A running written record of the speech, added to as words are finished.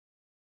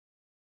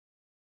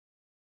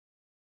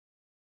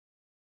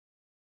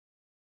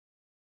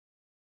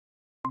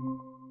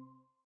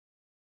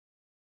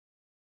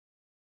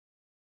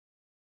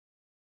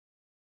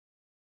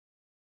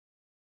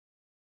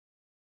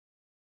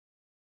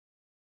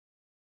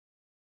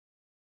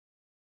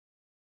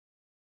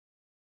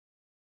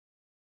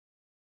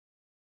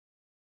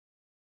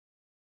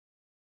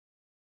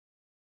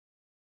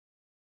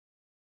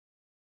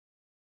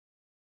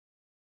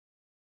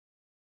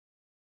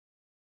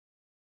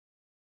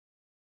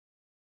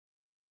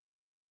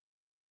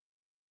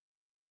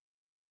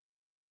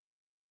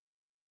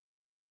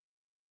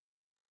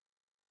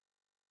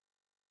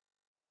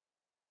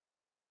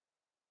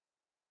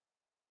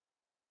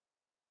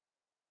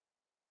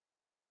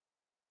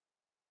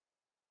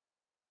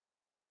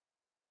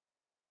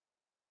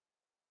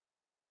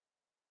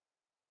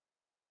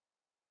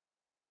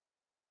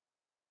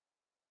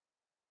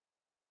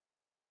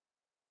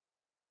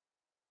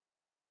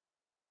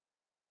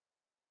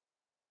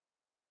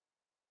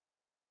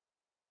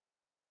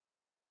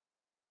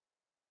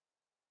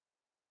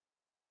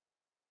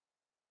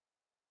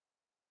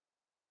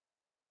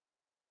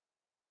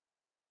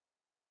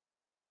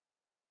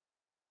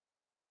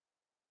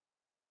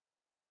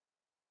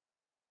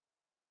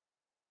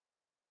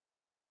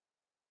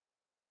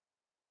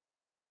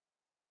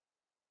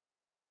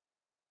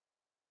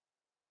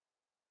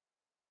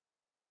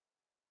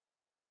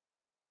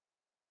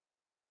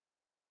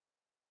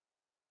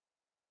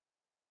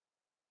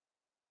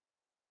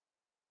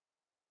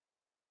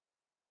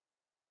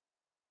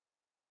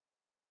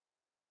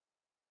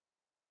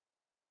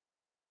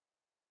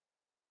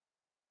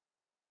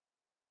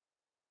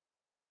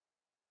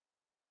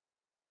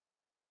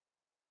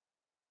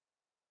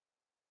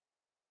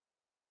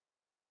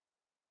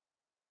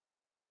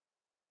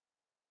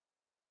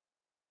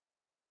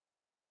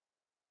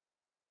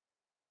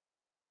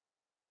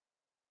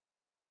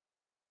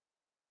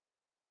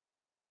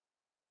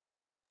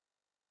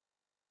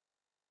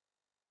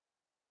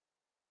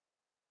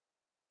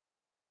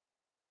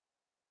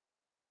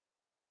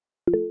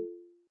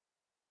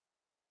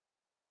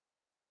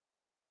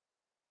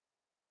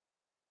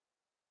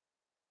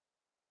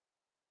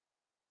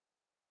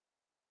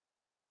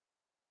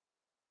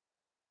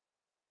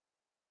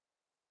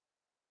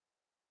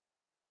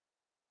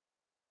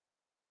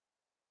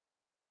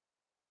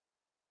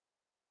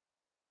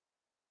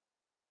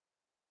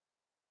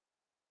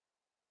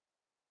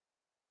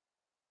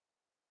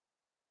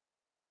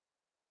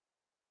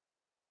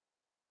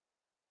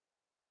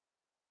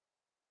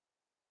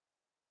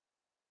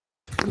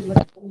A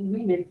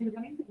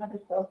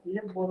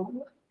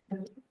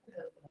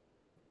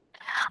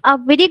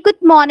very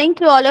good morning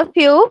to all of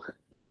you.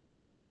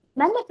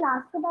 Ma'am मैं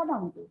class के बाद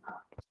आऊंगी.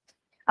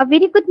 A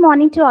very good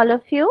morning to all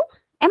of you.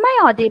 Am I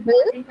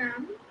audible?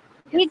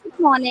 Very good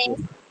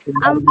morning.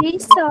 I'm very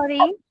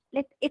sorry.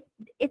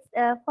 It's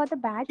for the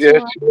batch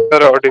Yes, one. you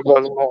are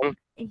audible, ma'am.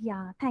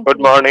 Yeah, thank Good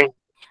you. morning.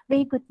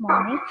 Very good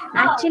morning.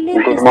 Actually,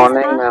 Good this is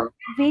morning, our ma'am.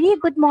 very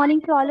good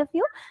morning to all of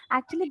you.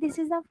 Actually, this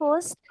is our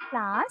first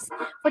class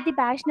for the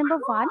batch number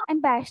 1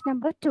 and batch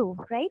number 2,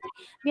 right?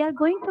 We are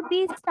going to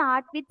be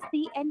start with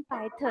C and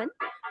Python,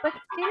 but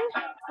still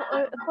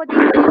for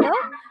the further,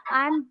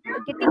 I'm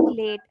getting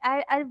late.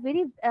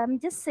 I'm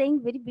just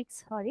saying very big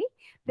sorry.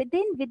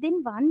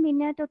 Within 1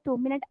 minute or 2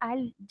 minutes,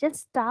 I'll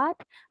just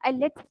start.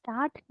 Let's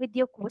start with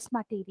your course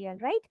material,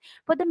 right?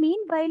 For the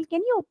meanwhile,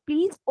 can you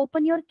please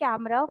open your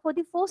camera for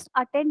the first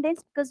attendance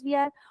because we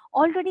are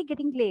already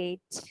getting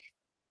late.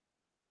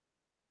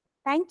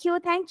 Thank you,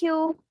 thank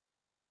you.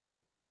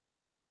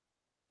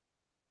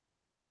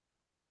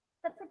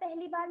 सबसे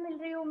पहली बार मिल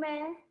रही हूँ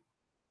मैं.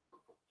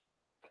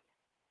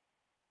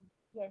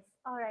 Yes,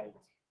 all right.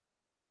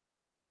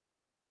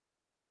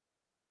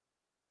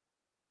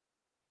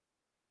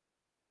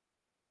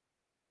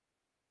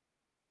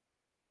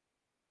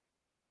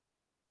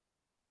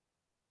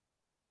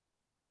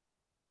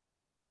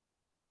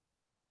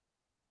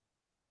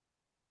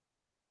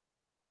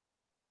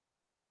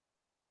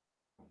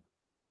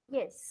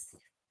 Yes,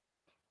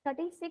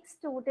 36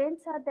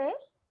 students are there.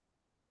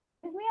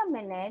 Give me a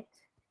minute.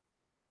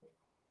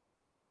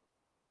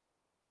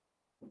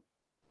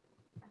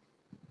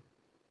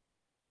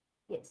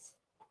 Yes.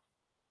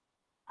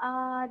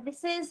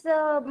 This is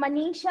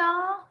Manisha,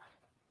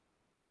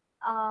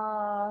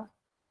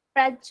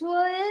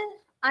 Prajwal,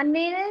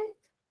 Anil.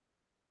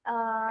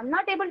 I'm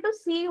not able to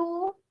see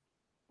you.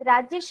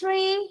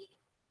 Rajeshri,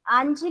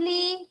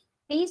 Anjali,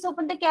 please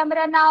open the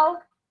camera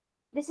now.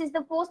 This is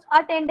the post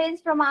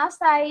attendance from our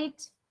side.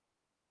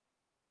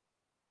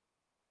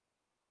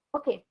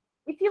 Okay,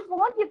 if you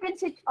want, you can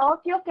switch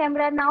off your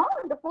camera now.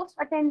 The post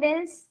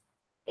attendance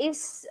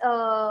is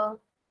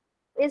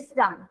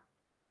done.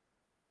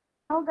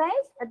 Now,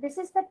 guys, this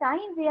is the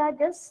time we are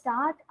just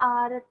start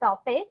our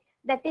topic,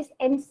 that is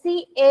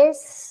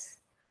MCS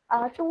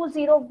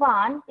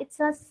 201.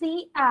 It's a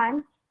C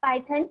and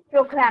Python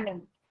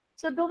programming.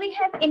 So, do we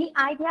have any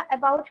idea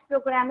about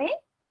programming?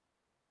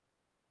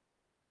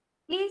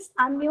 Please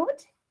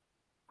unmute.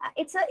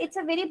 It's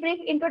a very brief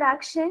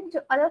introduction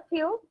to all of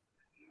you.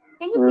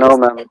 Can you No,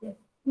 please? ma'am.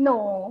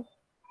 No.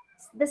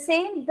 The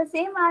same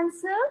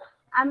answer.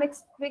 I'm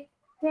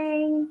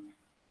expecting.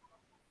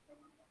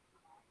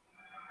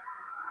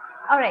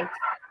 All right.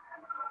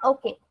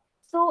 Okay.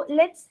 So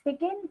let's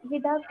begin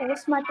with our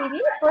course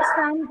material. First,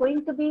 I'm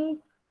going to be,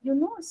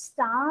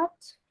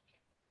 start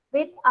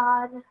with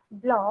our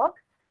blog,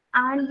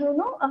 and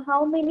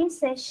how many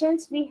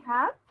sessions we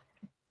have.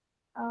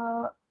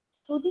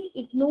 To the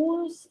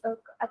IGNOU's,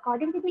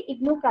 according to the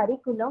IGNOU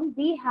curriculum,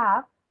 we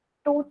have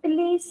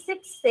totally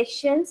 6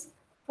 sessions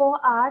for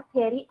our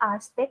theory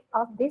aspect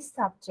of this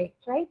subject,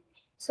 right?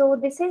 So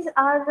this is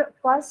our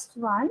first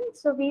one.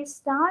 So we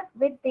start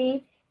with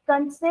the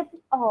concept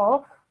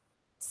of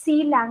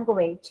C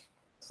language.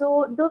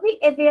 So do we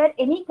aware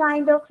any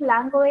kind of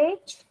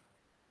language?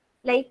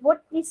 Like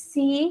what is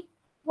C?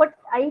 What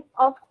type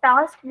of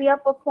task we are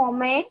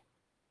performing?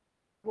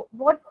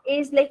 What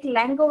is like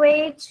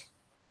language?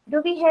 Do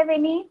we have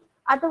any?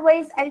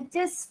 Otherwise, I'll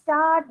just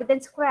start with the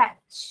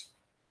scratch.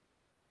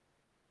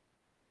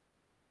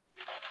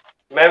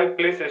 Ma'am,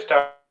 please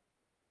start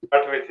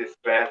with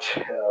scratch.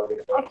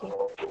 Okay.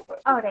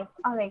 All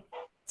right.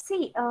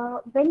 See,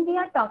 when we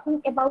are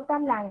talking about a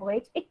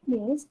language, it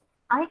means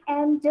I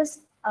am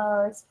just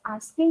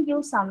asking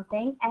you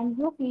something, and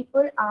you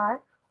people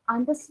are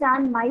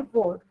understand my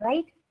word,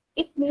 right?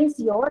 It means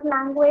your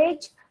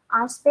language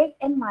aspect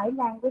and my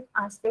language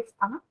aspects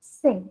are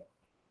same.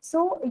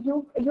 So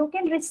you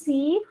can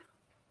receive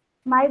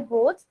my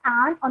words,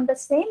 and on the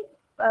same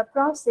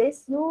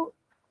process, you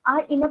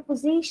are in a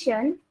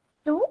position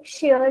to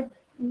share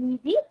me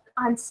the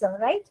answer,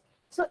 right?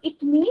 So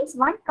it means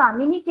one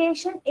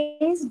communication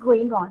is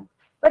going on.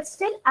 But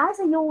still, as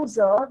a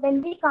user,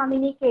 when we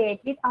communicate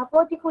with a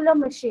particular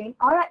machine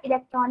or an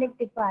electronic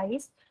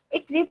device,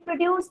 it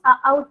reproduces our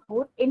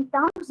output in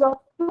terms of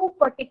two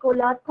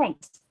particular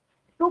things,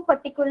 two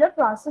particular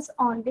process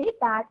only.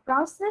 That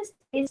process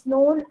is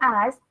known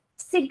as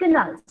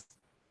signals.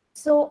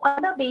 So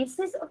on the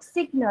basis of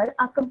signal,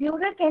 a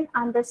computer can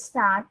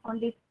understand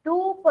only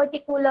two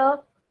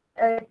particular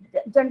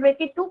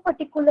generated two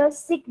particular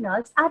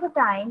signals at a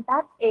time.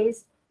 That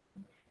is,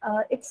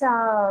 it's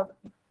a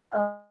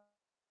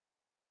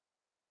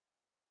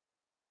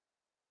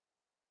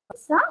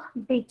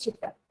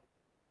digital.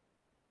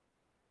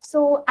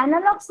 So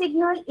analog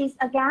signal is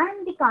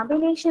again the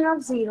combination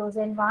of zeros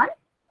and one.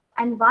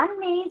 And one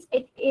means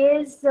it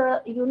is,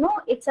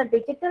 it's a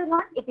digital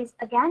one. It is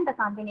again the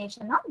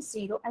combination of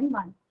 0 and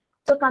 1.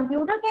 So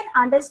computer can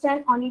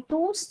understand only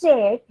two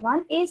states.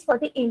 One is for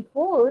the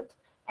input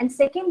and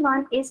second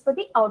one is for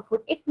the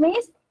output. It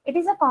means it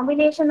is a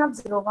combination of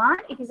 0, 1.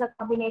 It is a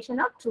combination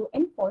of true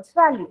and false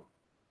value.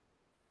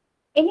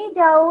 Any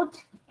doubt?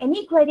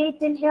 Any query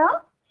till here?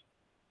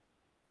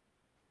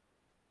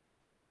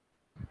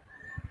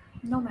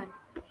 No, ma'am.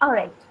 All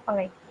right, all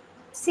right.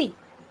 See,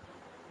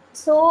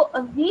 so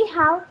we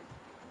have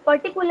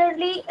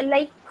particularly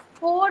like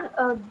four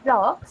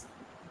blocks.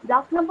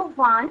 Block number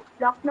 1,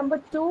 block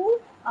number 2.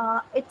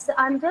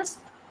 I'm just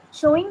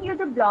showing you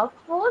the block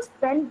first.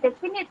 Then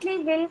definitely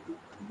we'll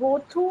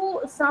go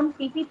through some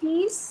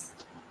PPTs.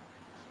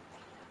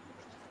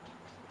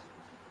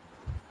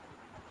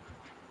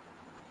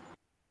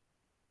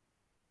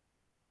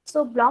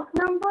 So block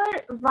number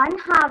 1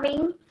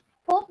 having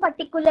 4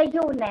 particular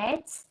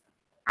units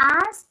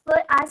as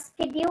per as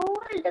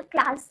scheduled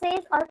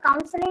classes or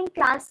counseling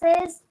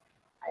classes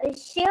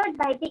shared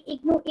by the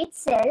IGNOU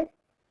itself.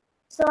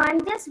 So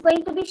I'm just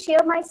going to be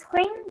share my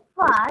screen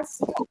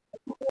first.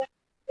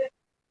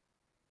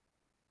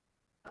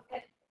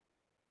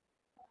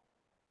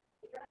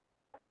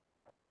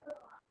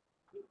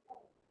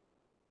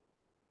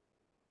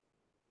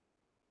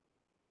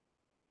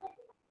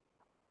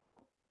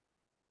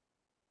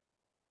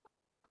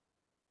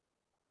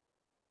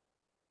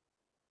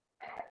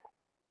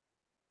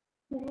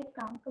 मेरे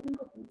काम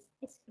करूँगा please.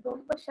 इस role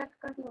पर shut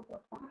कर दो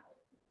बोलता.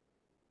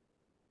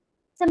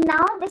 So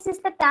now this is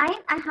the time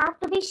I have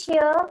to be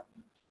share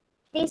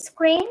the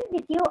screen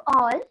with you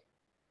all.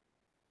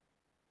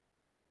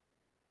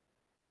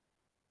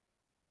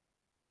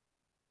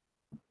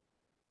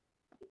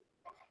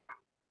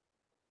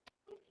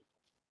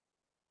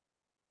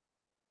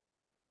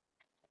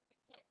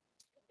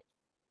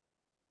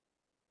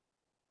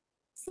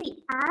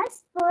 See,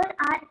 as per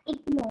our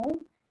IGNOU,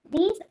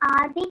 these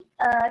are the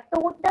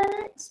total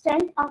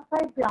strength of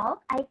our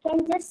block. I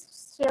can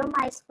just share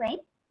my screen.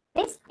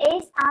 This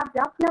is our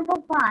block number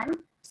 1.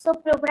 So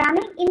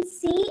programming in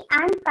C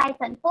and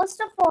Python.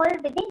 First of all,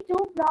 within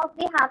 2 blocks,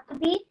 we have to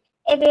be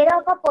aware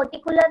of a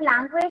particular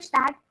language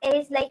that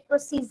is like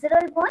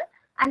procedural one,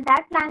 and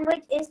that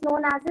language is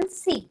known as in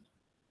C.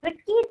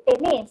 Tricky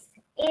Dennis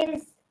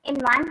is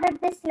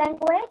invented this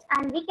language,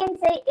 and we can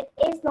say it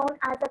is known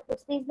as a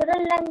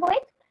procedural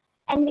language.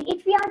 And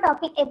if we are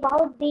talking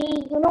about the,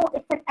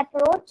 it's an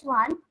approach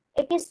one,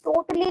 it is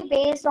totally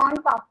based on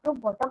top to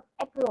bottom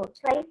approach,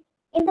 right?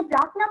 In the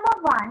block number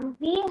 1,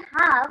 we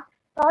have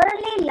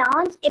thoroughly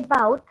launched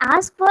about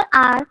as per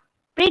our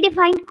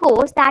predefined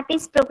course, that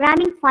is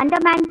programming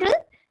fundamental.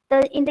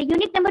 In the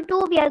unit number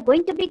 2, we are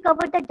going to be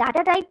covered the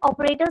data type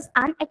operators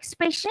and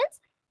expressions.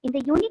 In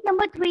the unit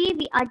number 3,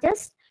 we are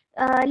just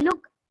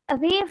look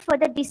away for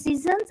the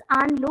decisions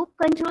and loop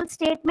control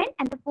statement,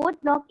 and the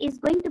fourth block is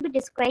going to be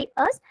described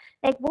as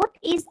like what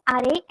is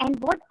array and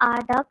what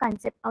are the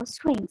concept of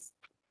strings.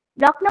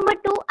 Block number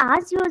 2,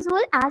 as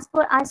usual, as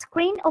per our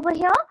screen over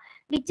here,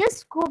 we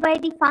just go by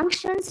the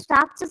functions,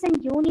 structures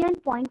and union,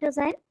 pointers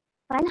and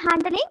file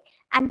handling.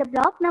 And the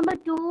block number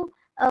 2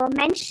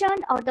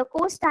 mentioned, or the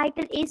course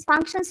title is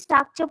function,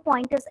 structure,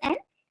 pointers and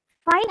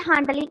file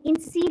handling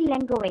in C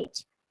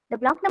language. The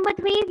block number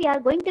 3, we are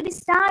going to be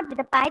start with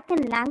the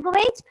Python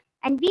language,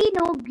 and we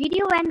know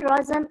Guido and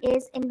Rozum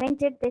is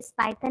invented this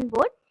Python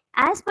board.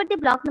 As per the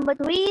block number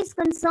 3 is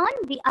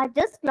concerned, we are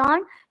just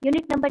learned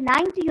unit number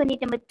 9 to unit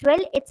number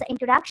 12. It's an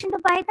introduction to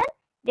Python,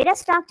 data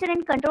structure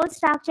and control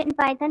structure in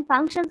Python,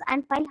 functions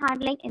and file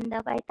handling in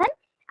the Python,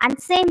 and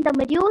same the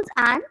modules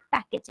and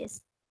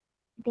packages.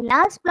 The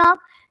last block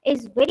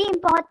is very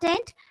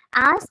important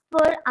as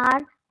per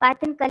our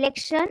Python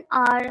collection,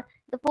 or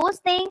the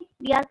first thing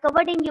we are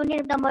covered in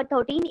unit number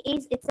 13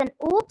 is it's an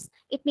OOPS.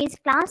 It means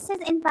classes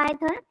in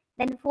Python.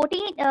 Then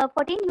 14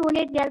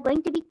 unit we are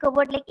going to be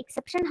covered like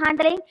exception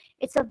handling.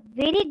 It's a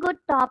very good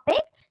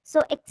topic.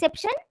 So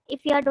exception,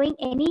 if you are doing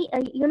any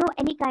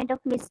any kind of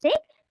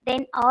mistake,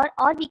 then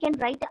or we can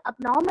write the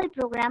abnormal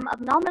program,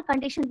 abnormal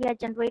condition we are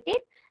generated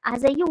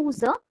as a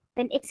user.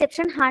 Then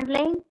exception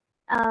handling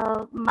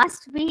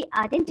must be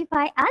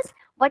identify as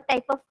what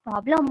type of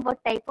problem,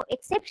 what type of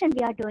exception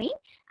we are doing,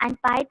 and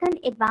Python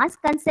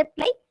advanced concept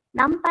like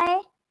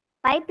NumPy,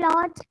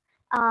 PyPlot,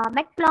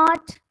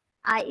 Matplot,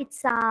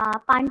 it's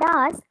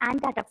pandas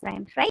and data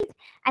frames, right?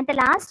 And the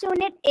last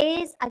unit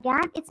is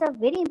again it's a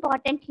very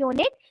important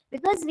unit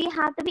because we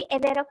have to be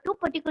aware of 2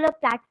 particular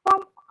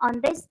platform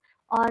on this,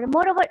 or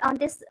moreover on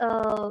this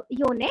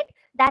unit,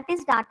 that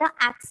is data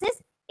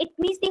access. It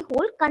means the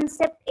whole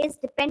concept is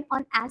depend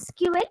on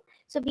SQL.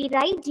 So we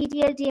write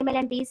GDL, GML,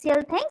 and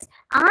DCL things,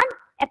 and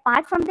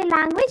apart from the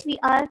language, we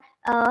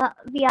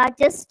are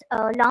just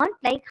learned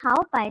like how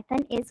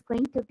Python is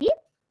going to be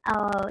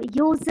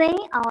using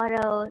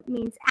or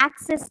means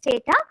access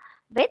data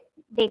with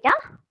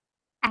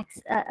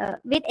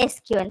with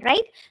SQL,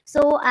 right?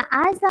 So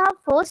as our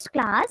first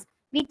class,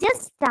 we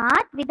just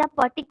start with a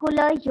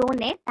particular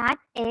unit, that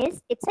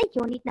is it's a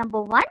unit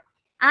number 1,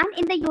 and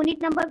in the unit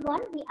number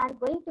 1 we are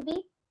going to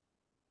be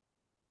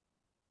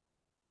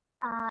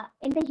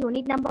in the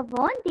unit number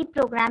 1, the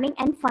programming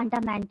and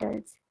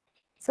fundamentals.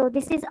 So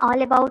this is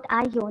all about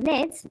our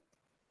units.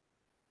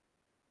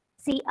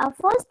 See,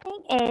 first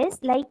thing is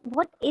like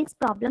what is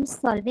problem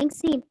solving?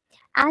 See,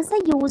 as a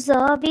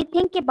user, we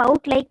think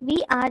about like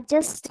we are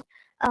just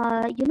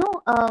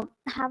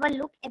have a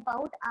look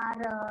about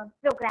our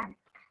program.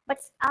 But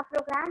our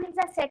program is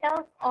a set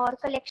of or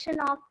collection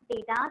of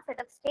data.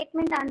 Set of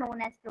statements are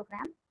known as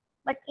program.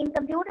 But in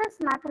computers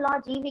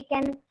methodology, we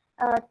can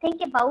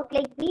think about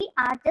like we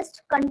are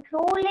just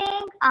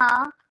controlling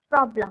a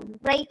problem,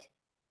 right?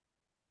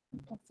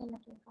 कैसे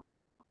लगेगा?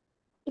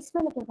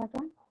 इसमें लगेगा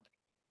क्या?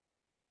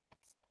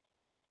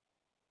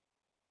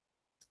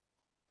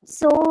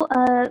 So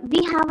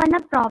we have a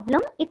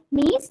problem. It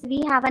means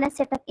we have a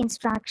set of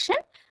instruction.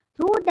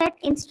 Through that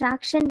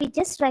instruction, we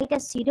just write a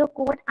pseudo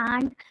code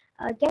and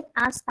get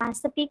a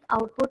specific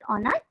output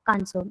on a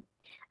console.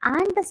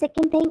 And the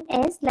second thing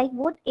is like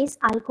what is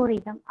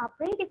algorithm? A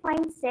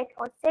predefined set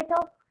or set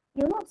of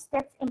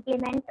steps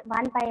implement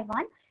one by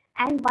one,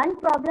 and one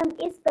problem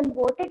is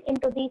converted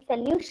into the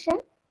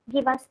solution.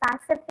 Give a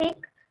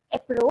specific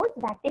approach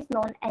that is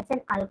known as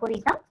an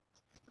algorithm,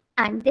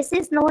 and this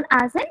is known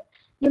as an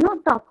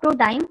top to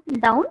down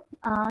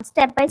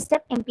step by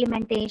step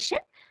implementation,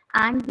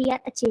 and we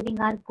are achieving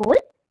our goal.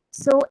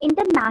 So in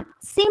the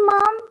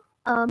maximum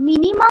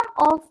minimum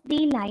of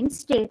the line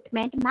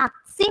statement,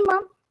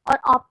 maximum or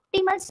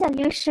optimal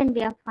solution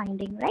we are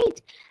finding,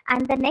 right?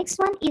 And the next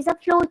one is a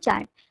flow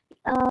chart.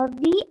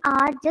 We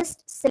are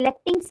just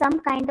selecting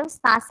some kind of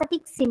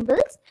specific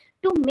symbols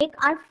to make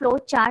our flow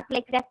chart,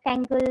 like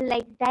rectangle,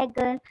 like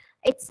diagonal,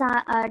 it's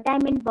a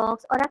diamond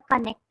box or a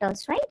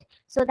connectors, right?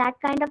 So that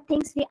kind of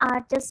things we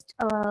are just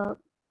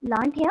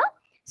learned here.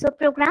 So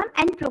program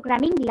and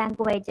programming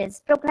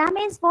languages. Program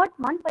is what?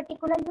 One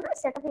particular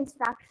set of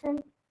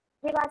instruction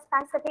give a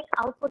specific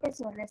output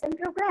is known as a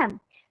program.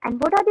 And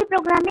what are the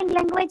programming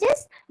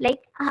languages?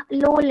 Like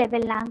low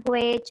level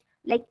language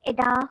like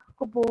Ada,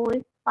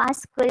 COBOL,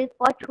 Pascal,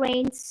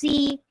 Fortran,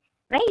 C,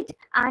 right?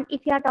 And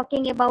if you are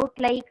talking about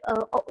like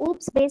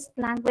OOPS based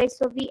language,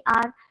 so we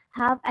are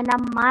have in our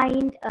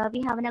mind,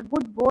 we have in a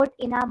good word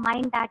in our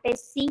mind that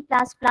is C++.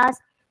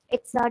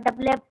 It's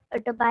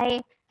developed by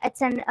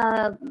it's an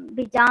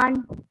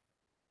Bijan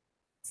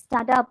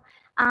startup,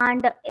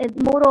 and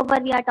moreover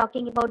we are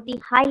talking about the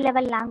high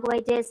level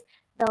languages.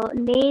 The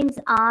names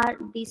are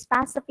the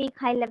specific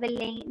high level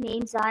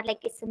names are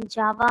like it's in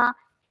Java,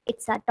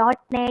 it's a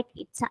 .NET,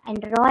 it's a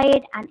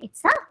Android, and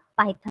it's a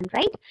Python,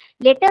 right?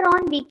 Later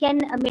on we can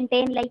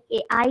maintain like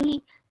AI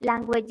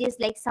languages,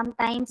 like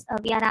sometimes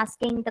we are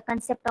asking the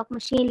concept of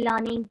machine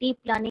learning, deep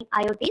learning,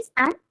 IoTs,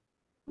 and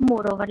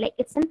moreover like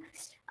it's an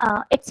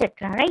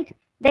etc., right?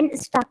 Then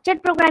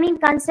structured programming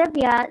concept,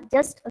 we are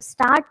just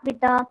start with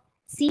the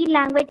C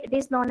language. It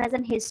is known as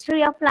a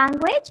history of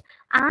language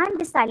and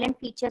the silent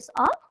features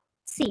of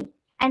C.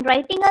 And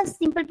writing a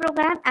simple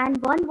program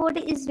and one word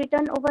is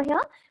written over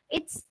here.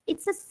 It's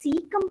a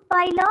C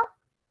compiler,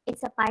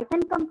 it's a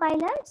Python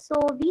compiler. So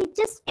we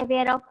just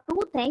aware of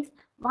two things.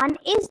 One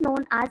is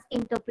known as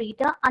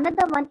interpreter,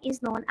 another one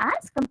is known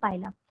as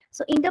compiler.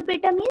 So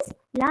interpreter means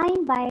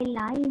line by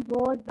line,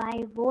 word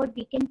by word,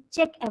 we can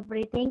check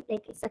everything,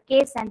 like it's a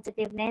case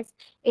sensitiveness,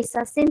 it's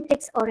a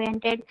syntax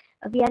oriented,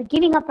 we are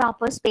giving a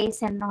proper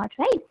space and not,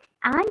 right?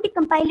 And the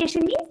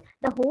compilation means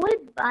the whole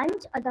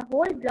bunch or the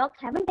whole block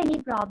haven't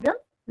any problem.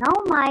 Now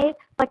my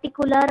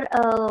particular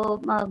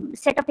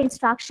set of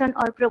instruction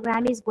or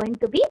program is going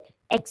to be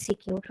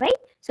execute, right?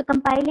 So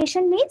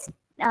compilation means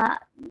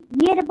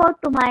near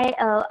about to my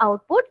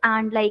output,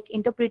 and like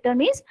interpreter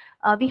means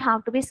we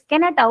have to be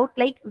scan it out,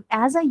 like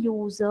as a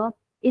user,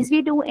 is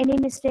we do any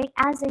mistake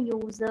as a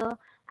user,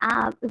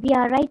 we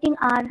are writing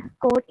our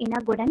code in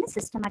a good and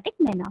systematic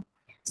manner.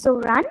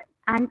 So run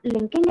and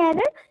linking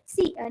error.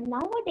 See,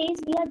 nowadays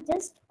we are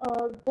just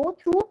go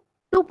through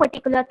two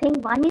particular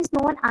thing. One is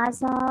known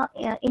as a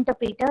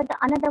interpreter, the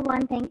another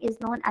one thing is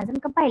known as a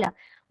compiler.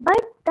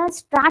 But the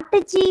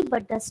strategy,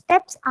 but the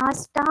steps are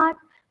start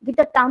with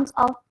the terms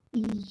of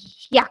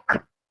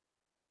yak.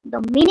 The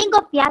meaning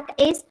of yak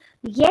is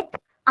yet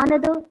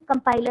another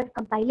compiler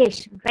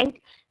compilation, right?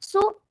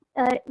 So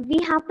we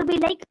have to be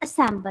like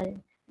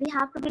assemble, we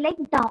have to be like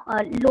down,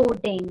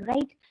 loading,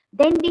 right?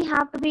 Then we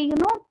have to be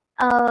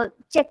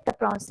check the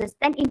process,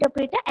 then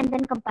interpreter, and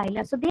then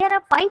compiler. So there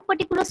are 5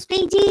 particular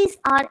stages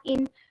are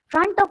in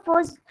front of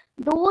us,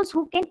 those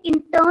who can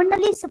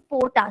internally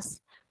support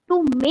us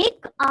to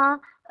make a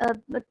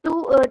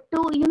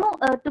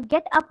to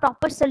get a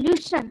proper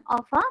solution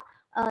of a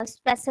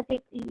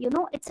specific,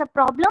 it's a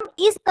problem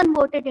is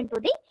converted into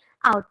the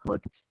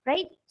output,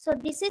 right? So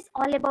this is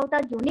all about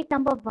our unit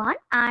number 1.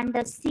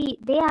 And see,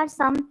 there are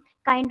some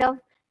kind of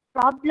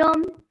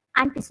problem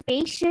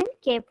anticipation,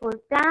 careful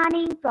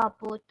planning,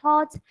 proper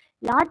thoughts,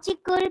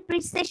 logical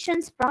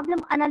precisions,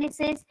 problem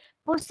analysis,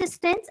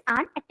 persistence,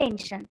 and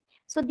attention.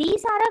 So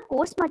these are a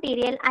course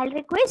material. I'll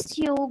request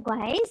you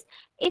guys,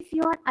 if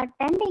you are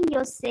attending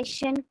your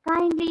session,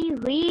 kindly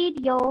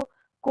read your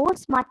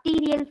course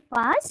material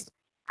first.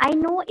 I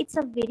know it's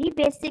a very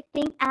basic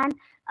thing, and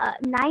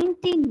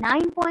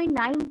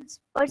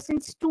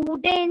 99.9%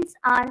 students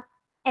are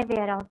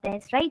aware of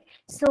this, right?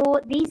 So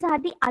these are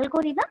the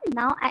algorithm.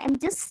 Now I am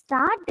just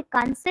start the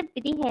concept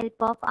with the help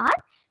of our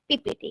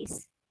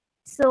PPTs.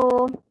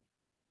 So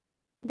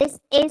this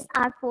is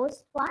our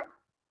first one.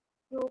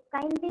 You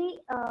kindly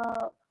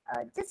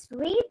just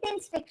read the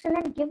instruction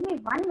and give me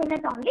 1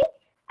 minute only.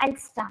 I'll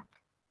start.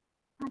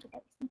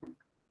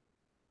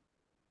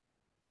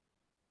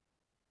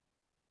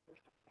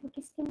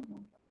 किसके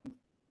में?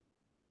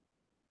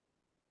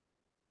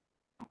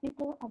 अभी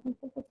तो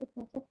कुछ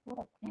process हो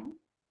रखे हैं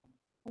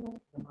नहीं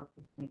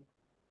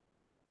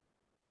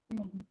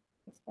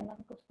इस पहला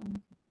कुछ नहीं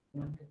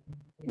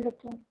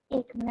लेकिन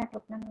 1 मिनट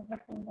रुकना मुझे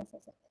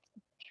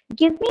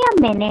Give me a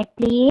minute,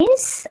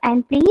 please,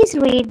 and please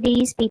read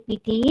these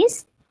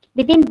PPTs.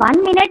 Within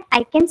 1 minute,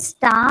 I can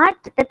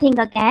start the thing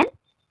again.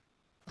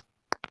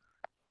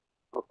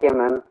 Okay,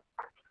 ma'am.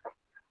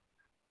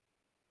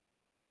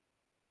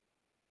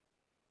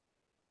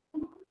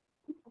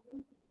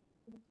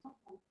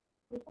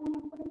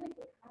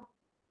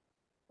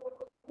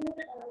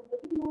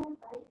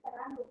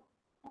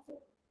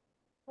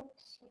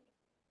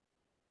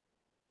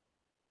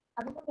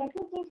 अभी तो कैसे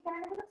चेंज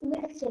करना है तो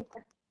सुबह चेंज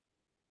कर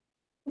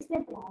इसने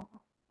बुलाया था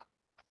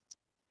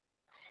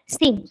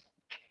Steam.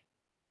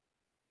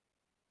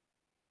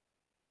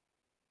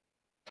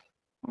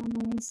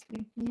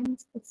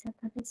 It's a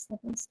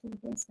 37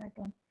 students are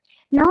done.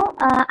 Now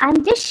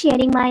I'm just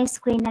sharing my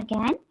screen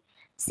again.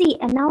 See,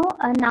 now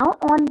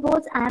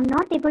onwards I am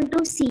not able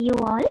to see you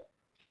all.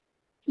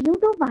 You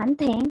do one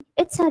thing.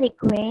 It's a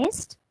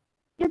request.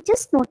 You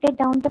just noted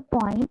down the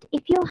point.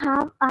 If you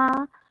have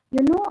a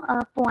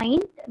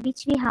point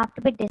which we have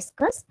to be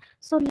discussed,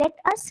 so let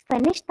us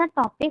finish the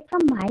topic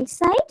from my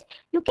side.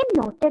 You can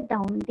note it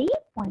down the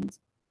points.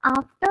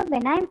 After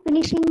when I'm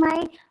finishing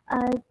my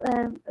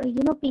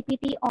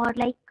PPT or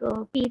like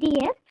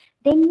PDF,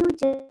 then you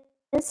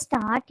just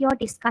start your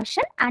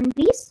discussion and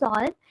we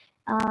solve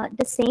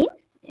the same,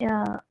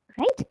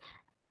 right?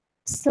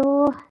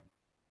 So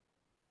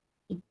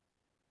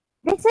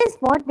this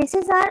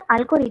is our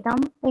algorithm.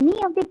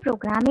 Any of the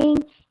programming,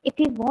 if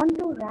we want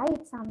to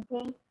write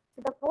something,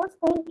 so the first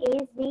thing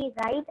is we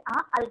write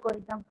our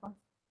algorithm first.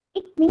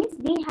 It means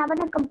we have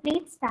a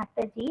complete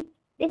strategy.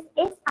 This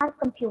is our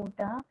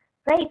computer,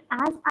 right?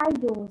 As our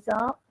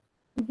user,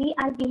 we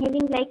are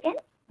behaving like in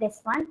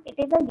this one. It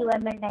is a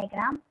UML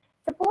diagram.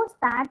 Suppose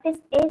that this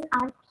is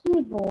our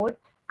keyboard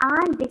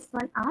and this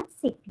one are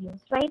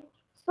CPUs, right?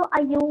 So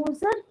a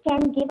user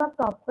can give a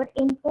proper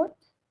input.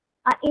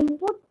 Our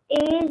input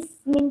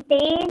is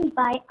maintained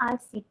by our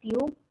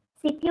CPU.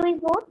 CPU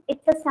is what?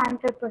 It's a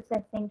central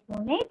processing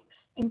unit.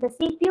 In the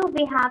CPU,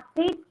 we have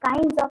three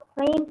kinds of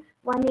things.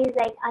 One is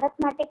like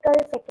arithmetical,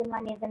 second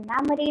one is a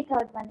memory,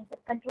 third one is a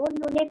control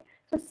unit.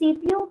 So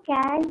CPU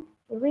can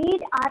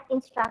read our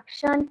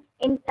instruction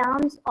in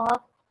terms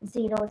of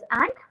zeros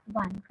and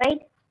one,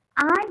 right?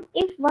 And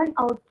if one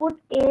output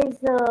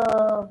is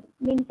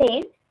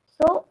maintained,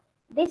 so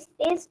this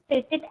is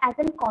treated as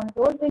a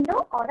control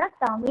window or a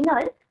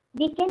terminal.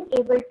 We can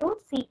able to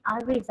see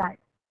our result.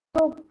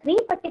 So three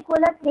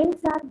particular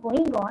things are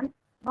going on.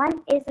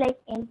 One is like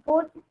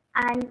input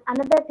and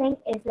another thing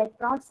is like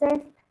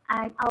process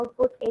and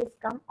output is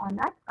come on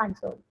our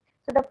console.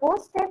 So the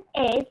first step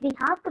is we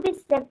have to be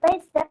step by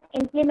step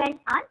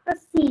implement our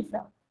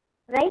procedure,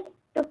 right?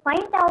 To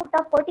find out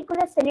a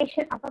particular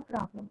solution of a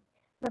problem.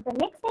 Now the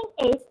next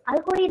thing is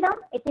algorithm.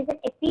 It is an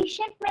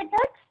efficient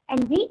method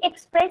and we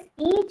express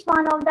each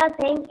one of the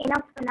thing in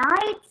a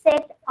finite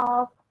set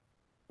of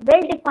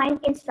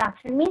well-defined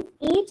instruction. Means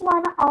each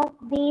one of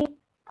the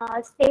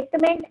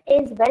statement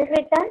is well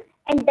written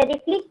and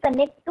directly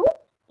connect to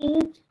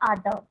each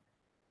other.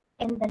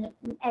 And the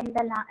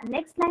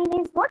next line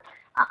is what?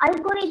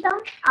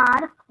 Algorithms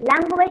are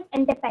language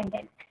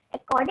independent.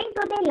 According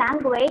to the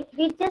language,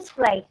 we just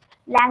write.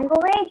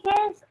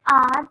 Languages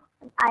are,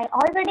 I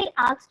already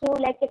asked you,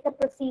 like it's a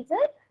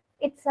procedure.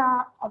 It's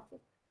a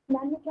object.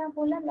 मैंने क्या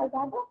बोला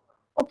लगा दो?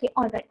 Okay,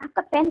 all right.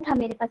 आपका pen था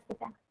मेरे पास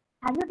बेटा.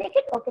 Have you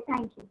taken it? Okay,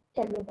 thank you.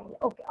 चलिए जाइए.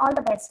 Okay, all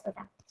the best for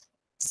that.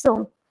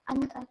 So,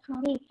 I'm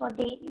sorry for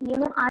the,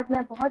 आज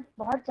मैं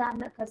बहुत जाम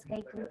में फंस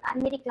गई थी. आज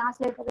मेरी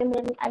क्लास लेट हो गई.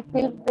 I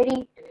feel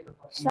very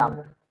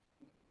shocked.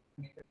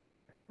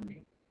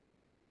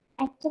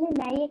 Actually,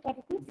 मैं ये कह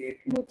रही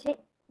थी,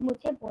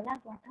 मुझे बोला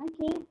गया था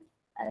कि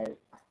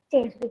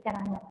चेंज भी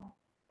कराना है.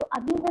 तो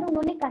अभी अगर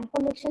उन्होंने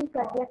कंफर्मेशन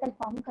कर दिया,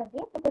 कंफर्म कर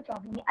दिया तो कोई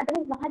प्रॉब्लम नहीं.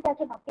 अदरवाइज वहां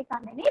जाके वापस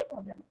आने में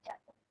प्रॉब्लम हो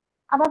जाता है.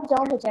 अब आप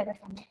जाओ, हो जाएगा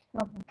सामने.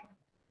 प्रॉब्लम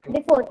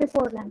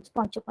बिफोर लंच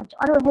पहुंचो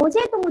और हो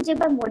जाए तो मुझे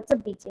पर व्हाट्सएप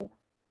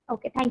दीजिएगा.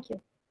 Okay, thank you.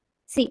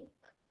 C,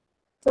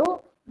 so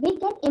we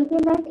can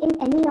implement in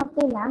any of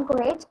the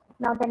language.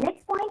 Now the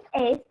next point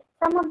is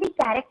some of the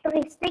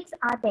characteristics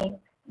are there.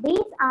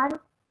 These are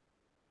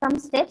some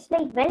steps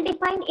like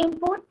well-defined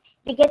input.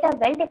 We get a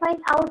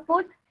well-defined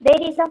output.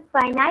 There is a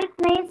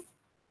finiteness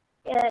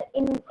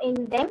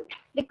in them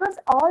because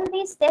all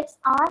these steps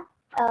are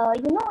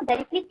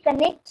directly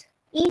connect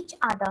each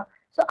other.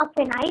 So a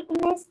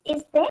finiteness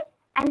is there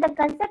and the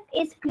concept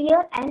is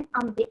clear and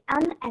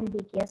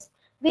unambiguous.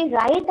 We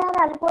write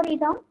our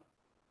algorithm.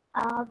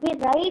 We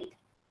write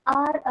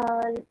our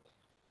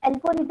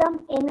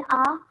algorithm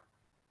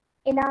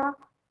in a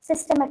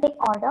systematic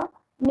order,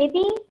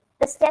 maybe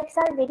the steps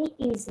are very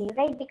easy,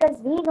 right? Because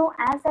we know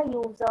as a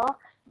user,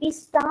 we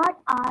start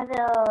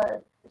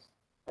our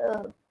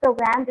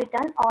program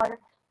written or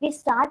we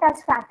start our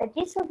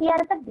strategy. So we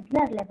are at the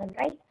beginner level,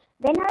 right?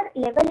 When our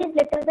level is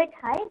little bit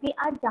high, we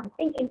are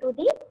jumping into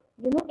the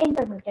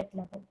intermediate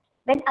level.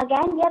 When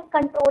again we are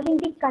controlling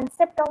the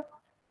concept of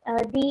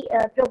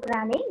the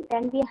programming,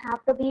 then we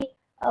have to be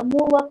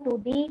move up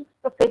to the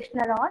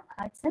professional or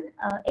arts and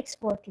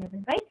expert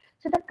level, right?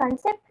 So the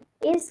concept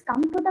is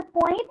come to the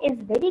point is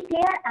very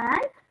clear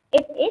and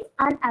it is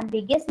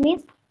unambiguous,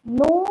 means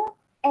no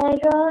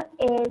error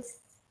is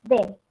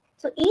there.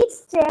 So each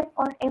step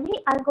or every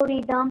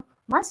algorithm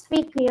must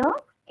be clear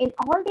in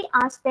all the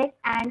aspects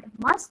and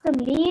must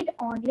lead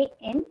only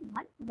in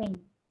one way.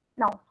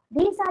 Now,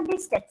 these are the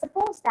steps.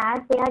 Suppose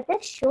that they are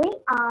just showing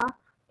a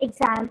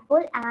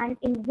example, and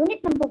in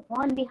unit number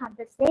 1, we have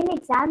the same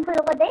example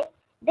over there.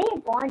 They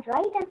want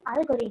write an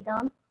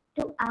algorithm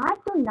to add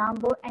to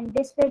number and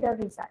display the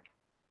result,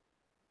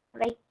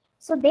 right?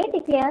 So they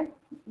declare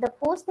the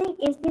first thing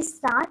is the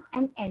start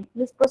and end.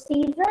 This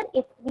procedure,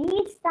 if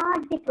we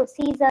start the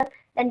procedure,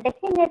 then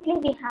definitely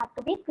we have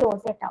to be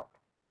close it out.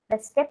 The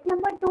step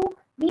number 2,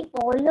 we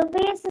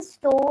always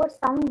store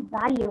some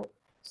value.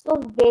 So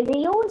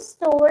value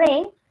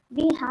storing,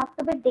 we have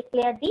to be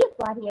declare the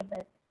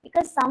variable.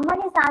 Because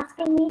someone is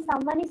asking me,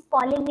 someone is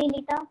calling me,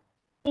 Nita,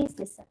 please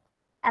listen.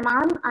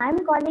 I'm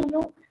calling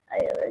you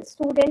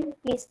student,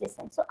 please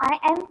listen. So I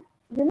am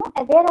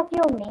aware of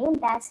your name,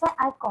 that's why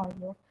I call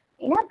you.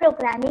 In our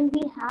programming,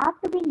 we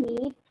have to be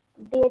need,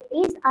 there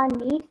is a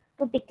need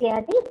to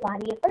declare the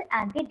variable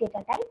and the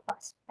data type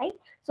first, right?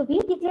 So we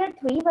declare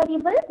 3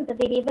 variables. The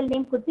variable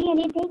name could be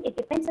anything, it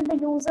depends on the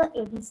user.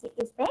 ABC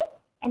is there,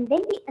 and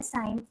then we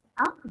assign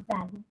a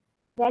value.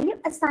 Value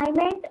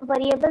assignment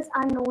variables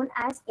are known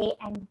as A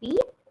and B,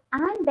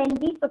 and when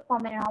we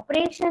perform an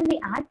operation, we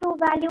add 2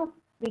 value.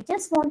 We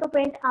just want to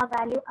print our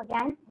value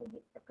again,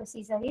 the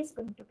procedure is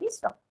going to be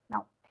stopped.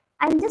 Now,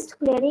 I'm just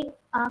clearing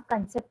a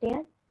concept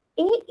here.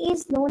 A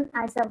is known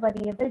as a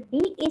variable,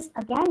 B is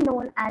again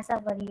known as a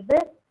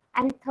variable,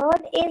 and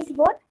third is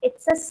what?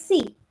 It's a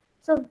C.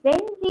 So when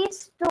we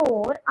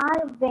store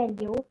our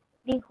value,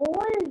 the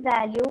whole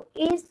value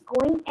is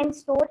going and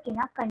stored in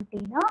a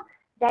container.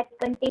 That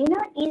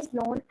container is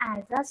known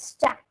as a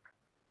stack,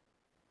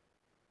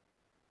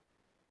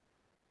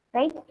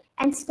 right?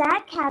 And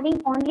stack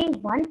having only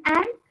one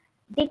and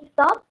the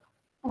top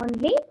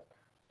only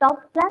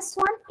top plus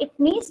one, it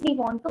means we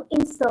want to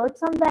insert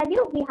some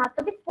value, we have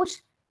to be push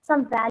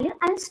some value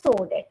and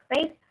store it,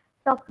 right?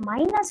 Top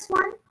minus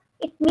one,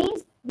 it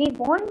means we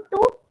want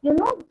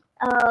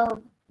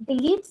to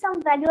delete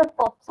some value or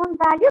pop some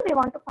value, we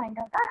want to find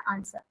out our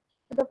answer.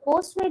 So the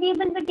first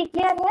variable we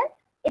declare here,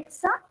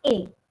 it's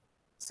a.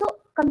 So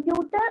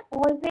computer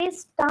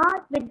always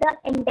start with the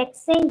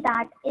indexing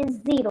that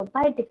is 0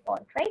 by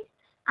default, right?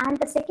 And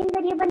the second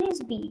variable is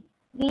B.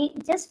 We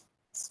just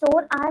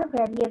store our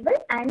variable,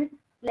 and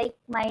like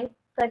my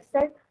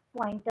cursor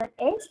pointer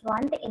is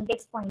 1, the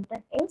index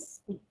pointer is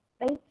B,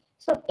 right?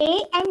 So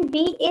A and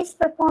B is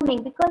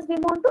performing because we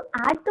want to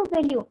add the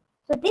value.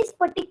 So this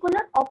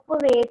particular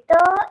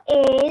operator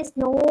is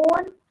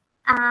known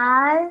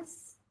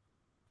as,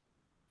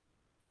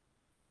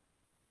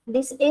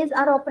 this is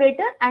our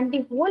operator, and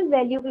the whole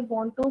value we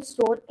want to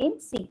store in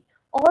C.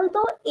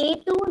 Although A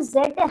to Z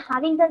are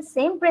having the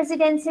same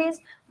precedences,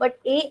 but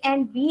A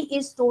and B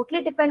is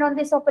totally depend on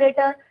this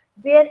operator,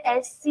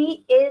 whereas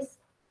C is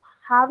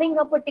having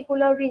a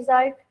particular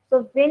result.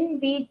 So when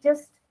we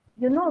just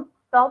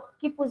top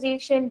key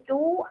position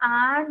 2,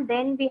 and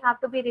then we have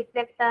to be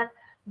reflect our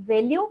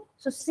value.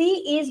 So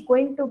C is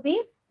going to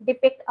be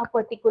depict a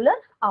particular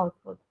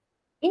output.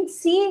 In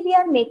C, we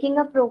are making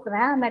a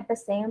program at the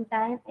same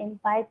time. In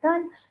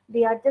Python,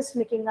 we are just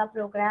making a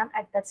program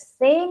at the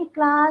same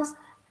class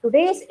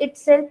today's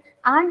itself,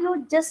 and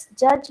you just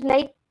judge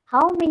like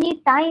how many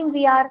time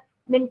we are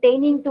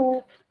maintaining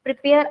to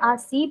prepare our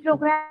C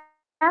program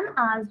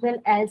as well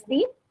as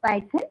the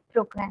Python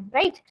program,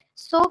 right?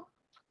 So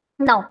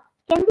now,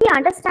 can we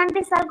understand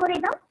this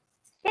algorithm?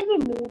 Shall we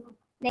move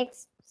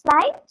next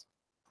slide?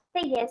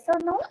 Say yes or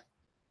no.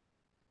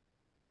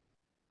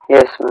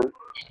 Yes, ma'am.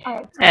 All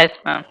right. Yes,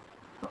 ma'am.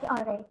 Okay,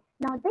 all right.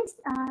 Now this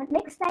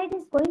next slide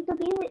is going to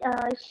be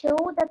show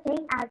the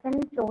thing as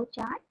a flow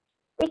chart.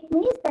 It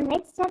means the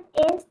next step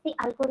is the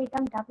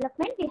algorithm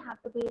development. We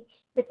have to be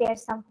prepare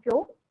some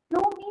flow.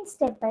 Flow means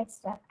step by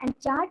step, and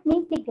chart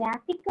means the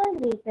graphical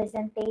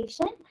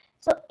representation.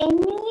 So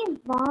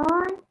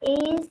anyone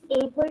is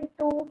able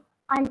to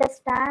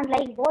understand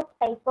like what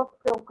type of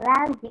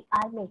program we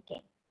are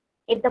making.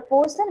 If the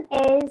person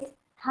is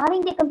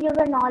having the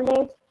computer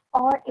knowledge,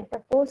 or if the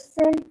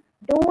person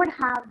don't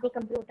have the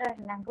computer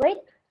language,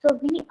 so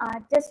we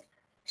are just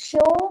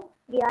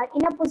we are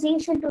in a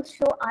position to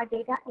show our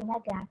data in a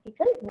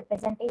graphical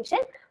representation.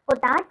 For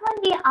that one,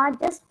 we are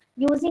just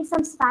using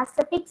some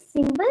specific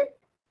symbol,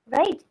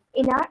 right,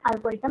 in our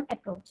algorithm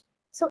approach.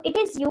 So it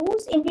is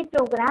used in the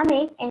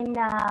programming in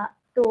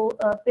to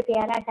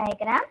prepare a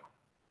diagram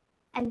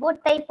and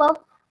what type of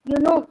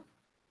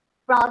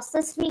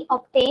process we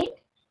obtain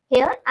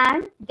here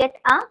and get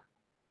a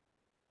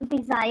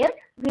desired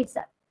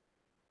result.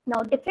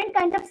 Now different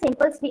kind of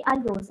symbols we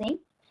are using.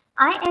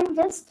 I am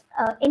just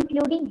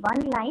including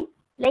one line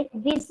like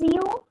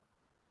Visio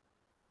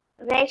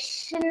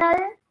rational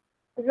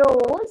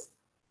rows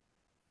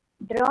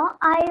draw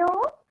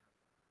IO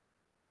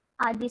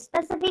are the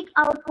specific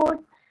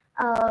output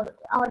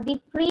or the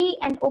free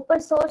and open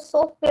source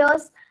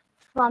softwares.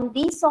 From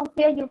these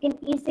software, you can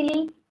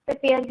easily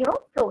prepare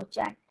your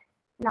flowchart.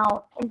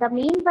 Now, in the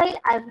meanwhile,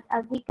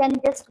 we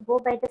can just go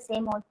by the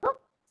same also.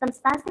 Some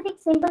specific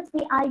symbols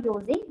we are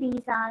using.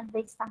 These are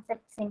the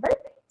specific symbols.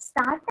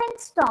 Start and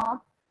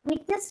stop. We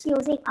just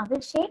using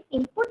our shape.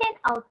 Input and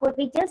output.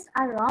 We just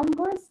a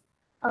rhombus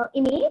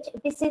image.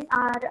 This is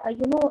our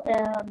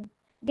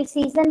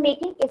decision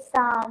making. It's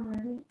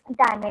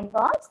diamond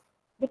box.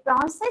 The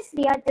process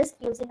we are just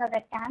using a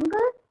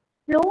rectangle.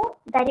 Flow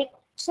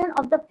direction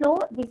of the flow.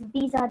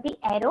 These are the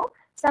arrow.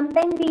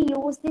 Sometimes we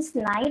use this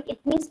line.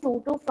 It means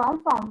to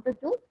from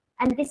to,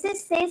 and this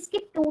is says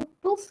ki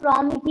to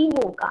from ही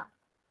होगा,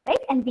 right?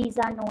 And these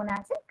are known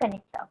as a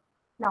connector.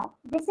 Now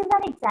this is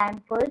an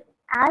example.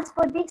 As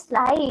for the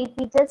slide,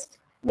 we just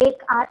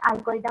make our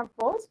algorithm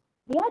first.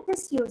 We are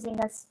just using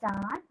a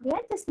start. We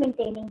are just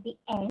maintaining the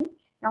end.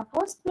 Now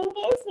first thing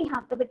is we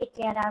have to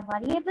declare our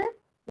variable.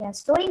 We are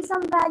storing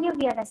some value.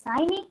 We are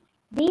assigning.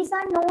 These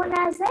are known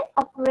as an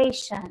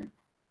operation.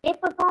 They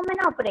perform an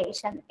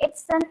operation.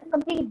 It's a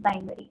complete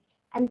binary.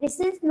 And this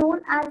is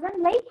known as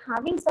like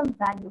having some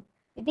value.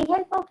 With the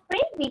help of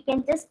print, we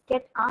can just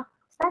get a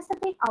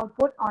specific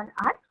output on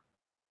our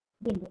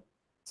window.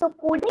 So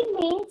coding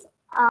means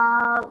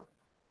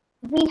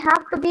we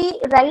have to be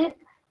write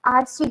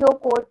our pseudo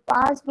code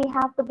pass. We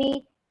have to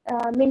be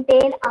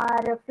maintain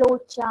our flow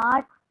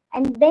chart,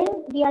 and then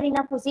we are in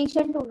a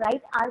position to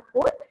write our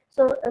code.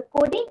 So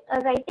coding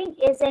writing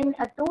is in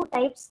two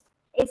types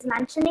is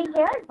mentioning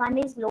here. One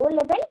is low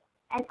level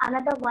and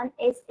another one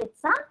is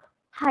it's a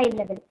high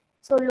level.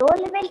 So low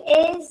level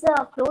is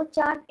flow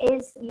chart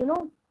is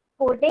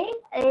coding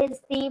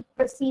is the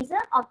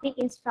procedure of the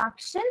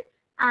instruction,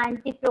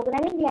 and the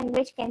programming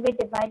language can be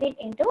divided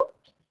into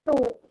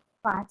two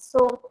parts.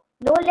 So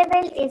low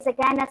level is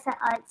again as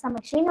a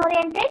machine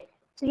oriented.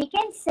 So we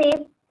can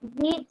say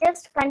we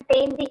just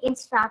contain the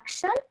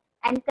instruction,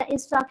 and the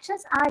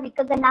instructions are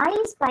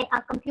recognized by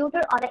a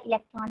computer or an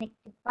electronic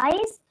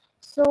device.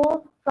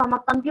 So from a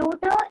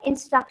computer,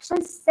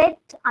 instruction set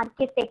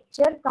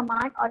architecture,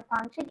 command or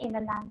function in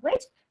a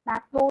language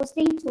map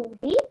closely to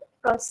the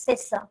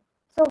processor.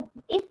 So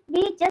if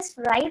we just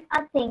write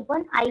a thing,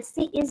 one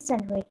IC is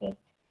generated.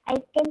 I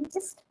can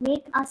just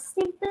make a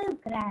simple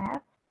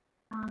graph.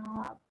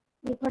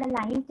 ये थोड़ा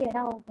line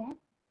टेढ़ा हो गया.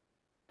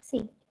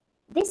 See,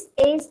 this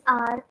is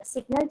our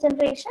signal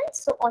generation.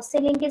 So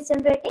oscillink is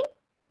generating.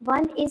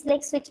 One is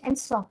like switch and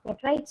socket,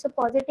 right? So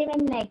positive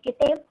and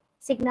negative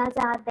signals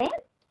are there.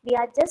 We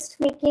are just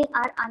making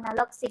our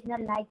analog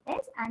signal like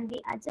this, and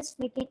we are just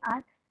making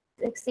our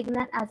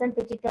signal as a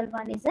digital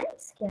one is a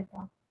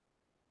scalar.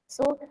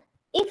 So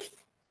if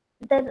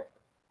the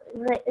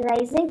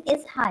rising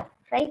is high,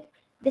 right?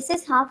 This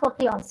is half of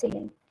the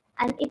oscillink.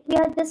 And if we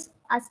are just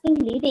asking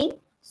leading,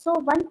 so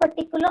one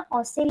particular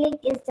oscillink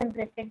is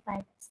generated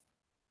by this.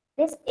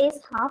 This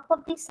is half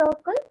of the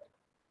circle,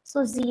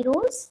 so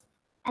zeros,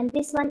 and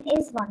this one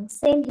is 1,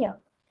 same here.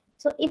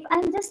 So if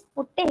I'm just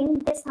putting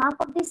this half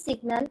of the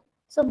signal,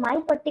 so my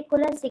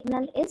particular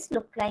signal is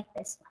look like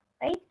this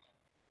one,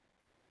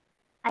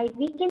 right?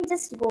 We can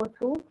just go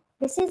through.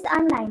 This is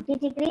our 90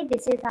 degree,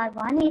 this is our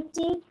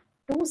 180,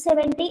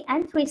 270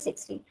 and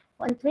 360.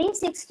 When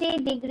 360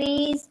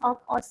 degrees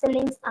of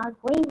oscillinks are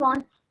going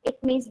on,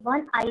 it means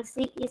one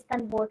IC is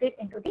converted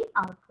into the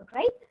output,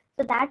 right?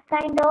 So that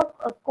kind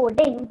of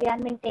coding we are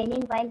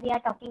maintaining while we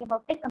are talking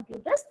about the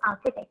computer's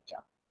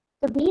architecture.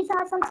 So these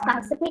are some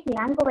specific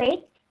language.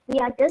 We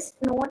are just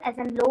known as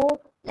a low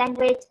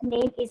language.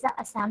 Name is an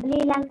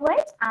assembly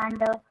language,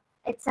 and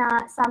it's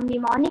some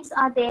mnemonics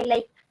are there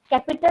like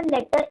capital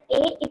letter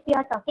A. If you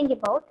are talking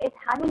about it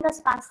having a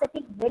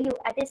specific value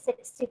at is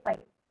 65.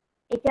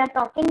 If you are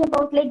talking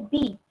about like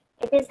B,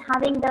 it is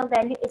having the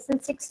value is in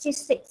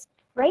 66.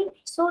 Right?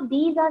 So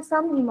these are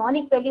some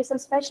mnemonic values, some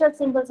special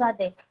symbols are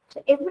there.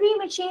 So every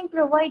machine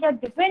provides a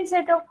different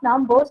set of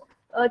numbers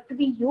to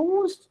be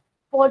used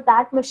for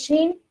that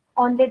machine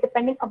only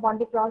depending upon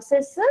the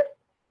processor,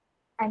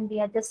 and we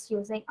are just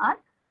using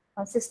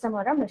our system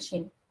or a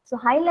machine. So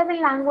high level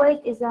language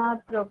is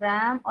a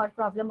program or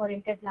problem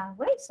oriented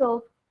language.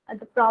 So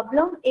the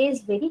problem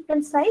is very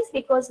concise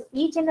because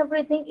each and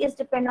everything is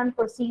depend on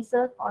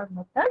procedure or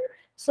method.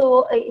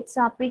 So it's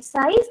a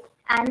precise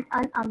and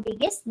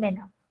unambiguous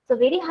manner. So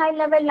very high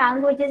level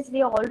languages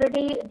we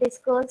already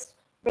discussed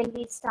when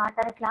we start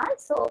our class.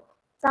 So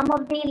some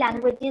of the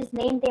languages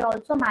name they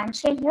also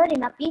mentioned here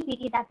in a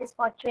PPT, that is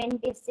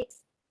Fortran Basics,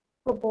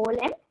 COBOL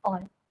and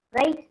all,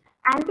 right?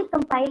 And the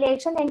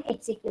compilation and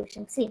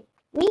execution. See,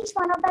 Each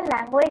one of the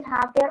language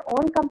have their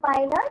own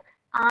compiler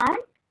and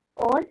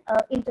own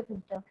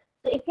interpreter.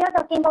 So if you are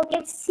talking about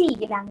like C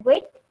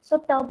language, so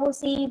Turbo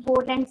C,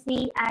 Borland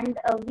C, and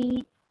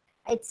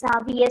it's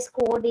VS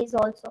Code is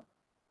also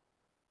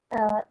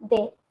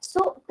there.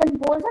 So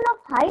conversion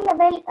of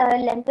high-level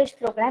language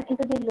program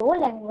into the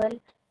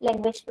low-level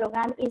language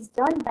program is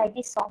done by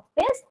the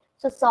software.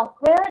 So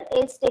software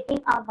is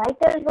taking a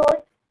vital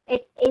role.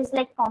 It is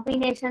like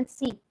combination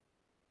C.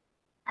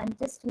 I'm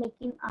just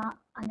making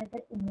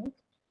another image.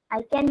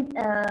 I can,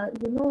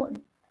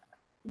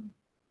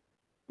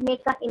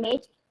 make an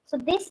image. So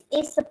this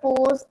is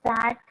suppose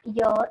that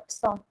your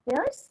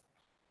softwares,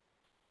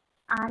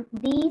 and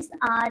these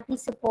are the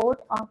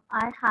support of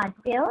our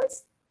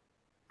hardwares,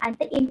 and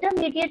the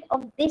intermediate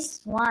of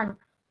this one,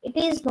 it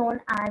is known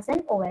as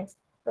an OS.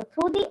 So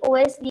through the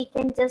OS, we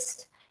can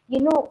just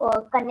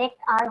connect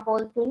our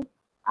whole thing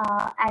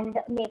and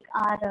make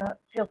our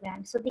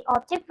program. So the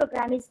object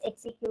program is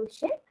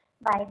execution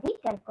by the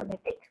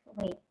calculated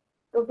way.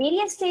 So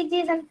various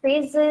stages and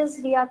phases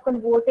we are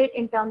converted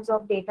in terms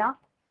of data.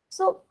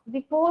 So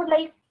before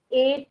like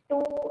 7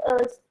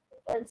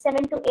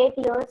 to 8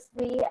 years,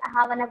 we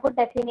have a good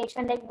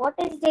definition like what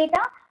is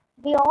data.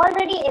 We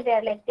already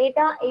aware like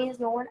data is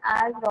known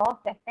as raw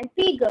fact and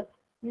figure.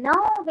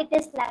 Now with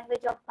this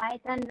language of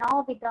Python,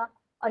 now with the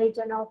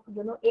origin of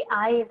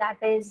AI, that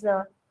is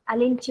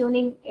Alan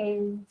Turing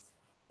is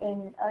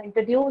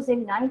introduced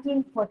in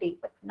 1940.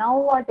 But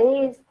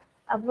nowadays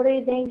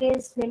everything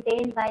is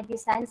maintained by the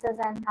sensors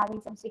and having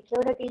some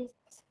securities.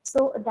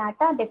 So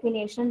data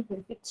definition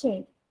will be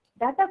changed.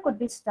 Data could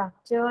be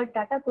structured,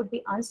 data could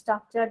be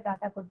unstructured,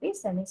 data could be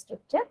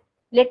semi-structured.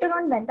 Later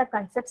on, when the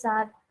concepts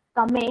are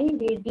coming,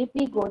 we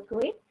deeply go through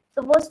it.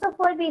 So first of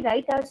all, we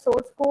write our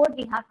source code.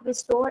 We have to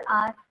store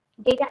our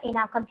data in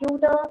our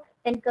computer.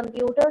 Then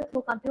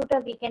through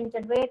computer, we can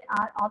generate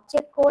our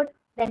object code,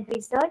 then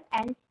result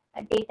and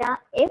data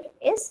if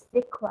is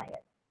required.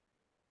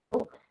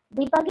 So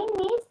debugging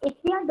means if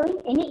we are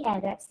doing any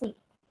error. See,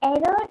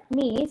 error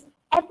means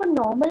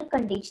abnormal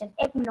condition.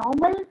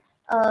 Abnormal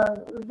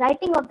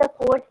writing of the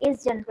code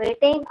is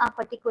generating a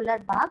particular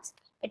box.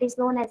 It is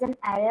known as an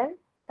error.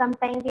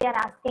 Sometimes we are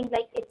asking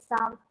like it's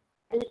some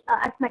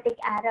arithmetic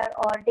error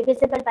or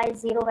divisible by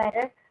zero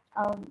error,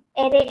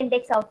 array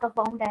index out of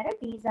bound error.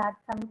 These are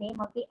some name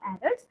of the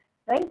errors,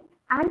 right?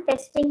 And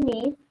testing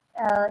means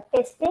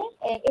testing.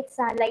 It's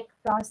like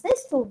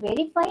process to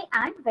verify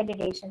and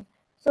validation.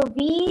 So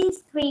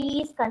these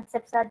three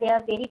concepts are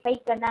there: verify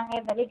करना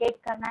है,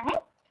 validate करना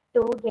है,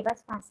 to give us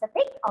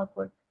specific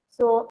output.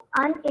 So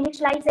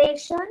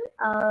uninitialization,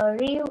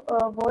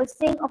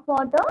 reversing of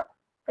order,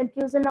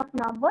 confusion of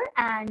number,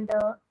 and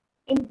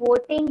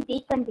inverting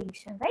the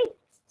condition, right?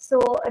 So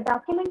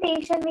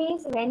documentation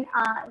means when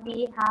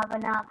we have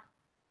an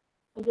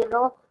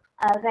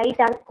write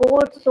our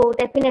code, so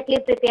definitely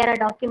prepare a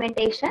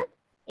documentation.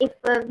 If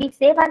we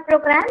save our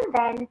program,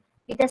 then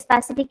with a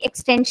specific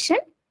extension,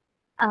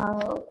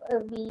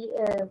 we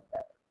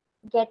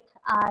get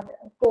our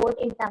code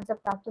in terms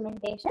of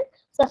documentation.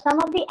 So some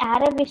of the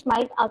error which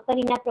might occur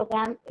in a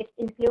program, it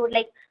include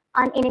like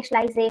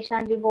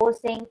uninitialization,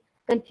 reversing,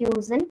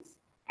 confusions,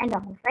 and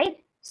all, right?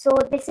 So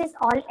this is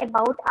all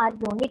about our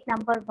unit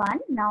number 1.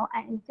 Now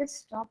I will just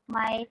stop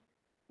my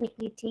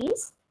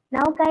PPTs.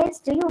 Now guys,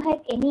 do you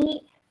have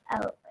any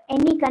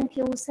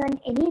confusion,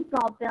 any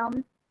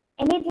problem,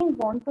 anything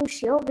want to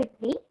share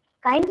with me?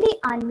 Kindly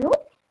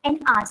unmute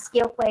and ask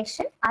your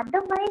question.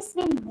 Otherwise,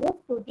 we'll move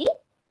to the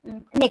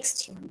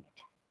next unit.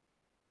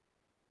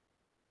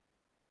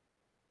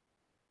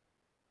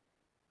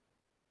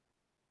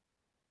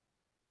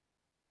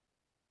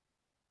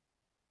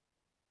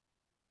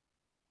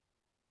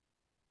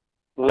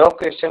 No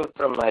question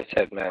from my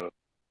side, ma'am.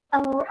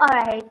 Oh, all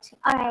right,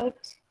 all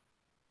right.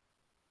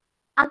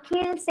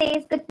 Akhil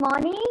says good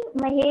morning.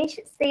 Mahesh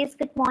says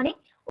good morning.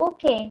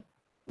 Okay,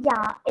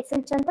 yeah, it's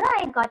in Chandra.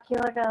 I got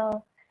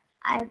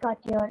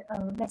your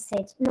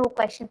message. No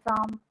question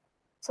from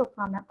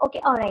Sukha.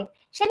 Okay, all right.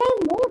 Shall I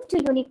move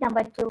to unit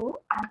number 2?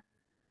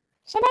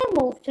 Shall I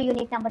move to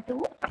unit number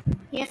 2?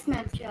 Yes,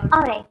 ma'am, sure.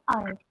 All right,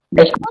 all right.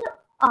 Yes.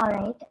 All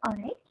right, all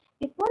right.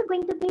 Before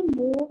going to be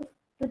moved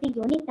to the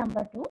unit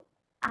number 2,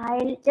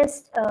 I'll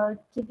just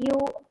give you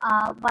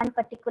one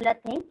particular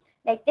thing.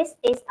 Like this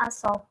is a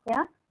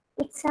software.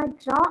 It's a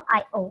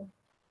Draw.io.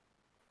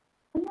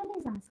 Someone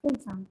is asking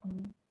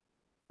something.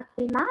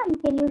 Akhil ma'am,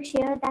 can you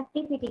share that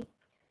PPT?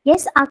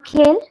 Yes,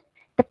 Akhil.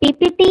 The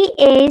PPT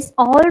is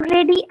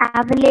already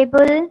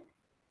available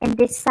in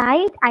this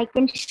site. I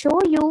can show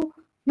you.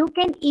 You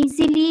can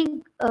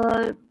easily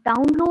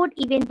download,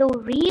 even though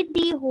read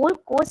the whole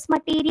course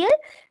material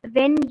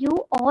when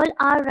you all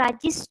are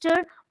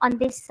registered on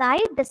this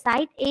site. The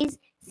site is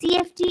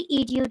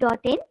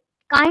cftedu.in.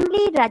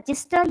 Kindly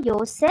register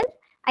yourself.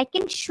 I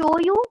can show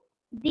you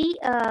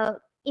the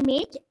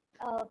image.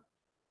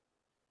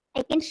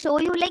 I can show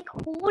you like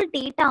whole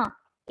data.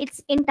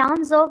 It's in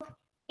terms of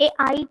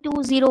AI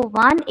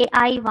 201,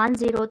 AI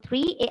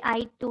 103,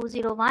 AI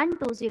 201,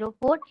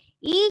 204.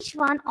 Each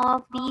one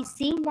of these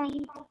C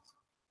line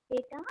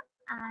data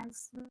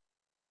as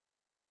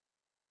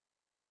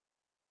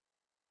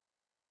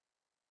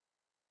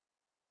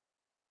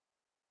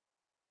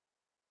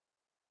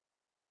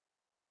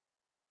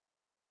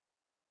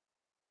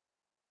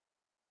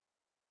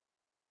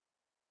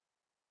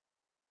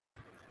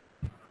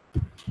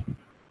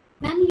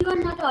Ma'am, you are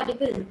not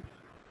audible.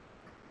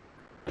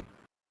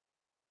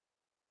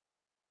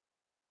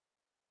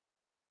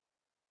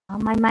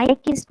 my mic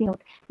is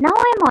mute. Now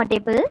I'm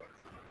audible.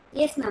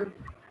 Yes, ma'am.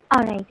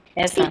 All right.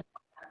 Yes, See, ma'am.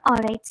 all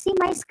right. See,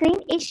 my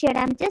screen is shared.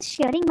 I'm just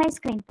sharing my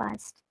screen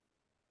first.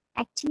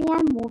 Actually,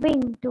 I'm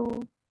moving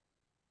to.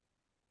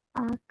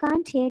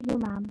 Can't hear you,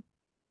 ma'am.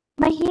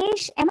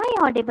 Mahesh, am I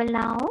audible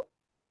now?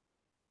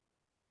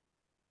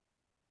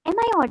 Am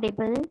I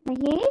audible,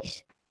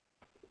 Mahesh?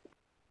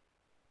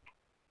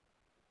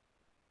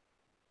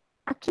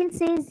 Akhil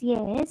says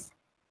yes.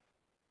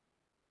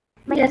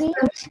 Yes, ma'am.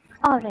 Mahesh,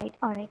 all right,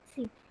 all right.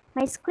 See,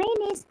 my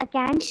screen is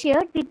again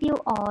shared with you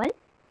all.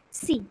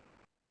 See,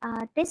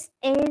 this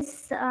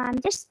is I'm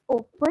just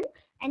open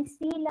and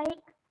see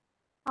like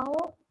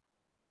how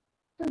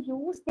to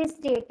use this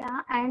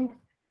data and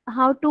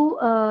how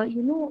to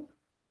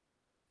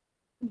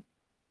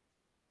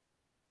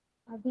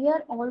we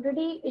are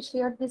already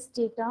shared this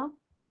data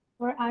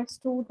for our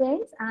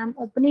students. I'm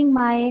opening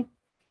my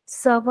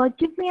server.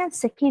 Give me a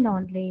second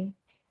only.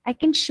 I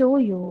can show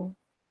you.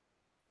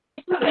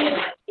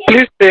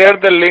 Please share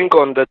the link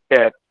on the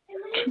chat.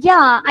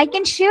 Yeah, I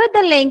can share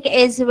the link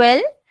as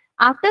well.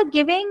 After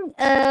giving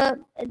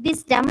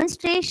this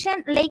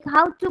demonstration, like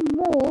how to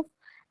move,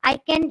 I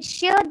can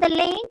share the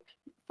link.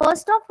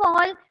 First of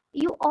all,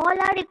 you all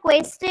are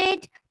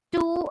requested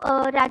to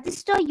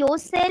register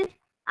yourself.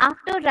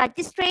 After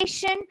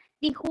registration,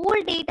 the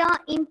whole data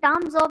in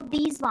terms of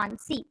these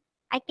ones. See,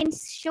 I can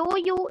show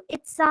you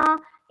it's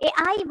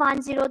AI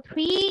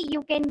 103.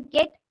 You can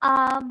get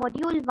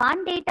module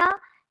 1 data.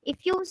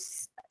 If you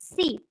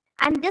see,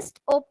 I'm just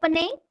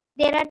opening.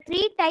 There are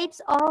three types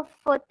of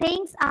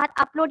things are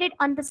uploaded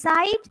on the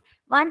site.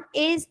 One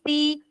is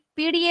the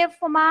PDF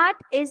format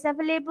is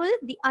available.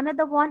 The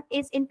another one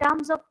is in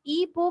terms of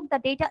ebook, the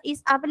data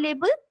is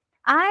available.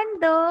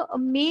 And the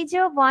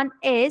major one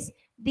is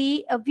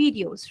the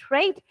videos,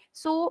 right?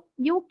 So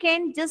you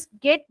can just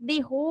get the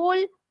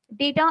whole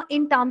data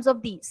in terms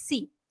of these.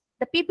 See,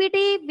 the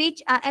PPT,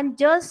 which I am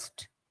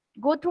just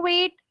go through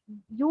it.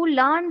 You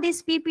learn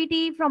this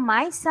PPT from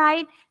my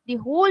side. The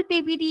whole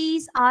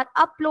PPTs are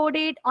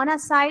uploaded on a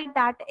site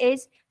that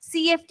is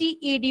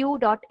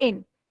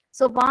cftedu.in.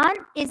 So one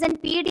is in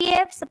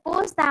PDF.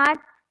 Suppose that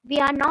we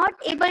are not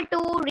able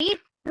to read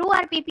through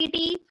our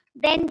PPT,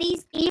 then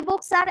these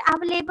ebooks are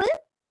available.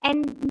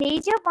 And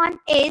major one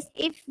is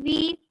if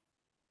we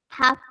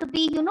have to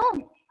be,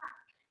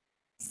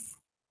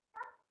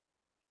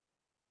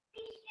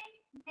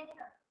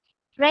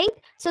 right?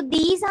 So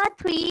these are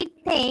three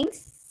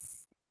things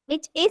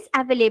which is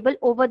available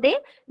over there.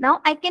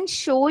 Now I can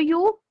show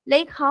you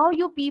like how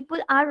you people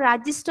are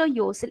register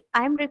yourself.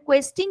 I'm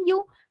requesting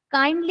you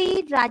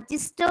kindly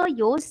register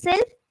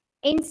yourself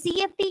in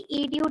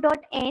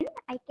cftedu.in.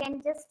 I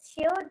can just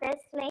share this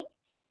link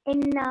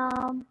in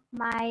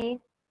my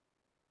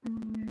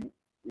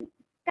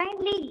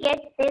kindly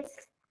get this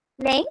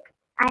link.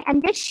 I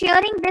am just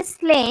sharing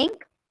this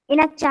link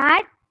in a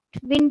chat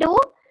window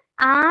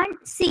and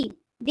see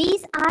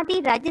these are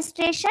the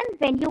registration.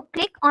 When you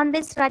click on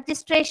this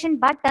registration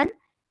button,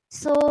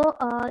 so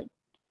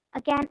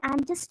again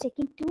I'm just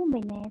taking 2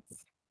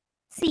 minutes.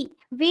 See,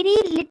 very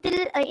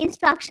little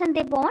instruction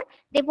they want.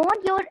 They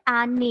want your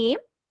name,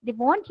 they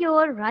want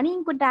your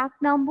running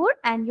contact number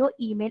and your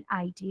email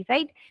ID,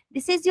 right?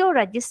 This is your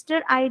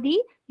registered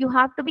ID. You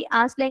have to be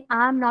asked like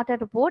I'm not a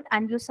robot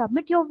and you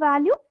submit your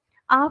value.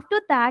 After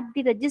that,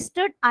 the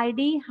registered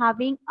ID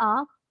having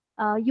a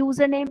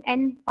username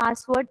and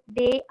password,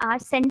 they are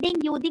sending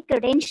you the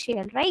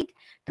credential, right?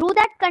 Through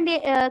that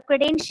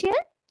credential,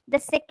 the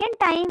second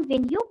time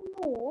when you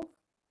move,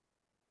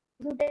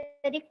 you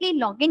directly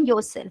log in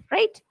yourself,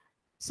 right?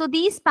 So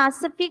these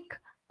specific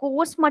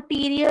course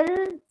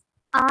materials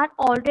are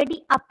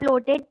already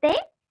uploaded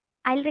there.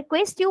 I'll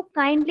request you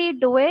kindly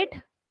do it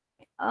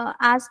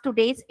as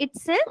today's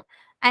itself,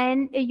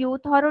 and you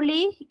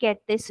thoroughly get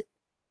this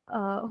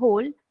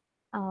whole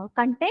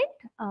content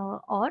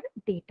or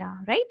data,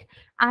 right?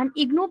 And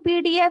IGNOU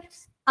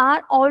PDFs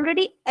are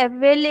already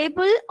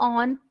available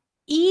on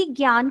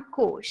eGyan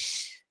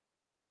Kosh,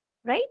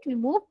 right? We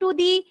move to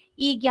the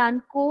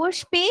eGyan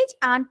Kosh page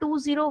and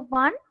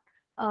 201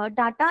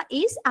 data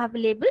is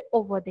available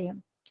over there.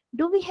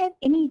 Do we have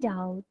any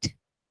doubt?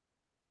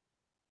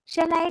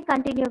 Shall I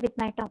continue with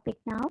my topic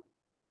now?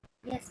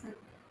 Yes, ma'am.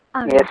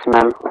 All Yes,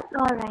 right. ma'am.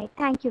 All right.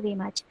 Thank you very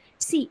much.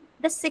 See,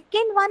 the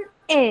second one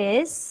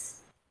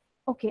is,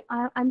 okay,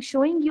 I'm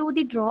showing you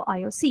the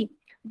Draw.io. See,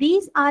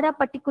 these are a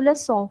particular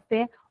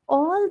software.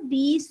 All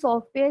these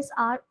softwares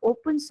are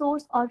open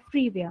source or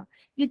freeware.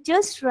 You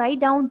just write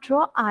down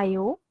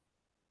Draw.io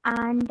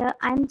and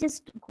I'm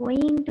just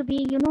going to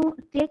be,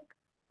 click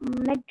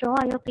मैं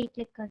Draw.io पे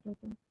click कर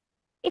देती हूँ.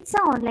 It's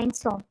an online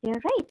software,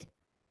 right?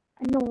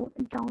 No,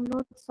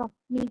 download soft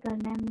नहीं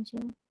करना है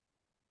मुझे.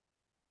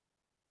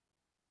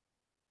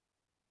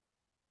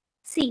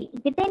 See,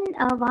 within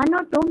 1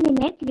 or 2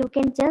 minutes, you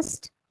can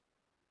just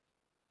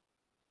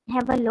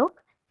have a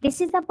look.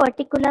 This is a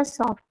particular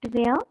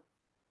software.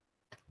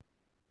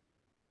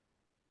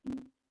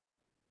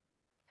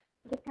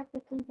 बेटा पे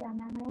क्यों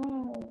जाना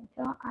है?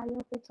 जो आयो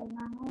पे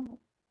चलना है.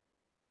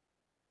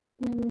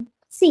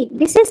 See,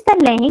 this is the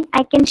link.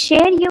 I can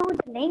share you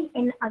the link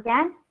in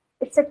again.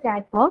 It's a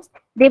chat box.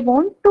 They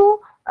want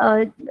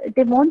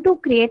to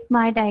create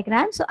my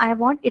diagram. So I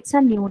want it's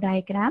a new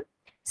diagram.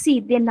 See,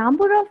 the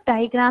number of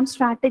diagram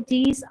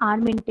strategies are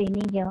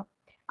maintaining here.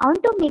 I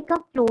want to make a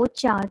flow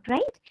chart,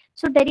 right?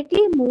 So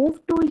directly move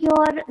to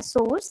your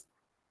source.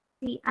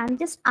 See, I'm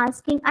just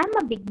asking. I'm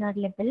a beginner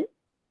level.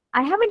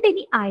 I haven't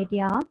any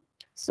idea.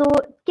 So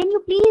can you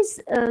please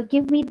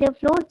give me the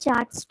flow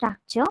chart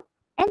structure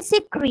and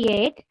say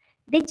create.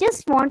 They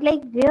just want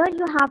like where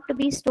you have to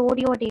be store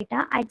your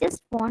data. I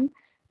just want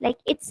like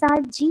it's a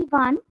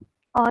G1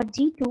 or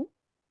G2,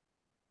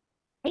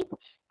 right?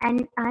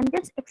 And I'm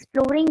just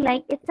exploring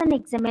like it's an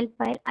XML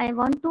file. I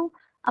want to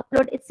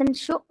upload it's in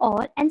show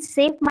all and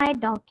save my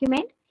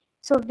document.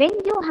 So when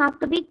you have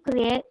to be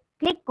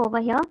click over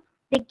here,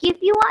 they give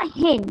you a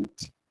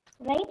hint,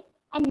 right?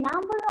 And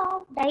number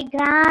of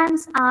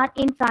diagrams are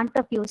in front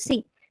of you.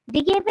 See,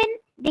 they given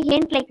the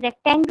hint like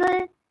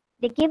rectangle,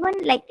 they given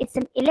like it's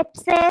an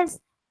ellipsis,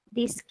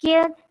 the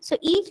square. So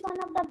each one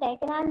of the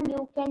diagram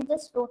you can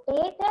just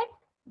rotate it,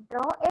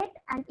 draw it,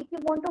 and if you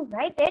want to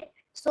write it,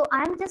 so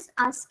I'm just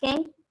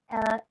asking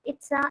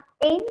it's a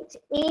int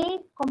a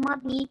comma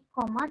b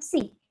comma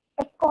c.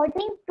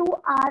 According to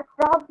our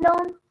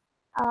problem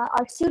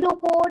or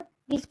pseudocode,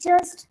 we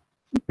just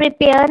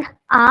prepare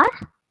our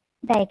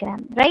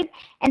diagram, right?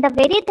 And the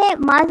very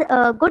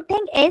good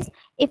thing is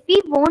if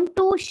we want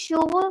to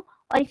show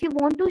or if you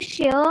want to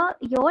share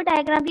your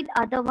diagram with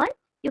other one,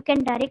 you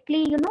can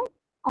directly,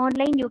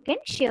 online you can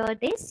share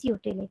this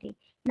utility.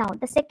 Now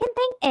the second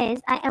thing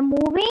is I am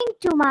moving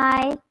to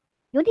my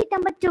unit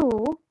number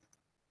 2.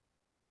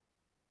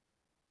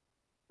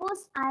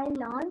 First I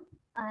learn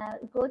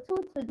go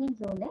through the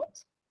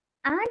unit,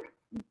 and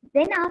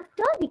then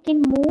after we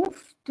can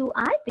move to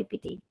our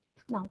PPT.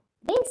 Now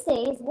this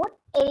says what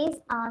is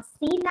a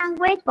C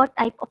language, what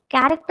type of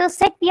character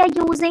set we are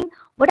using,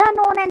 what are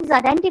known as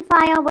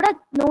identifier, what are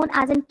known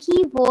as a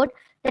keyword,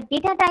 the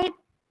data type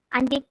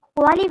and the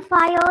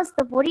qualifiers,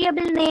 the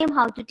variable name,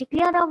 how to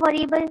declare a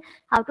variable,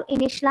 how to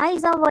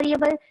initialize a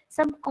variable,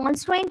 some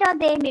constraint are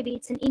there, maybe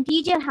it's an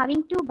integer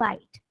having 2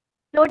 byte,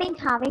 floating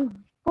having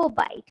 4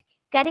 byte,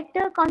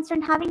 character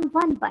constant having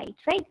 1 byte,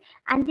 right?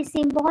 And the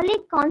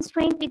symbolic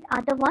constraint with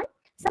other one.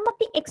 Some of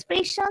the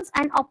expressions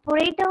and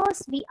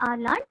operators we are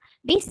learned.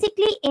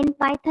 Basically in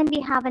Python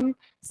we have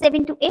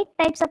 7 to 8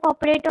 types of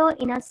operator.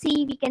 In a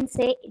C we can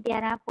say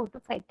there are 4 to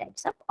 5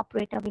 types of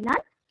operator we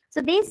learn. So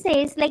this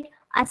says like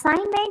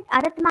assignment,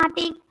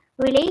 arithmetic,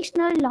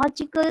 relational,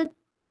 logical,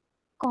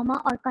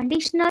 comma or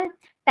conditional,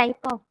 type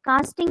of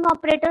casting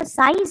operator,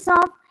 size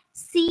of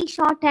C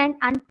shorthand,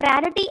 and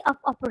priority of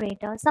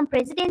operator. Some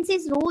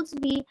precedences rules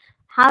we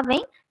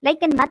having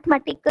like in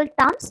mathematical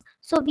terms.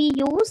 So we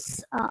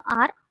use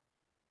our.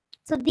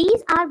 So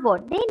these are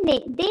what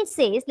they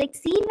says like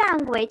C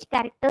language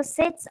character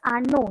sets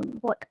are known.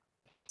 What?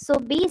 So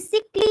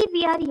basically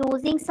we are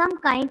using some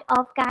kind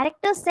of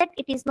character set.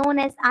 It is known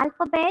as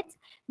alphabets.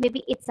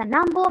 Maybe it's a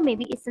number,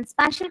 maybe it's in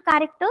special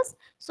characters.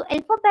 So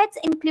alphabets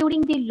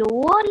including the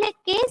lower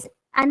case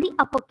and the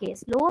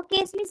uppercase.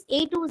 Lowercase means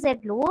A to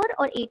Z lower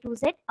or A to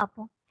Z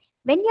upper.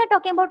 When we are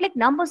talking about like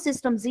number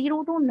system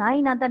 0 to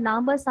 9 are the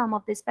numbers, some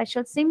of the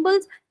special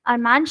symbols are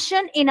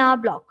mentioned in our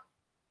block.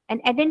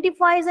 And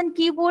identifiers and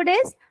keyword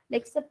is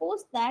like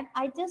suppose that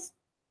I just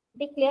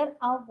declare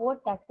a word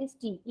that is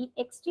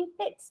text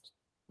text.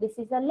 This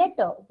is a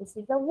letter, this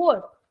is a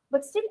word.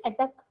 But still at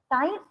the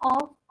time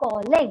of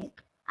calling,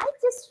 I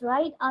just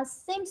write a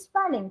same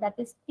spelling that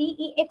is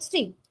text.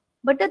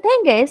 But the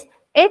thing is,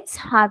 it's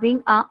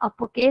having a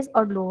uppercase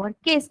or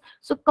lowercase.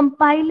 So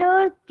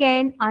compiler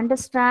can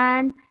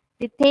understand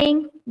the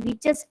thing we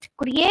just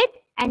create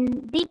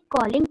and the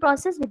calling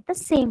process with the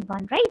same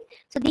one, right?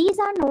 So these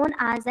are known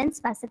as in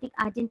specific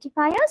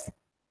identifiers.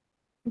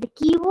 The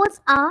keywords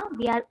are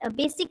we are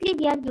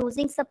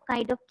using some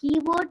kind of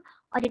keyword,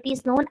 or it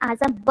is known as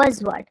a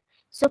buzzword.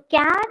 So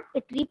char,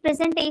 it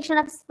representation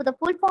of the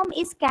full form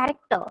is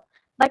character,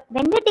 but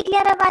when we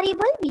declare a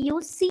variable we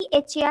use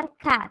char.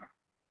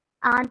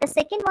 The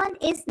second one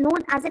is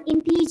known as an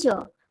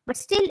integer, but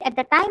still at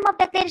the time of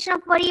declaration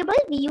of variable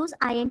we use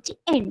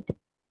int,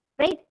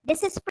 right?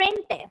 This is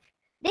printf.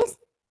 This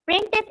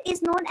printf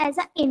is known as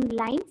an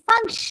inline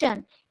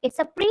function. It's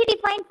a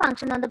predefined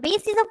function. On the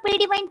basis of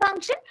predefined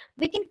function,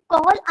 we can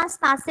call a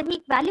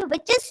specific value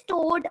which is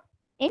stored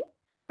in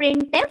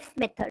printf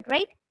method,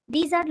 right?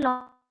 These are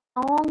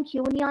long,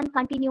 union,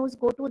 continuous,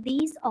 go to,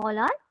 these all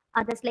are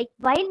others. Like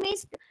while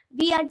means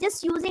we are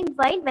just using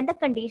while when the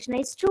condition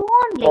is true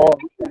only. Oh,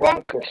 That,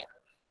 one question.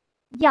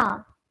 yeah.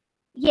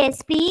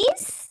 Yes,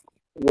 please.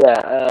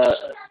 Yeah,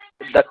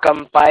 the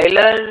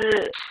compiler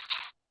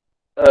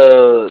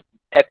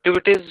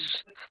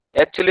activities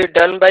actually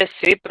done by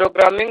C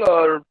programming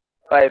or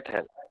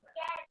Python?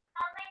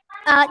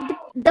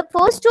 The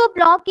first two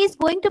block is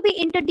going to be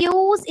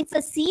introduced. It's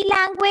a C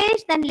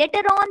language. Then later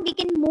on, we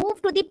can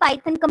move to the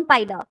Python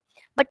compiler.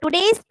 But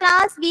today's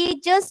class, we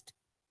just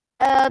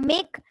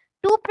make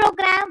two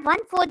program.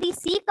 One for the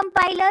C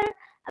compiler.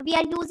 We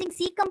are using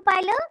C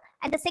compiler.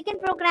 And the second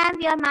program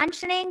we are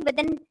mentioning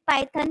within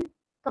Python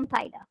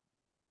compiler.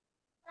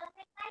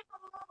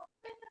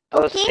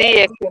 So Okay.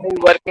 C actually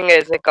working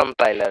as a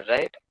compiler,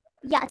 right?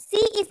 Yeah, C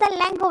is a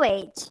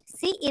language.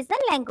 C is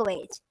a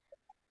language.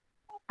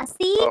 A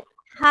C Okay.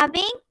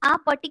 having a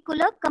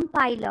particular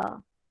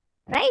compiler,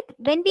 right?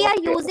 When we are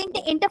Okay. using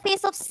the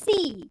interface of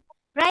C,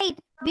 right?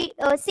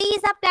 C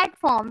is a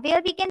platform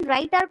where we can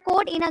write our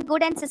code in a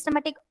good and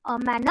systematic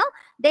manner.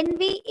 Then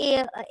we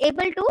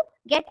able to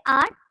get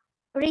our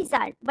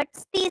result. But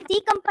C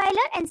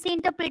compiler and C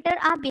interpreter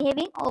are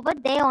behaving over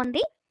there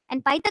only.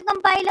 And Python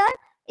compiler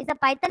is a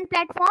Python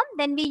platform.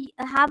 Then we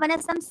have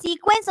some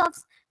sequence of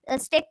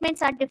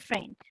statements are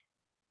different.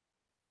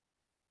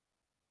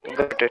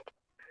 Got it.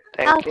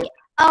 Thank you. Okay.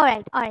 All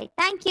right.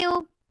 Thank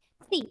you.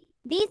 See,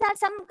 these are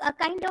some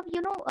kind of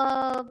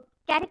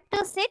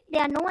character set. They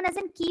are known as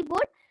a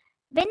keyboard.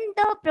 When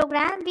the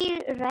program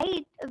we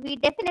write, we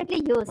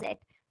definitely use it.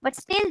 But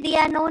still, they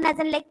are known as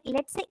like,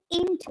 let's say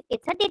int.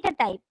 It's a data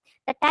type.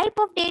 The type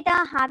of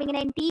data having an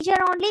integer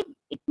only.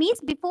 It means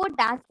before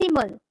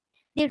decimal.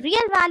 The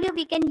real value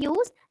we can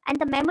use, and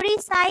the memory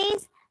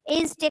size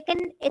is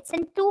taken. It's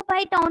in 2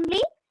 byte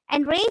only,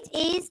 and range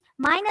is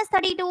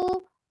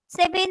 -32.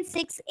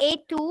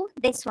 7682,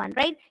 this one,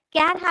 right?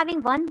 Char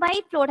having 1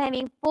 byte, float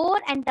having 4,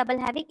 and double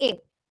having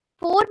 8.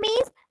 4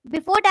 means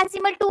before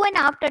decimal 2 and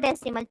after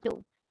decimal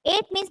 2.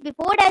 8 means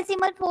before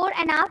decimal 4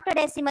 and after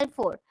decimal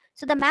 4.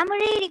 So the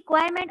memory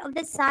requirement of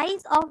the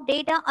size of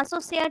data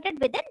associated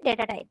with the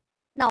data type.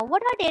 Now,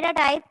 what are data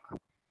type?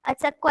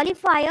 It's a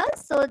qualifier.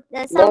 So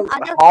some Well,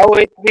 other. how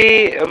it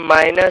be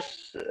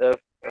minus?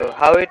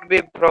 How it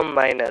be from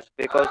minus?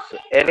 Because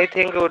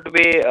anything would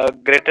be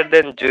greater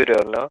than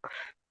 0, no?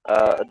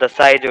 The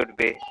size would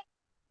be.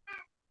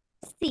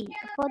 See,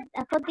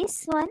 for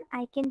this one,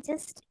 I can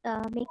just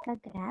make a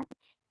graph.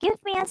 Give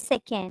me a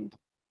second.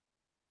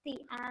 See,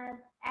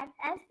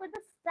 as for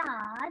the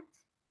start,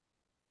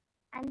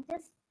 I'm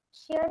just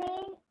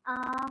sharing.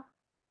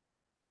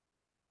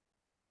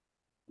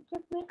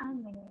 Give me a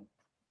minute.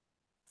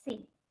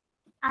 See,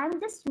 I'm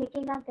just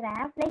making a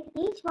graph. Like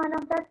each one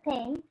of the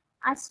thing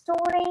are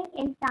storing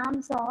in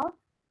terms of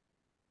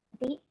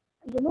the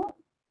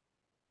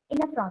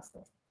in a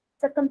process.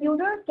 So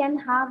computer can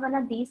have one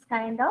of these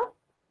kind of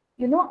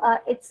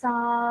it's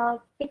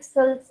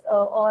pixels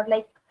or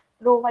like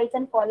row wise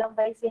and column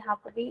wise. We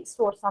have to be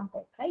store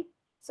something, right?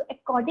 So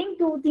according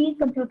to the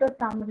computer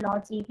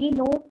terminology, we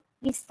know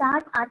we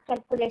start our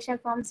calculation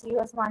from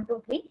zeros 1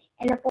 to 3,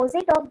 and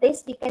opposite of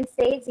this we can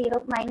say 0,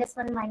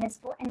 -1,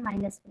 -2, and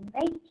 -1,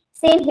 right?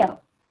 Same here.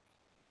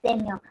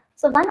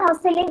 So one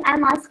oscillating,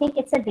 I'm asking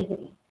it's a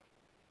degree,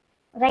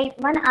 right?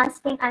 One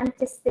asking, I'm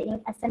just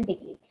saying as a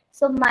degree.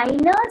 So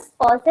minus,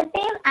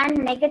 positive,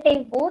 and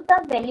negative, both the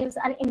values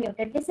are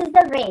immuted. This is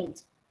the range.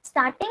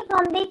 Starting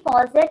from the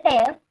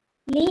positive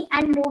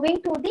and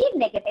moving to the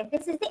negative.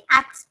 This is the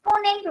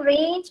exponent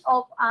range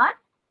of our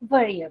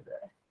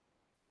variable.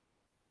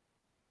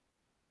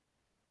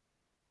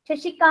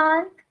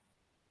 Shashikant?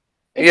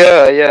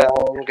 Yeah,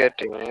 I'm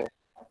getting it.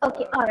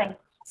 Okay, all right.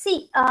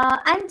 See,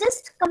 I'm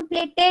just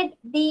completed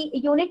the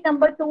unit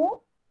number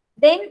 2.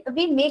 Then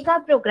we make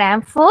our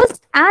program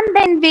first, and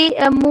then we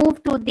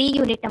move to the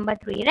unit number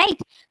 3, right?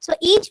 So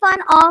each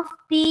one of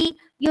the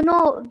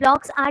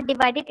blocks are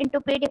divided into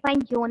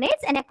predefined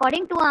units, and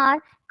according to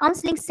our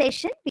counseling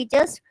session, we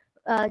just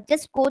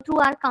go through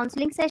our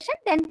counseling session.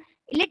 Then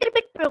a little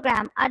bit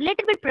program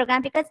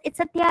because it's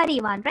a theory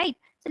one, right?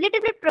 So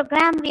little bit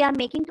program we are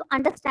making to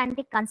understand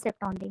the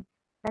concept only.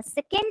 The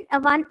second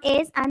one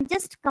is I'm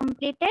just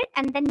completed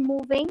and then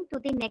moving to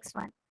the next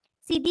one.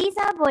 See, these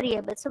are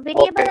variables. So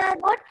variable are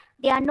what?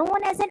 They are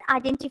known as an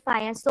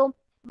identifier. So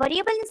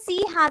variable in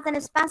C has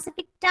a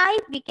specific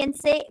type, we can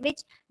say,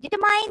 which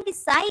determine the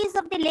size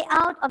of the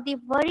layout of the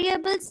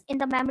variables in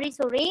the memory.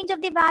 So range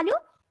of the value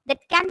that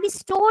can be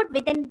stored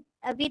within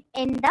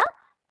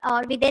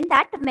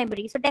that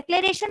memory. So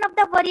declaration of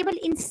the variable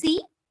in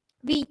C,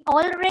 we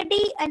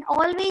already and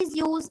always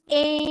use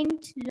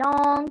int,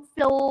 long,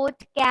 float,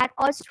 char,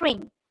 or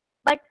string.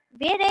 But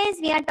whereas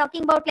we are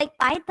talking about like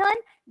Python,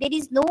 there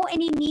is no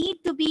any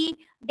need to be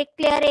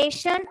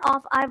declaration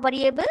of our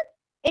variable.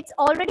 It's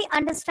already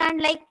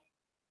understand like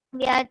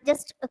we are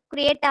just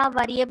create a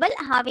variable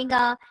having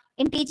a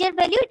integer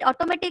value. It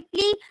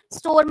automatically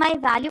store my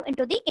value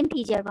into the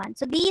integer one.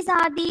 So these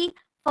are the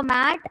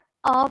format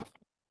of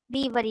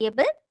the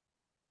variable.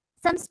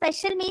 Some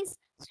special means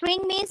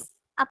string means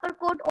upper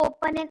quote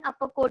open and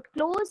upper quote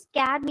close.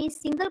 Char means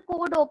single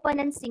quote open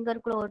and single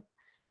quote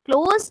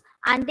close,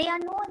 and they are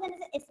known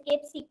as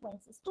escape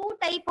sequences. Two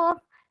type of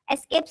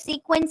escape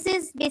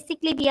sequences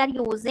basically we are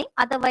using.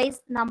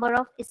 Otherwise, number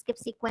of escape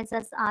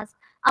sequences are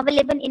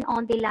available in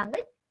on the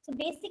language. So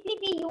basically,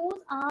 we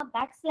use a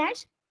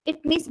backslash.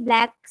 It means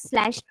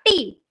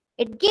 /t.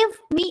 It gives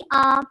me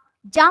a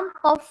jump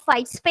of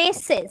 5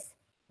 spaces.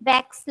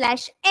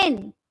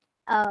 \n.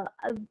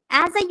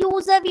 As a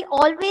user, we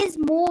always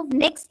move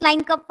next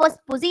line of first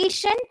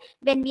position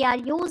when we are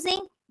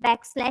using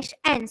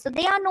 \n. So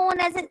they are known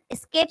as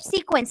escape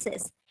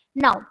sequences.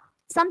 Now,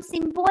 some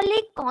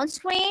symbolic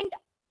constraint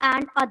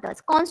and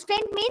others.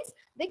 Constraint means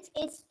which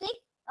is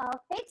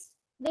fixed,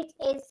 which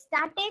is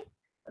static,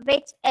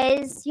 which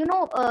is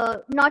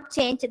not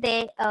change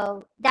the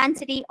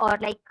density or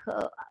like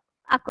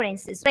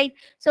occurrences, right?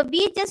 So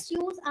we just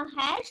use a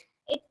hash.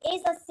 It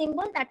is a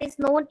symbol that is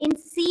known in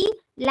C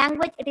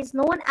language. It is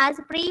known as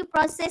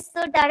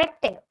preprocessor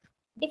directive.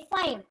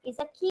 Define is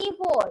a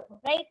keyword,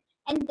 right?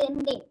 And then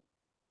name.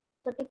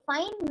 So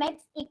define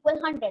max equal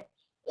 100.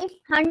 If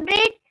 100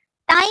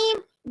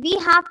 time we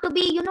have to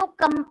be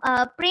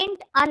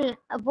print a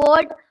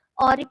word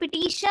or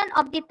repetition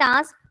of the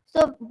task,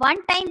 so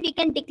one time we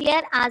can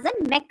declare as a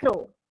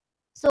macro.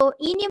 So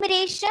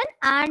enumeration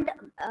and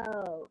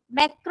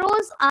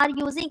macros are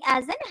using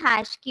as an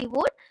hash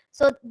keyword.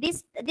 So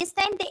this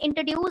time they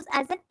introduce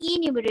as an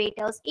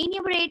enumerators.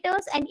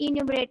 Enumerators and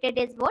enumerated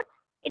is what?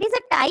 It is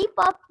a type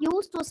of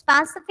used to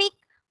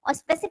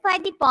specify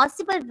the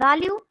possible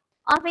value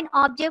of an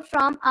object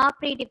from a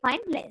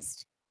predefined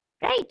list,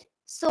 right?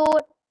 So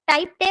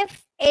type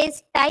def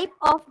is type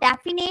of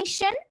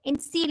definition in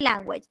C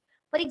language.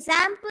 For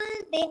example,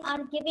 they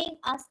are giving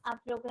us a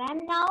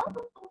program now.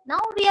 Now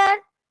we are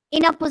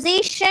in a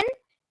position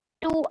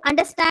to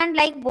understand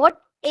like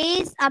what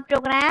is a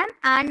program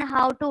and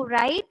how to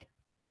write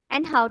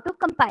and how to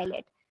compile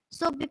it.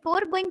 So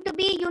before going to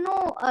be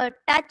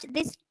touch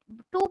this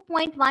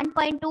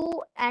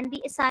 2.1.2 and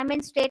the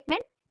assignment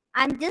statement,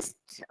 I'm just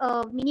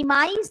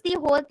minimize the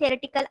whole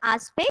theoretical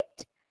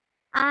aspect,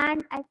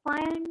 and I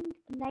find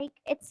like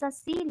it's a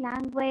C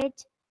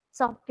language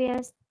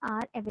softwares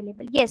are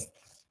available. Yes,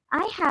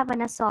 I have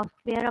a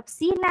software of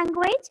C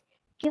language.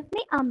 Give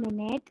me a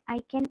minute. I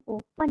can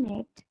open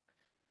it.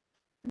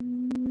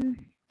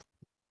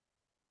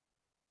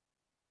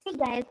 See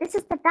guys, this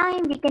is the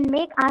time we can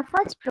make our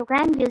first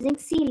program using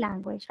C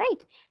language,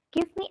 right?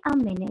 Give me a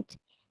minute.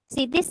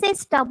 See, this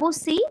is Turbo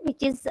C,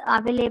 which is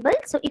available.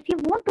 So if you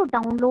want to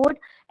download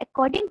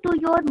according to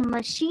your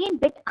machine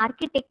bit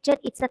architecture,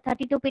 it's a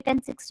 32-bit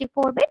and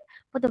 64-bit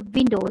for the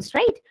Windows,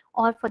 right?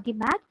 Or for the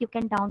Mac, you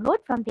can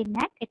download from the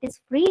net. It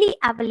is freely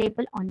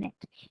available on it.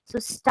 So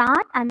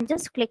start, I'm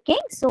just clicking.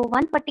 So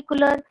one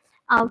particular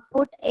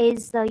output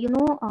is,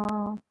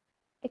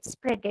 it's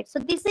spreaded. So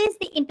this is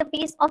the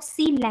interface of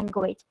C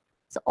language.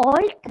 So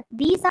all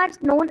these are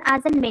known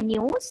as the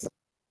menus,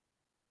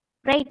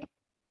 right?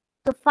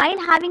 So file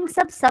having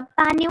sub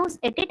menus,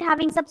 edit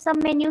having sub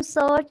menu,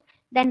 search,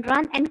 then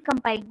run and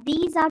compile.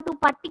 These are two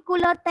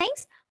particular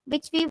things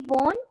which we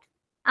want,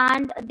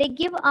 and they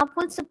give a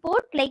full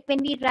support like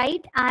when we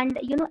write and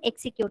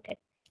execute it.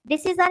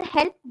 This is our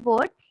help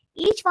word.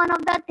 Each one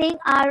of the thing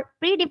are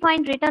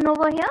predefined written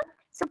over here.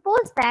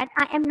 Suppose that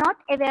I am not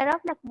aware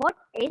of like what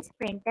is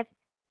printf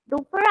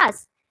do for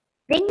us.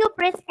 When you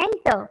press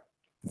enter,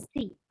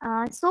 see,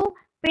 so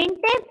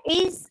printf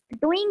is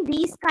doing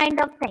these kind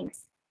of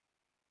things,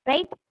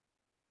 right?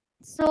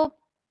 So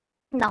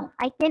now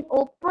I can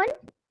open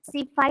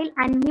C file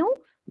and new.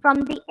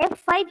 From the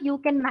F5 you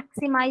can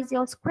maximize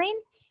your screen.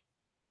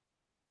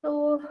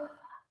 So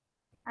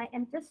I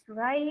am just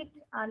write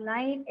a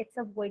line. It's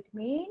a void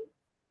main,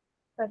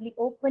 curly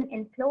open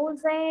and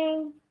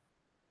closing.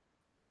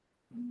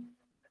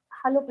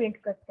 Hello print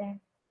करते हैं.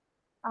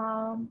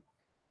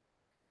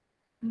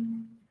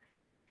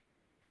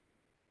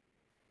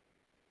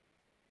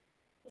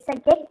 It's a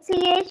get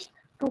ch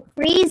to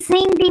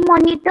freezing the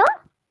monitor,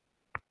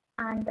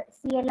 and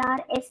CLR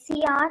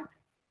SCR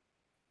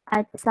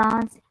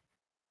advanced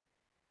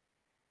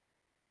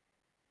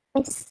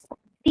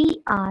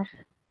STR.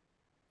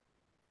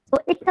 So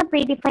it's a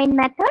predefined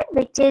method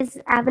which is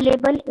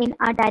available in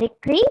a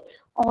directory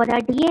or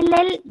a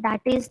DLL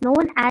that is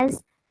known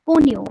as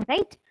Punyo,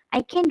 right?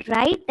 I can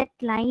write that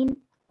line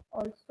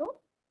also.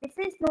 This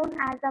is known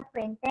as a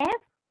printf.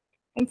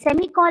 In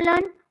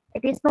semicolon,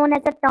 it is known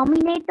as a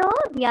terminator.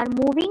 We are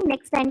moving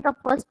next line of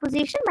first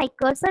position. My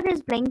cursor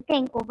is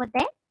blinking over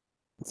there.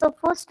 So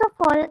first of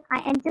all, I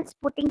am just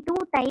putting two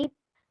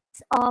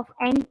types of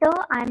enter.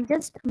 I am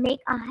just make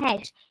a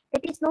hash.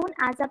 It is known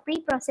as a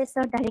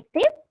preprocessor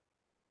directive.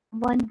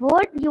 One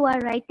word you are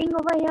writing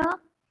over here.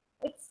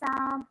 It's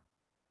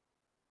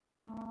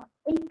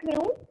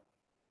include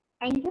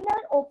angular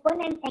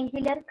open and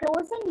angular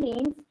closing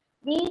means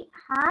we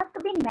have to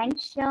be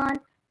mentioned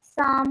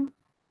some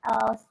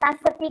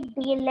specific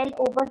DLL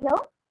over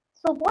here.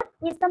 So what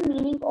is the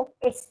meaning of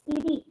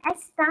STD?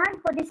 S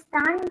stand for the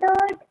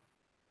standard,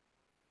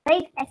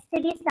 right?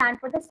 STD stand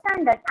for the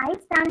standard. I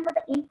stand for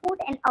the input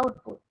and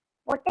output.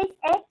 What is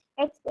H?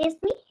 H is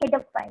the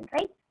header file,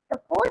 right? The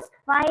first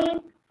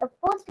file, the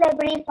first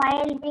library every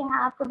file we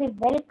have to be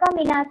welcome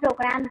in our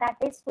program, that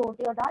is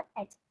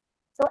studio.h.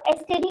 So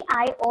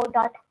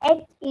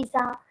stdio.h is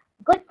a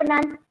good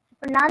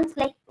pronounce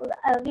like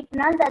we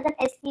pronounce as an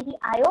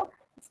stdio.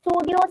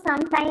 Studio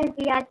sometimes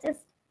we are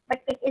just,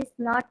 but it is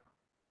not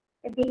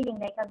behaving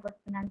like a good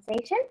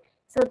pronunciation.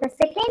 So the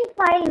second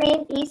file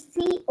name is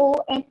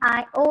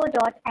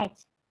conio.h.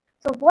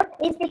 So what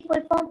is the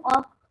full form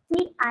of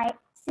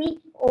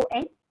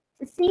CICON?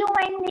 So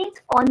CON means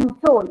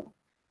console.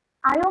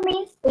 IO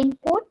means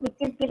input, which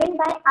is given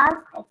by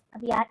us.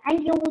 We are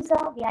end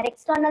user, we are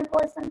external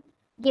person,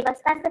 give a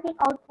specific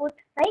output,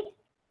 right?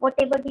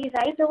 Whatever we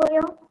write over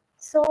here.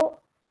 So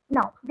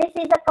now this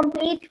is a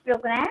complete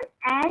program,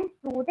 and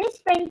through this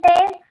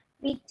printf,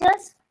 we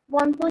just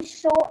want to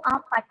show a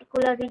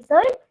particular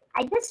result.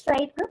 I just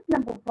write group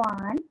number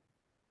 1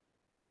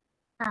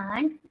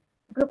 and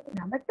group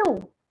number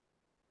 2.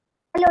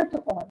 Hello to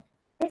all.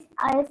 This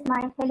is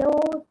my hello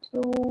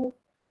to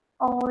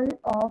all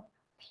of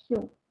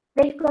you.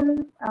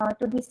 Welcome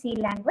to the C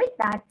language.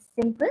 That's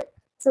simple.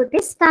 So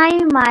this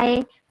time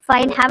my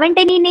file haven't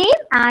any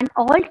name, and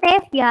Alt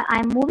F, yeah,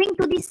 I'm moving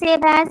to the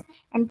save as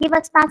and give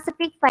a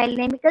specific file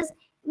name, because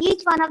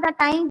each one of the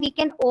time we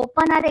can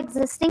open our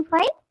existing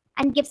file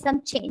and give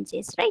some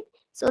changes, right?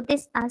 So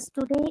this, as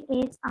today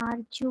is our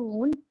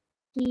June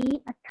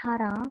की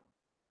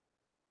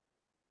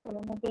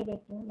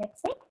 18,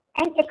 let's say,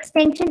 and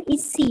extension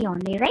is C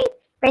only, right?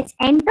 Press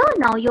enter.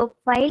 Now your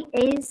file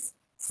is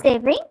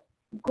saving.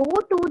 Go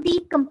to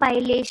the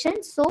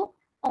compilation. So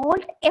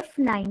Alt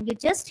F9. You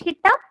just hit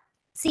up.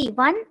 See,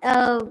 one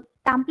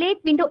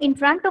template window in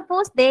front of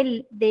us.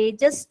 They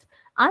just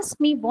ask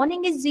me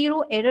warning is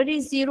 0, error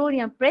is 0.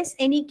 You press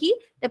any key.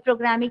 The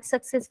program is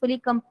successfully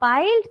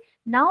compiled.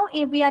 Now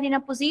we are in a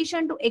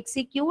position to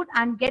execute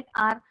and get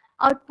our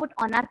output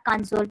on our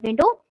console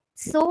window.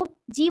 So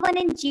G1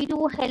 and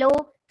G2, hello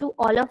to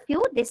all of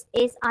you. This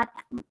is our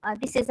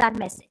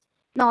message.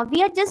 Now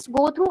we are just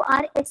go through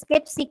our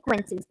escape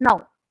sequences.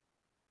 Now,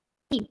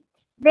 see,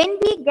 when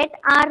we get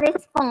our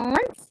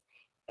response,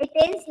 it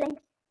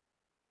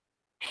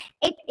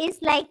is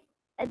like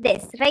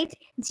this, right?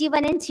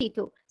 G1 and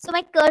G2. So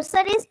my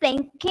cursor is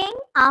blinking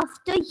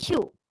after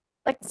you,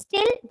 but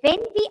still when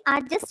we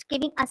are just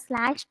giving a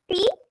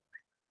 /t,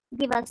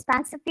 give a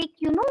specific,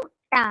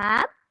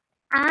 tab,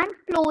 and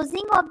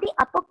closing of the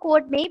upper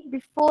code may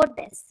before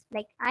this.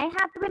 Like I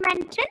have to be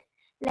mentioned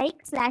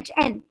like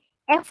 /n.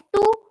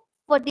 F2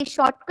 for the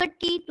shortcut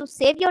key to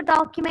save your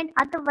document.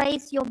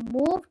 Otherwise, you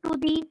move to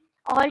the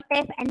Alt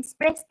F and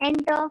press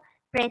enter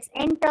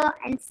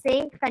and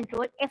say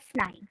Control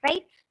F9,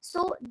 right?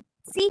 So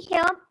see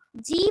here,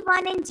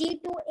 G1 and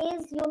G2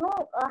 is,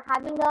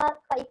 having a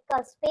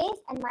space,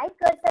 and my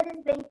cursor is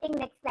blinking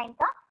next line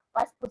ka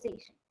first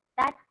position.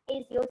 That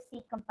is your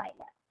C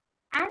compiler.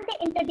 And they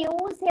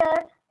introduce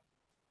here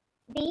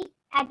the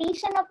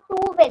addition of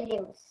 2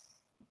 values.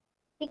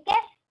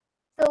 Okay?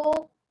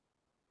 So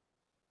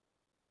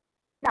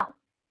now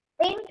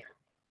int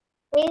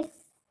is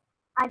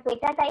our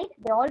data type.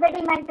 They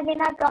already mentioned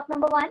in our drop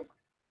number 1.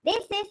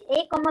 This is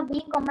A,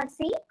 B,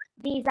 C.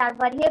 These are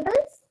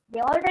variables. They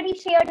already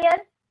shared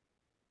here.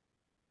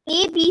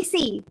 A, B,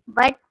 C.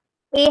 But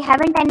A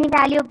haven't any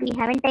value, B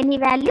haven't any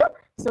value.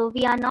 So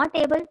we are not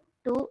able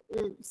to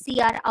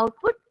see our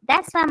output.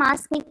 That's why I'm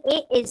asking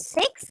A is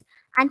 6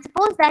 and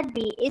suppose that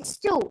B is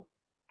 2.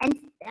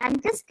 And I'm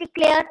just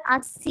declare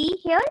a C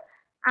here,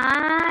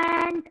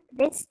 and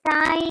this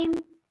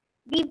time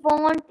we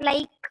want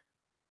like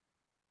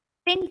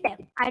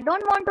printf. I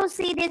don't want to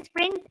see this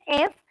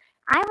printf.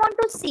 I want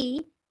to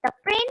see the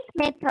print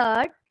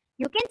method.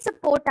 You can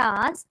support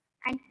us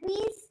and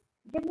please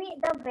give me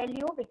the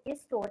value which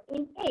is stored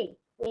in A.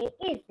 A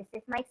is, this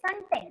is my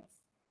sentence.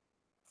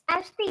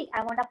 /t,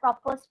 I want a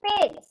proper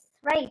space,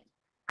 right?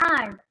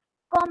 And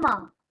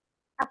comma,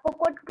 upper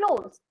quote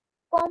close.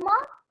 Comma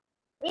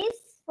is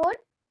for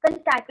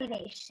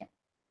concatenation.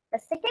 The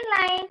second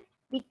line,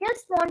 we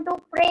just want to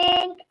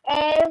print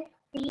f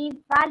the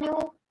value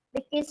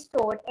which is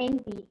stored in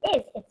B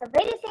is. It's a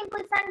very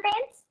simple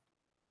sentence,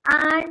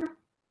 and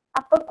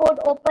upper quote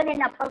open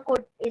and upper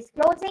quote is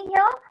closing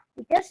here.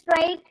 We just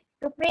write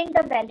to print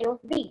the value of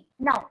B.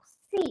 Now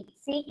C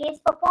is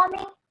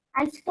performing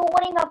and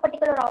storing a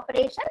particular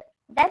operation.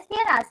 That's we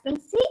are asking.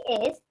 C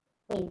is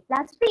A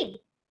plus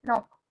B.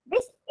 Now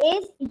this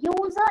is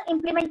user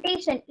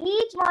implementation.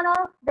 Each one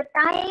of the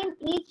time,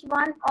 each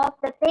one of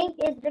the thing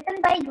is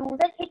written by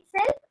user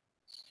itself.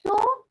 So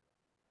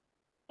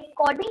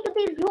according to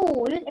the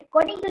rule,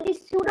 according to the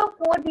pseudo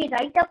code, we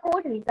write a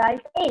code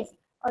result is,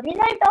 or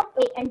result of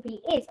A and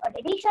B is, or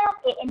addition of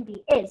A and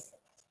B is.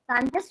 So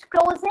I'm just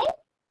closing,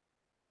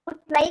 put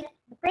like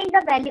print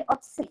the value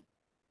of C.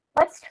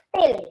 But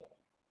still,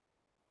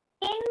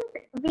 int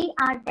we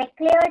are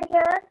declared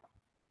here,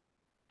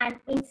 and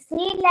in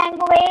C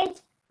language,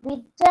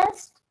 we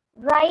just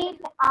write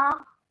a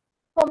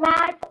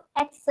format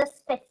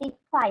access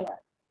specifier.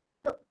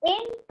 So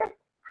int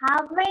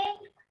having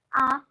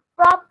a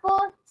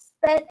proper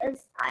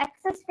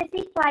access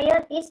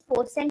specifier is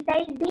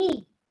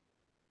 %d,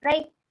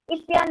 right?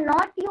 If we are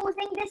not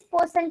using this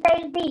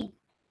percentile D,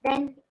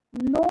 then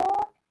no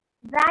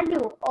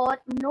value or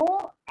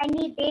no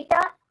any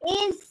data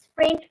is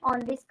print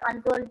on this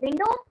console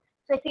window.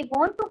 So if we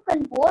want to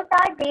convert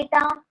our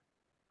data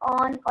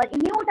on or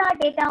impute our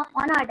data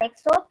on our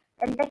desktop,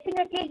 then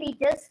definitely we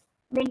just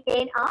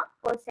maintain our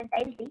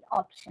percentile D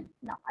option.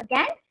 Now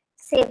again,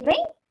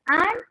 saving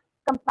and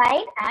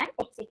compile and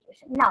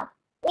execution. Now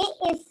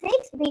A is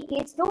 6, B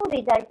is 2,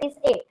 result is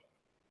 8.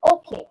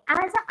 Okay,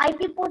 as an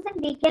IT person,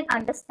 we can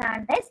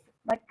understand this,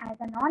 but as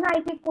a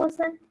non-IT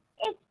person,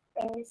 it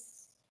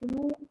is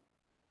new.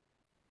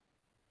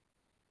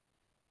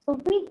 So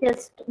we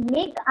just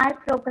make our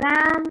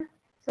program.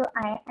 So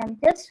I am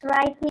just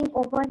writing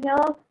over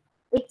here.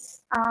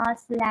 It's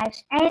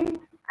 /n.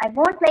 I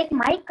want like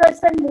my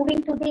cursor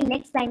moving to the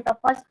next line, the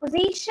first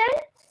position.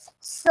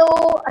 So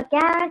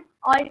again,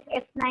 Alt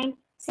F9.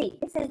 See,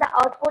 this is the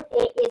output.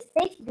 A is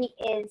 6, B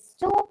is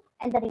 2,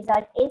 and the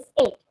result is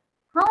 8.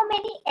 How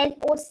many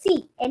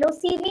LOC?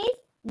 LOC means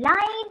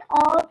line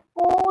of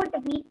code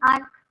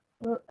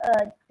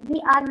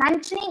we are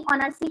mentioning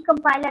on a C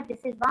compiler.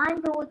 This is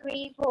 1, 2,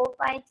 3, 4,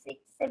 5, 6,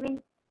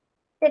 7,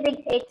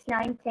 8,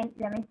 9, 10,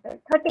 11, 12,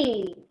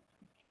 13.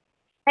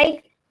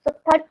 Right? So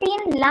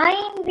 13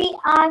 line we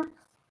are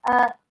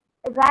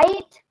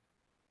write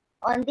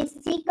on this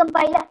C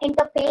compiler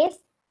interface.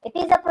 It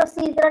is a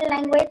procedural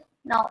language.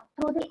 Now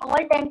through the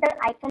Alt Enter,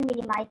 I can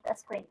minimize the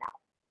screen now.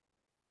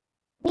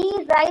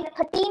 We write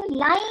 13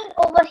 line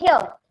over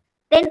here.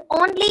 Then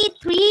only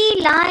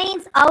 3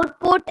 lines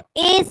output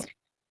is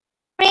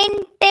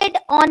printed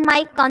on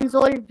my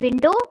console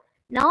window.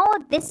 Now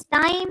this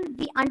time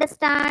we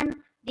understand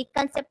the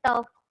concept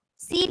of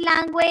C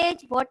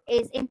language, what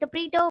is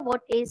interpreter,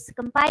 what is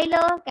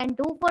compiler can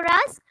do for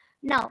us.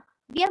 Now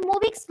we are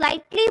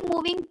slightly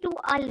moving to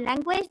a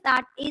language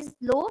that is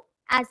low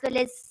as well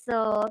as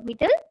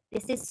middle.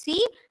 This is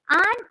C,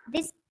 and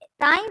this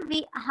time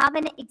we have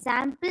an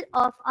example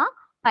of a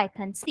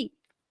Python. C.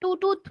 2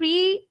 to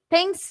 3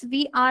 things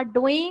we are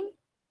doing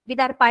with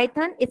our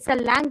Python. It's a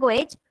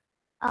language.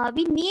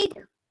 We need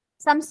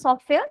some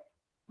software.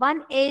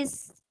 One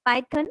is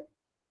Python.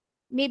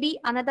 Maybe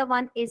another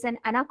one is an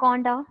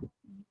Anaconda,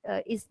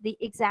 is the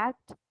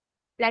exact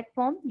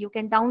platform. You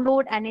can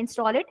download and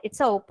install it.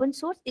 It's a open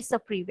source. It's a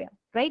freeware,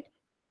 right?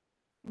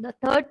 The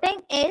third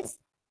thing is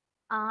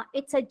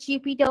it's a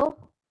Jupyter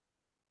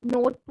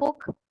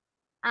notebook.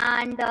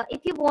 And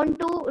if you want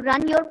to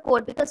run your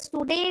code, because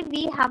today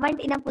we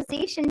haven't in a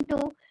position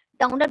to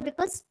download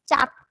because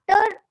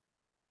chapter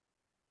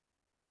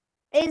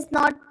is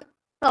not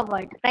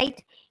covered,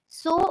 right?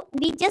 So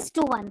we just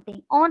do one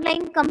thing.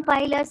 Online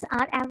compilers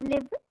are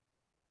available.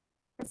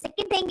 The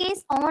second thing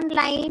is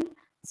online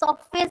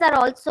softwares are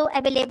also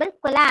available.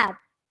 Colab.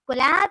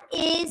 Colab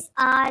is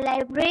a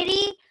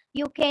library.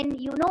 You can,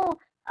 you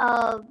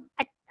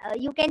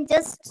can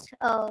just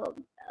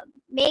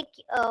make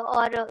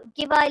or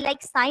give a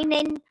like sign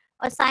in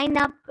or sign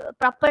up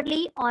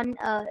properly on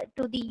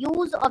to the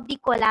use of the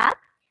Colab.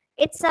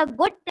 It's a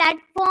good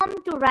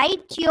platform to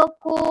write your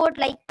code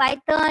like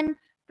Python,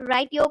 to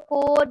write your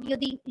code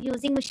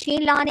using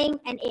machine learning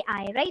and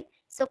AI, right?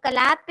 So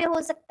Colab pe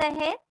ho sakta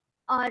hai,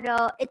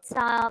 or it's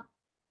a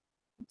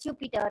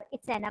Jupyter,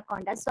 it's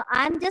Anaconda. So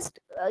I'm just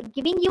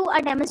giving you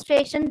a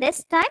demonstration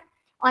this time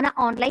on an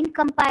online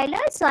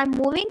compiler. So I'm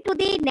moving to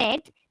the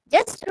net.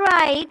 Just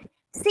write,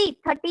 see,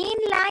 13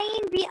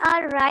 line we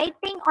are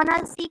writing on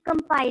a C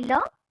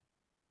compiler.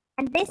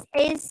 And this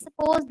is,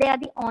 suppose they are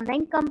the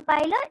online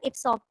compiler. If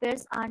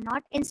softwares are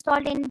not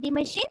installed in the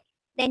machine,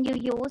 then you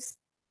use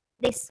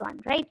this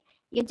one, right?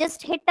 You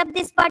just hit up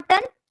this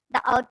button,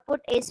 the output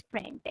is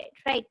printed,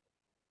 right?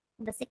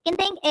 The second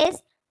thing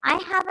is,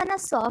 I have a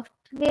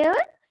software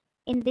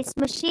in this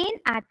machine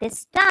at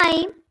this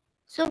time.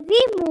 So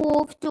we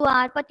move to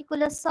our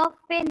particular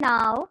software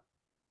now,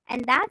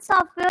 and that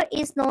software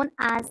is known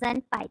as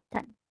an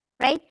Python,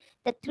 right?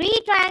 The 3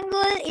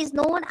 triangle is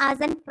known as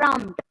an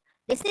prompt.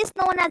 This is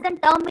known as a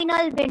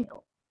terminal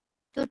window.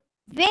 So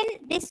when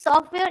this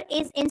software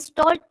is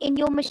installed in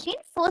your machine,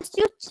 first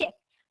you check.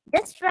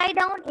 Just write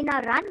down in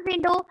a run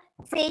window,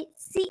 say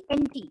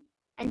CMD,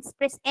 and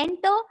press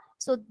enter.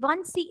 So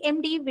one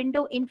CMD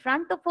window in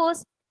front of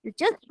us, you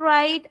just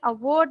write a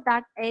word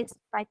that is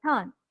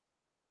Python.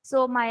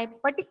 So my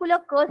particular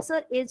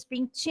cursor is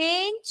being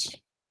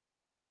changed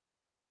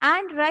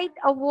and write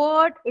a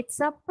word, it's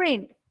a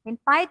print. In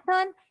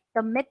Python,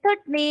 the method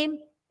name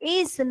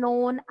is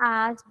known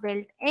as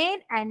built-in,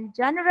 and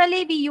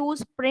generally we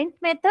use print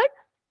method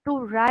to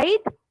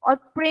write or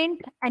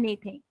print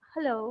anything.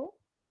 Hello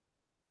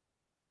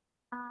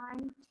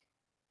and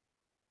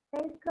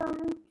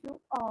welcome to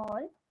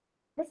all.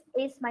 This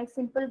is my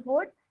simple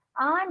board,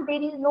 and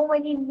there is no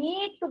any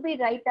need to be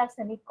write a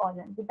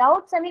semicolon.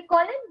 Without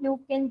semicolon, you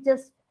can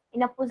just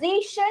in a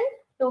position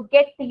to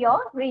get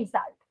your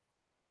result,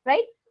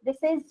 right? This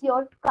is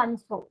your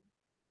console.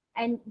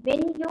 And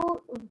when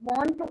you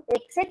want to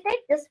exit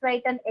it, just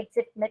write an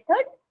exit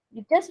method.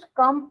 You just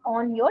come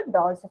on your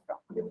browser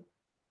prompt.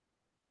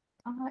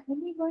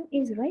 Anyone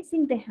is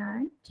raising the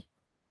hand?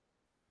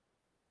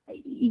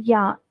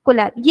 Yeah,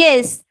 collab.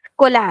 Yes,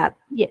 collab.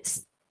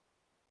 Yes.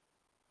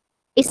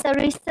 It's a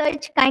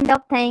research kind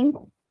of thing.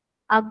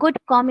 A good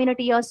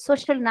community or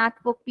social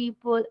network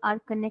people are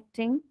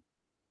connecting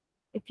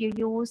if you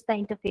use the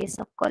interface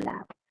of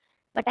Colab.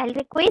 But I'll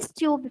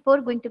request you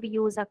before going to be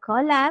use a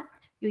Colab,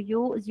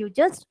 you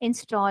just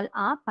install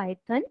a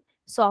Python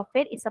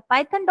software. It's a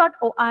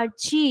python.org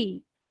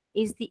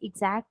is the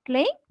exact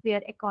link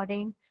where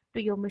according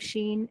to your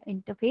machine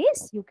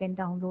interface you can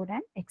download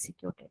and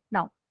execute it.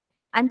 Now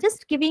I'm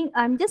just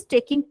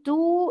taking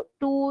 2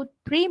 to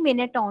 3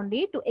 minutes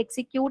only to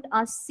execute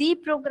a C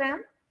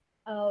program.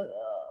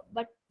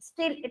 But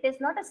still it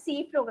is not a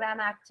C program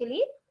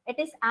actually. It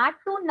is add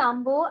to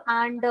number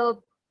and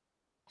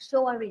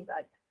show a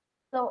result.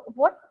 So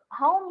what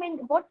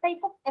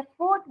type of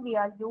effort we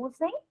are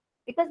using,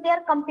 because they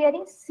are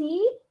comparing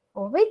C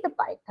with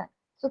Python.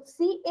 So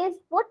C is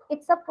what?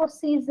 It's a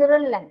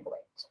procedural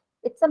language.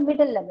 It's a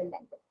middle level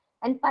language.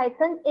 And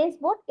Python is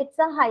what? It's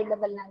a high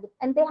level language.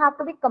 And they have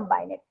to be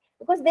combined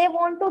because they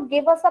want to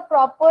give us a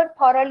proper,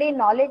 thoroughly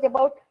knowledge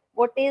about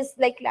what is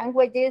like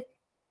languages,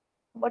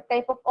 what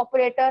type of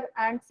operator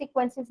and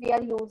sequences we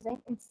are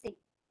using in C.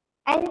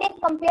 And they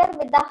compare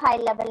with the high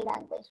level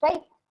language,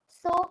 right?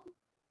 So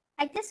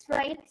I just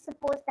write,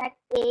 suppose that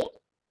A,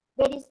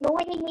 there is no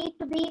any need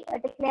to be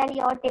declare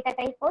your data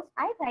type first.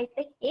 I write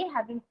like A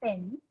having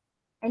 10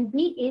 and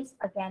B is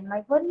again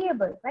my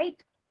variable, right?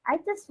 I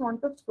just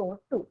want to store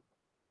 2.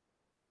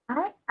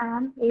 I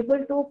am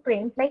able to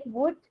print like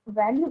what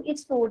value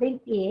is stored in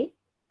A.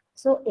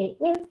 So A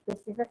is, this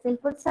is a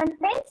simple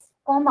sentence,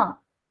 comma,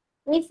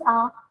 is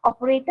a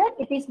operator.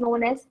 It is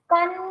known as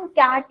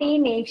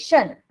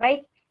concatenation,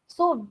 right?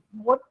 So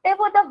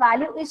whatever the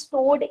value is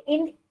stored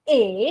in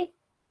A,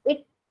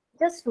 it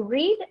just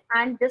read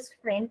and just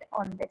print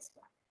on this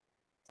one.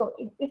 So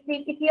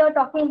if you are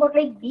talking about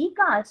like B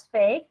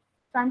aspect,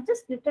 so I'm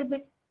just little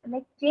bit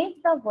like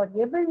change the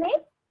variable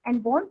name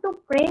and want to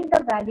print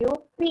the value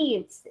of B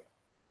itself.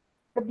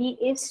 The B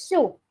is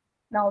show.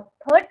 Now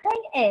third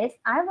thing is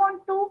I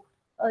want to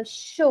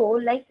show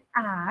like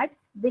add.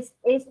 This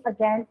is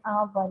again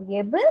a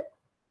variable.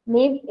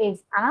 Name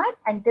is add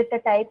and data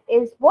type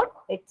is what?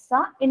 It's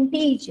a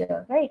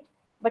integer, right?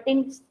 But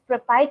in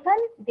Python,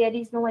 there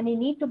is no any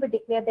need to be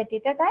declare the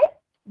data type.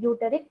 You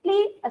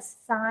directly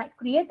assign,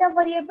 create a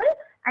variable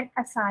and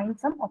assign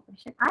some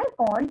operation. I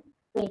want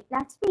A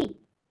plus B.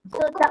 So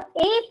the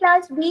A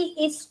plus B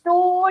is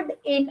stored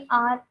in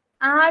our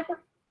add,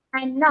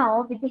 and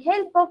now with the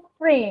help of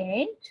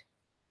print,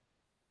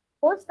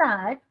 suppose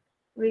that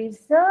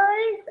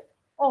result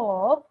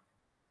of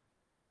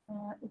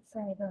it's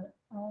either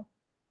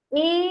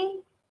A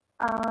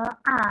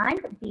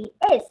and B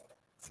is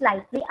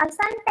slightly a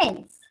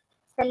sentence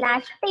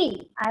slash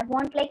T. I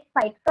want like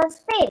Python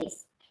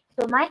space.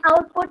 So my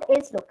output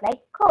is look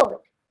like code.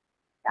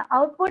 The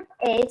output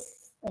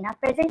is in a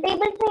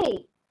presentable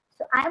way.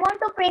 So I want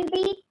to print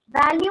the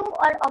value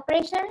or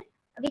operation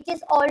which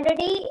is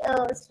already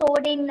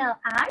stored in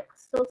add.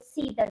 So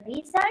see the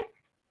result.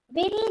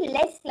 Very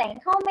less line.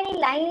 How many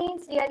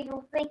lines we are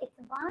using? It's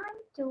 1,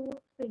 2,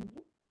 3,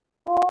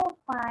 4,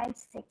 5,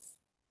 6.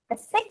 The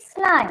 6th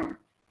line.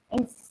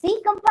 In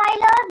C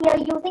compiler, we are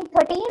using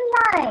 13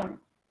 lines.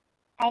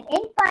 And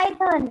in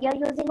Python, we are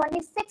using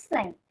only 6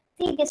 lines.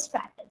 See this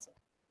strategy.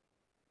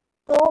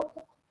 So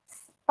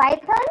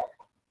Python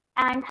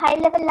and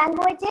high-level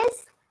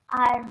languages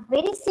are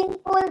very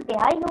simple. They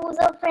are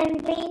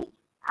user-friendly.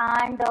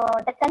 And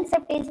the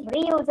concept is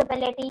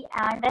reusability,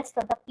 and rest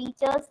of the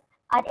features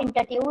are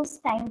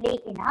introduced timely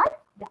in our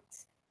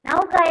blocks. Now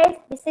guys,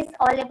 this is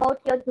all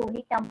about your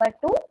unit number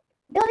 2.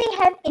 Do we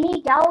have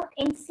any doubt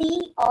in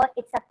C or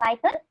it's a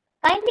Python?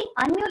 Kindly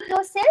unmute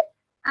yourself,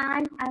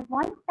 and at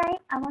one time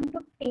I want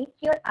to take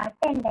your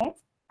attendance.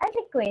 I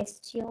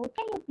request you,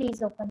 can you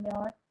please open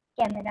your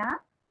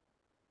camera?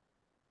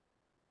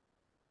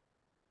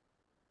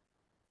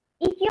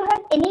 If you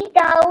have any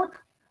doubt,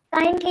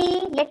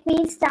 kindly let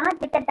me start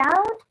with the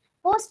doubt.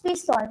 First we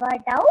solve our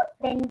doubt,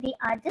 then we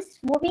are just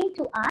moving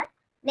to our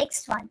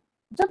next one.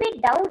 जो भी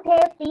doubt है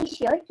please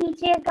share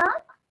कीजिएगा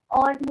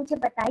और मुझे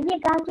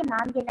बताइएगा कि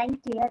ma'am ये line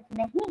clear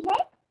नहीं है.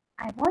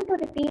 I want to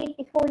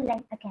repeat the whole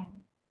line again.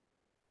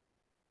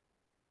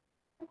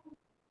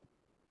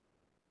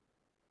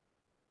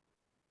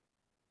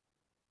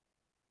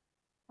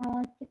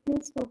 कितने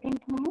स्टूडेंट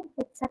हैं?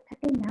 इट्स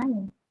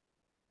 39.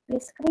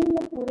 स्क्रीन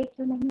में पूरे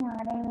क्यों नहीं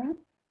आ रहे हैं?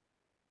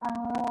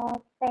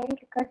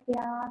 पेल्ट कर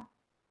दिया,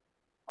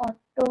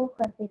 ऑटो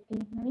कर देती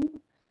हूँ.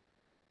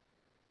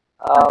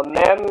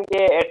 मैम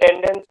ये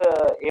अटेंडेंस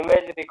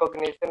इमेज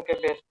रिकॉग्निशन के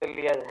बेस पे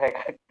लिया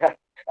जाएगा क्या?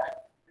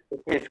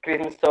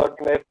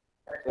 स्क्रीनशॉट में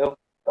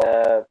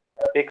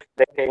पिक्स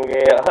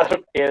देखेंगे और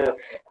फिर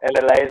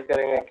एनालाइज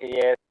करेंगे कि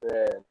ये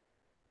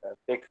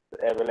पिक्स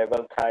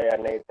अवेलेबल था या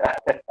नहीं था.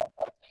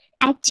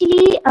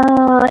 एक्चुअली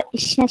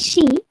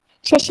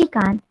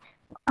शशिकांत,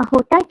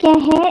 होता क्या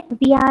है,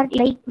 we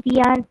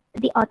are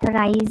the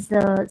authorise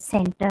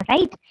centre,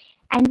 right?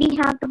 and we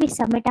have to be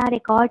submit our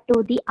record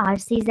to the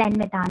RCs and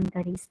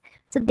Medankaris.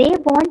 So they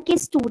want कि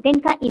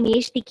student का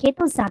image दिखे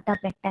तो ज़्यादा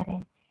better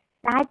है.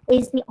 That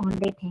is the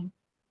only thing.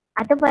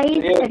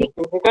 Otherwise, ये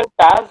difficult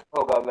task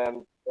होगा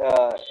ma'am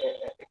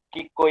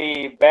कि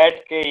कोई बैठ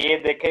के ये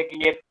देखे कि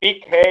ये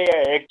पिक है या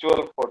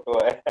एक्चुअल फोटो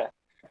है.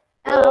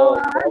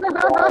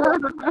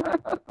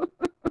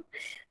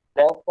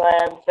 That's why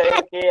I'm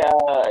saying कि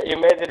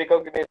इमेज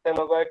रिकॉग्निशन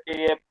होगा कि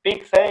ये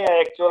पिक्स है या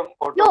एक्चुअल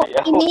फोटो no,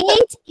 लिया हुआ.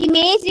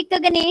 image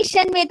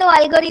recognition में तो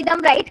algorithm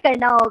write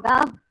करना होगा.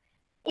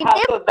 If हाँ,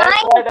 they तो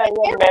that's find why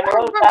ये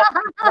manual टास्क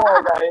कितना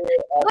होगा.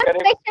 good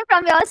करीब question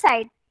from your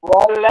side.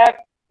 1 lakh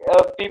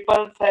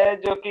people है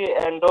जो कि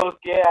एनरोल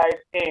किए आई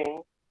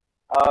थिंक.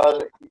 और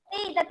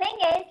See, the thing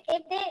is,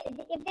 if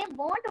they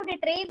want to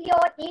retrieve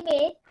your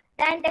image,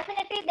 then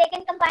definitely they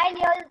can compile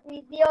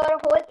your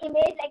whole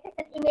image like this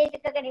is image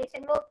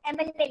recognition. वो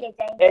ML पे ले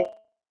जाएंगे.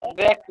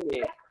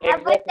 exactly.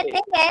 But the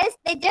thing is,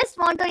 they just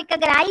want to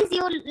recognize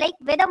you, like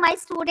whether my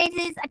student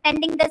is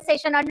attending the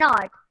session or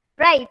not,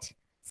 right?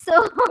 So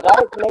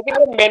right, लेकिन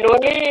ये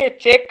manually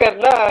check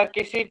करना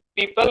किसी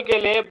people के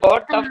लिए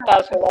बहुत टफ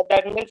टास्क होगा.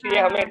 दैट मीन्स ये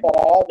हमें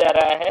डराया जा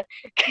रहा है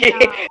कि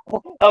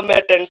हम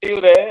अटेंटिव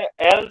रहे.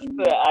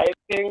 एल्स आई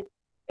थिंक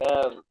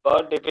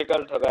बहुत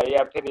डिफिकल्ट होगा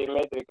या फिर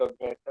इमेज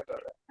रिकॉग्निशन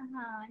होगा.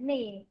 हाँ,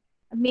 नहीं.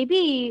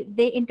 Maybe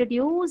they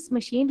introduce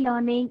machine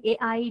learning,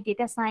 AI,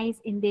 data science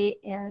in the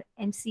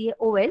MCA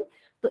OL.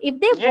 So if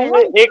they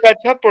want, एक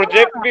अच्छा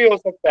प्रोजेक्ट भी हो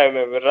सकता है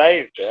मैम.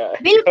 राइट,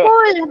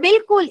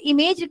 बिल्कुल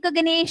image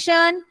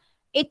recognition,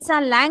 it's a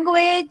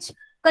language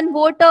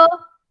converter.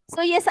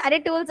 So ये सारे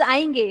tools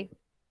आएंगे.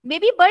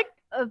 Maybe, but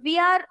we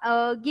are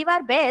give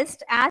our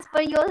best as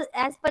per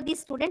the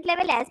student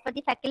level, as per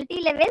the faculty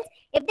levels.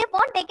 If they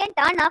want, they can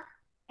turn up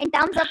in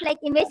terms of like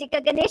image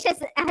recognition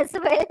as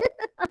well.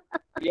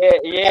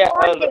 ये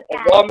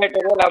raw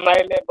material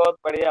हमारे लिए बहुत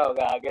बढ़िया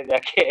होगा आगे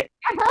जाके.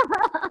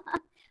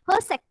 हो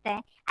सकता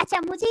है. अच्छा,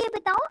 मुझे ये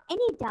बताओ,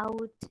 any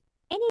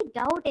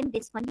doubt in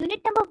this one,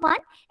 unit number 1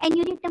 and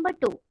unit number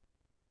 2,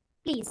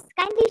 please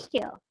kindly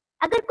share.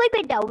 अगर कोई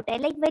भी डाउट है,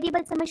 लाइक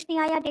वेरिएबल समझ नहीं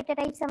आया, डेटा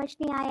टाइप समझ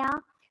नहीं आया,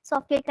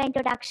 सॉफ्टवेयर का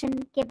इंट्रोडक्शन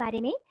के बारे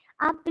में,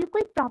 आप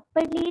बिल्कुल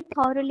properly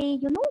thoroughly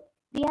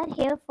we are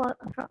here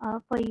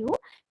for you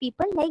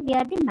people, like we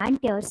are the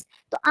mentors.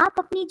 तो आप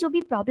अपनी जो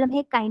भी प्रॉब्लम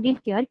है काइंडली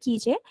शेयर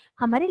कीजिए.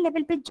 हमारे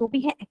लेवल पे जो भी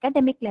है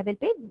एकेडमिक लेवल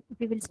पे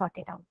we will sort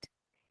it out.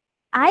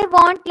 I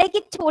want like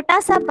एक छोटा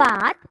सा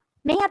बात,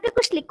 मैं यहाँ पे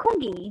कुछ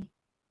लिखूंगी.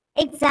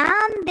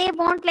 एग्जाम दे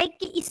वांट लाइक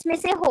कि इसमें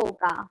से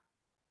होगा,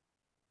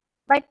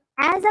 but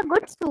as a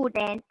good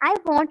student I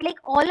want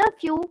like all of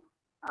you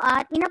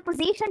are in a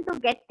position to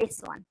get this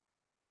one.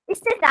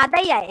 इससे ज्यादा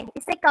ही आए,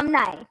 इससे कम ना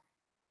आए,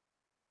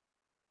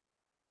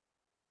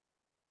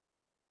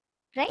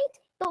 राइट?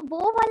 तो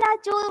वो वाला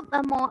जो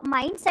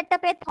माइंड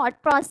सेटअप है, थॉट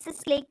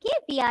प्रोसेस लेके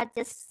we are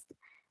just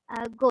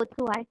go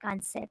through our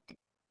concept.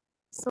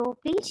 So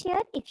please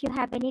share if you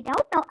have any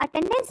doubt. Now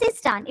attendance is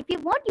done. If you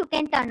want, you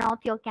can turn off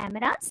your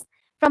cameras.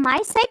 From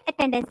my side,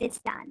 attendance is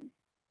done.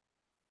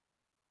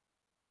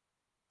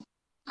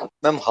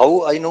 Ma'am,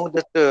 how I know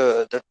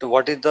that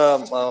what is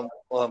the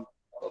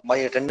my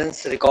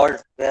attendance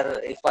record, where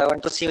if I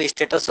want to see the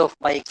status of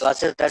my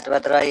classes, that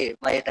whether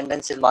my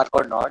attendance is marked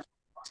or not.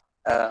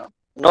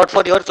 Not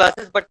for your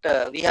classes, but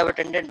we have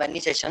attended many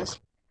sessions.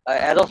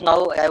 As of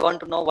now, I want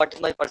to know what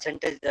is my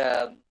percentage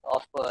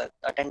of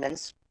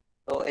attendance.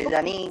 So is Okay.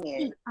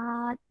 any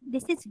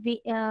This is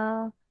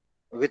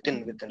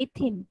within?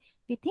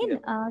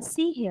 Yeah.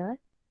 See here,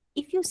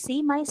 if you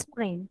see my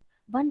screen,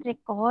 one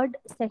record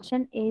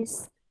session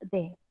is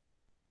there,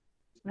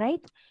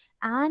 right?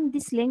 And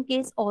this link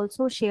is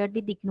also shared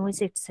with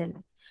IGNOUS itself.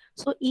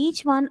 So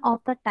each one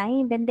of the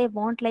time when they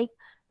want, like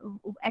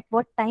at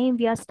what time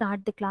we are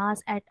start the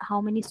class, at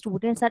how many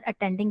students are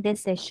attending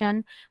this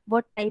session,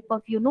 what type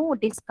of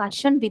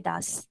discussion with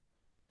us.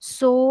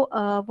 So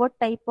what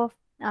type of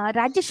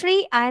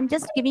Rajeshri, I am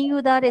just giving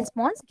you the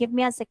response. Give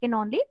me a second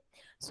only.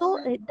 So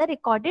the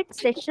recorded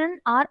session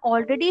are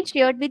already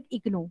shared with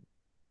IGNOU,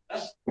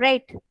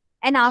 right?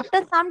 And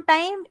after some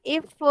time,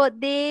 if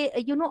they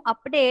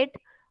update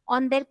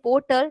on their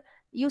portal,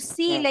 you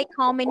see like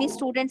how many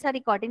students are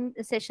recording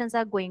sessions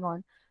are going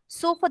on.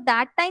 So for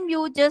that time,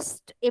 you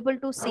just able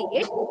to see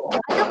it.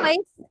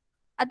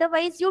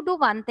 Otherwise you do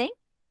one thing.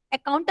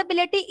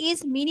 Accountability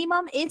is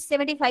minimum is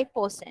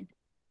 75%.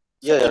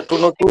 Yeah,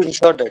 to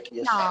ensure that,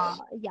 yes.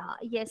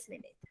 Yes,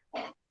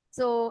 Vinit.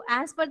 So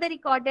as per the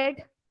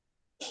recorded,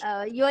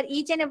 your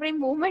each and every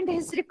movement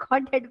is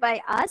recorded by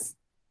us.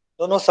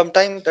 No,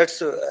 sometimes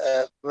that's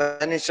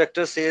when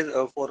instructor says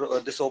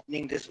for this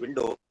opening this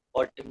window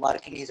or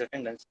marking his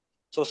attendance.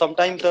 So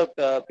sometimes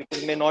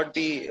people may not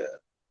be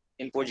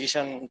in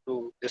position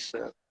to this.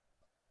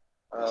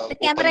 The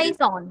camera is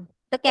on.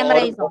 The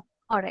camera is on.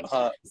 All right.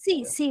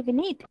 See,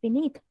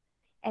 Vinit.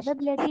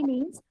 Availability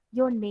means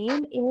your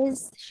name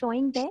is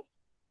showing there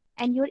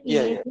and your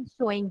image is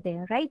showing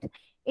there, right?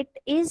 It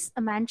is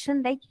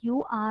mentioned like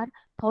you are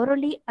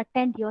thoroughly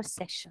attend your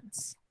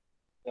sessions.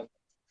 Yeah.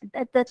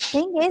 The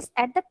thing is,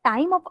 at the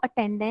time of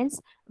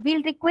attendance,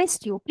 we'll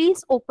request you,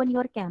 please open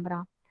your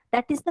camera.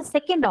 That is the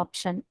second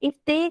option.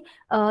 If they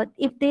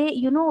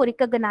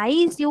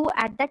recognize you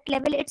at that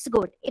level, it's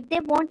good. If they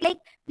want, like,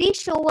 please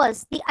show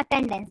us the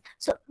attendance,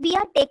 so we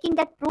are taking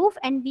that proof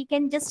and we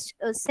can just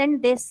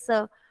send this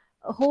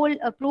whole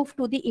proof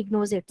to the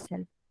IGNOS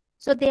itself.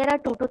 So there are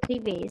 2 to 3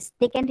 ways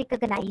they can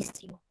recognize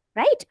you,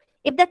 right?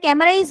 If the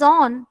camera is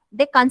on,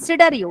 they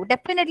consider you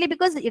definitely,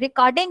 because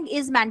recording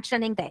is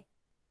mentioning there.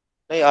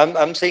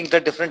 I'm saying the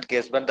different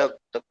case, but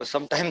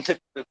sometimes the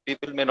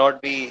people may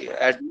not be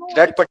at No,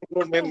 that it's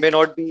particular may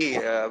not be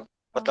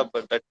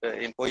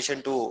in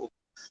position to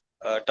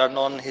turn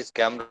on his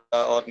camera,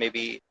 or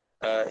maybe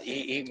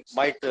he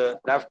might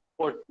left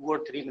for 2 or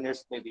 3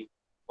 minutes maybe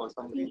for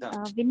some see, reason.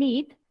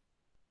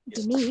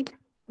 Vineet,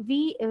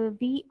 we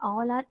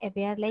all are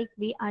aware, like,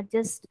 we are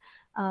just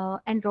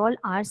enroll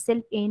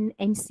ourselves in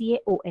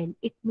NCAOL.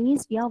 It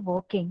means we are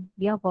working.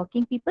 We are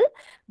working people.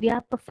 We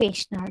are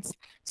professionals.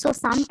 So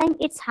sometimes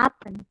it's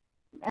happen.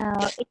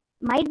 It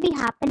might be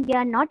happen. We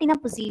are not in a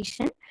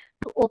position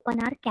to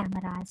open our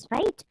cameras,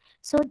 right?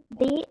 So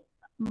they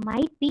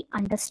might be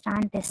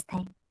understand this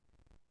thing.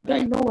 They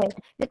Right. know it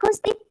because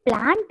they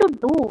plan to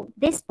do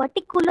this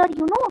particular,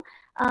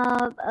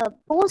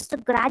 post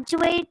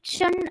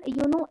graduation,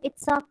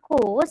 it's a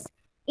course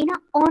in an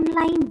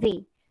online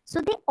way. So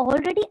they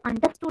already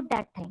understood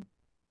that thing,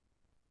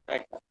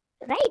 Right.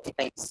 right?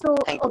 Thank, So,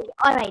 thank you. okay,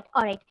 all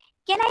right.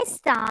 Can I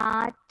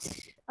start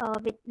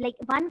with, like,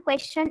 one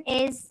question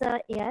is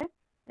here,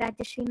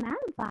 Rajashri ma'am,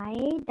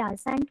 why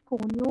doesn't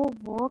Konyo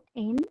work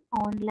in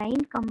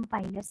online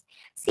compilers?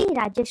 See,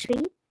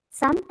 Rajashri,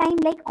 sometime,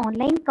 like,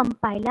 online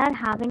compiler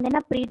having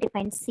a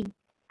predefined. See,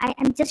 I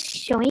am just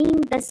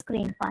showing the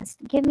screen first.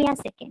 Give me a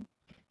second.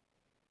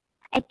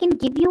 I can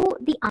give you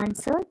the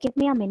answer. Give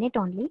me a minute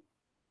only.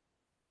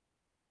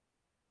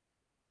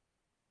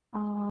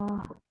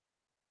 Uh,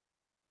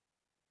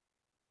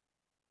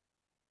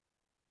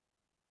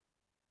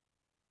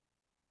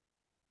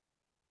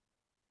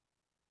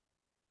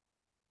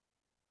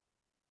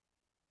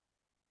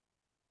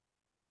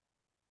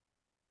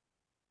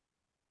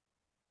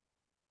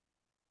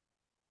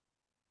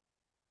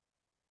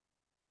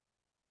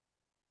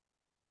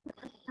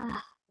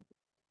 ah,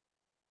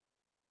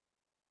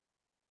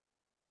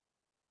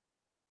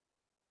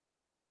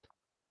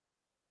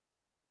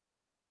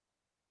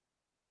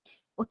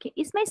 okay,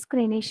 is my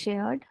screen is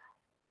shared?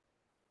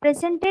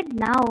 Presented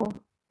now.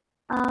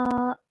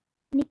 Uh,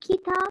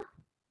 Nikita,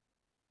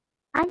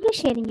 are you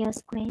sharing your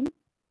screen?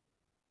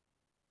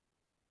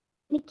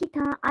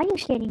 Nikita, are you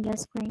sharing your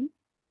screen?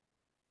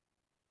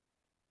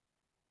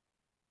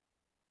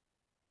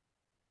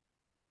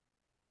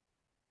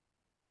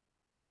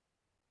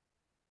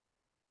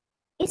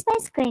 Is my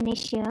screen is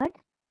shared?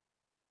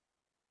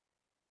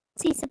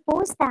 See,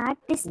 suppose that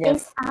this is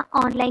Yes. an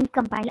online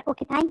compiler.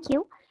 Okay, thank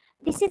you.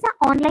 This is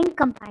an online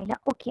compiler.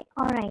 Okay,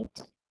 all right.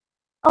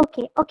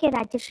 Okay,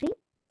 Rajashri.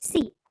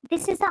 See,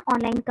 this is an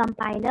online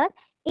compiler.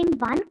 In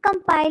one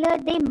compiler,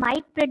 they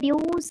might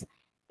produce,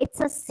 it's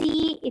a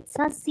C, it's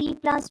a C++,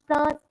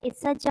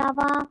 it's a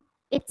Java,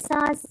 it's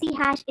a C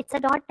hash, it's a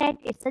 .NET,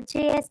 it's a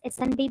JS, it's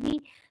a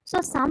DB.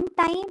 So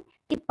sometimes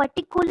the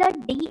particular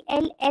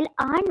DLL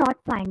are not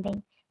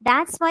finding.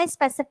 That's why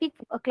specific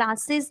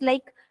classes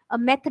like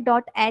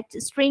meth.h,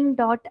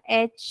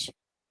 string.h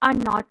are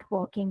not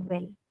working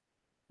well,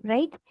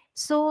 right?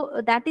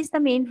 So that is the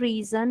main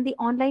reason the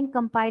online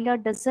compiler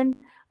doesn't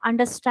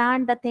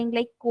understand the thing,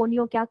 like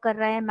Conio kya kar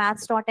raha hai,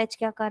 maths.h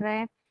kya kar raha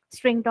hai,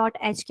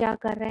 string.h kya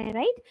kar raha hai,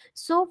 right?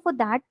 So for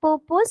that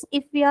purpose,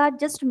 if we are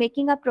just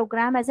making a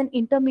program as an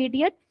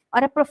intermediate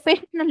or a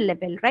professional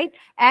level, right,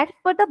 at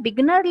for the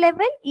beginner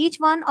level, each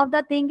one of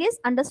the thing is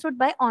understood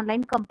by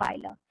online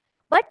compiler,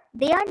 but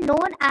they are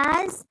known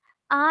as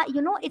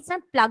it's a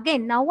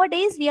plugin.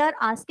 Nowadays we are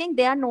asking,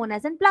 they are known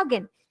as a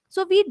plugin.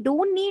 So we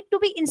do need to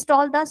be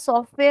install the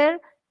software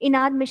in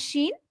our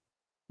machine,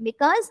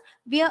 because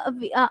we are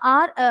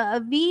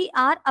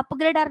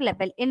upgrade our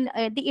level in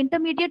the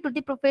intermediate to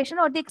the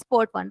professional or the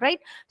expert one, right?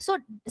 So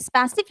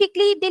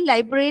specifically the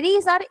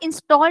libraries are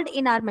installed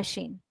in our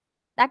machine.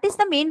 That is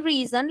the main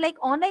reason, like,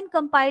 online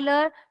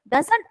compiler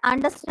doesn't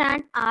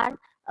understand our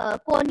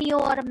Conio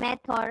or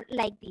math or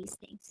like these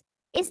things.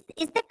 Is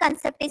the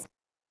concept is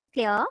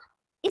clear?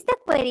 Is the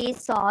query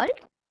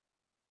solved?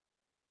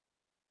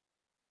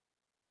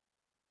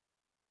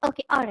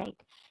 Okay, all right.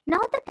 Now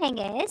the thing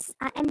is,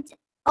 I am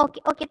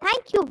okay.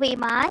 Thank you very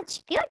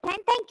much. Dear,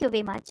 thank you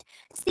very much.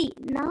 See,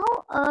 now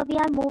we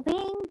are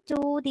moving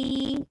to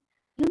the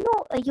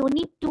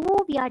unit 2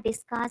 we are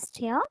discussed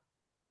here.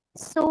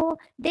 So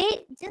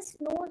they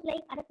just know,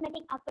 like,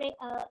 arithmetic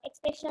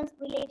expressions,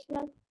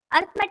 relational.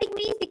 Arithmetic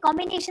means the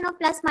combination of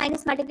plus,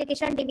 minus,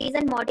 multiplication,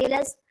 division,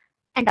 modulus,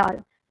 and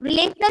all.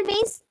 Relational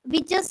means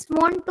we just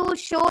want to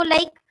show,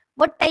 like,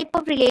 what type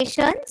of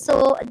relation.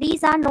 So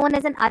these are known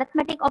as an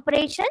arithmetic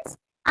operations.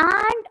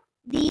 And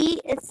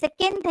the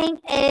second thing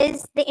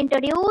is they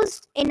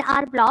introduced in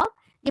our blog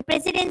the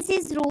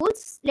precedences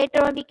rules.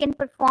 Later on we can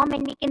perform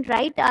and we can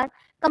write our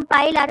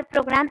compile our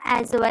program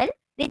as well.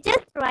 They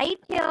just write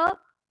here,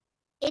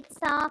 it's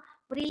a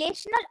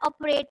relational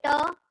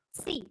operator.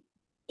 C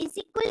is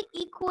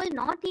equal,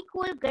 not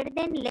equal, greater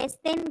than, less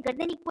than, greater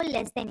than equal,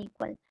 less than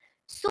equal.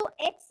 So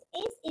x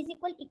is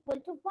equal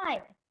to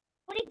y.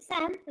 For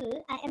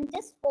example, I am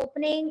just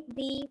opening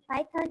the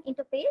Python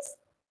interface,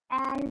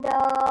 and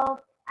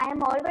I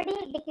am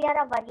already declare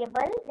a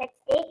variable. Let's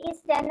A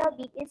is 10 or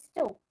B is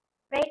 2.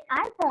 Right?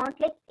 I want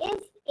like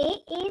is A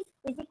is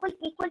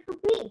equal to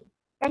B.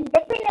 Then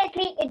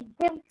definitely it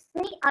gives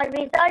me a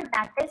result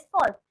that is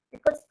false,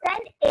 because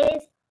 10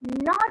 is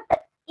not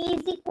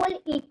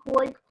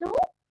equal to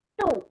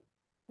 2.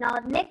 Now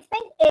next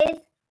thing is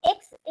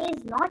x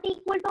is not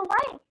equal to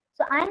y.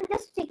 So I'm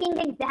just taking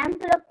the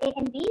example of A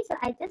and B. So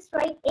I just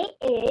write A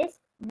is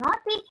not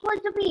equal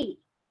to B.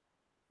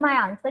 My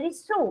answer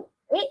is true.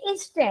 A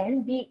is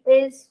 10, B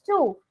is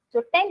 2.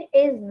 So 10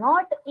 is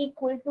not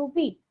equal to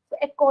B. So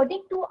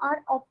according to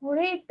our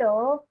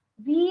operator,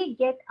 we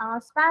get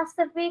a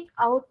specific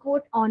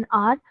output on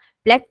our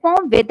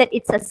platform, whether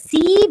it's a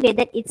C,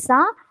 whether it's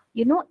a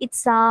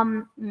it's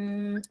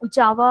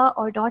Java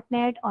or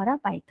 .NET or a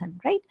Python,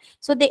 right?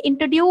 So they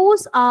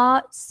introduce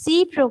a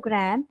C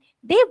program.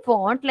 They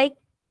want like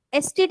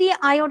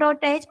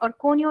stdio.h or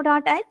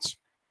conio.h.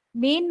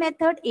 Main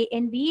method A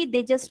and B,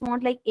 they just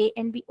want like A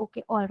and B.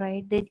 Okay, all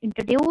right. They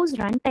introduce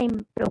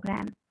runtime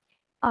program.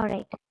 All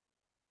right.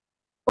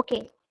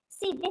 Okay.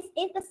 See, this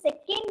is the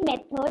second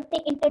method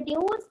they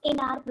introduce in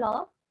our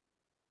blog.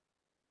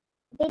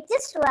 They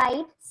just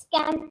write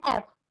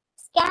scanf.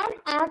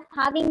 Scanf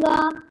having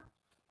a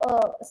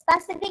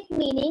specific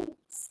meaning,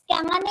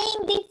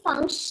 scanning the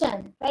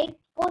function, right?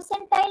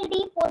 Percentile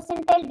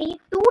D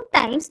 2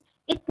 times.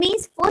 It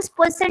means first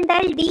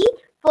percentile D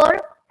for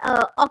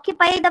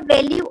occupy the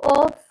value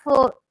of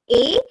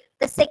A.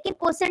 The second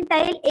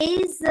percentile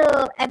is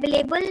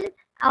available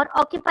or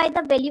occupy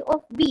the value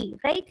of B,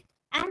 right?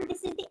 And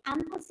this is the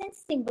ampersand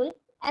symbol.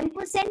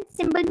 Ampersand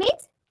symbol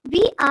means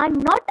we are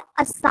not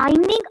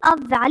assigning a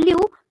value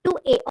to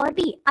A or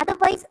B.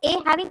 Otherwise,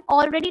 A having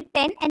already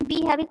 10 and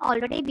B having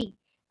already B.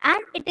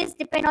 And it is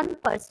depend on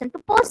person to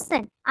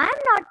person. I am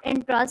not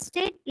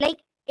interested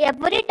like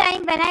every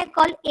time when I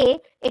call A,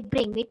 it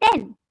bring me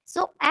 10.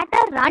 So at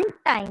a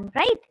runtime,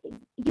 right?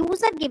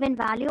 User given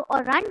value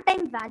or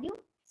runtime value.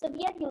 So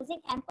we are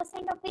using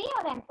ampersand of A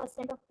or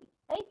ampersand of B,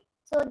 right?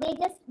 So they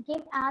just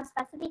give a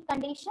specific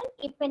condition,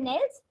 if and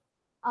else.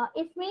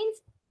 It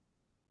means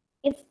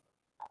if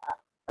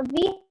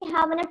we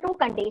have a two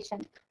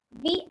condition,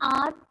 we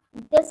are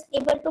just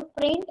able to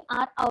print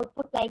our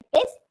output like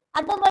this.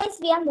 Otherwise,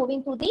 we are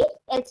moving to the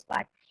else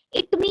part.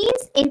 It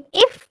means in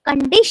if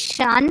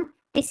condition,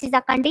 this is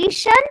a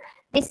condition,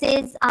 this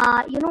is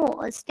a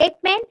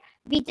statement.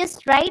 We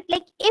just write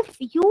like if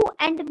you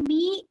and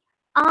me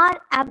are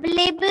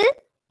available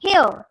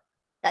here,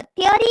 the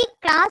theory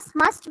class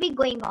must be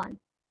going on.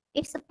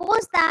 If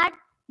suppose that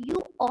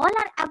you all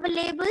are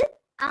available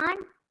and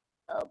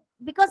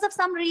because of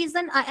some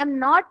reason I am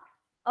not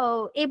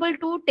able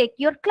to take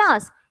your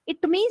class, it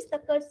means the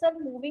cursor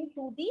moving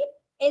to the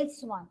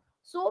else one.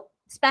 So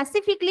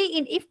specifically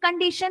in if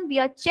condition, we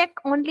are check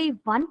only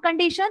one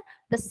condition.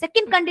 The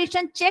second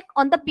condition check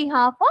on the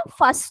behalf of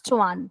first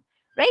one,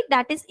 right?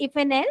 That is if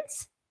and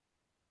else.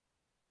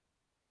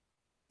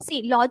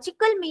 See,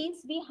 logical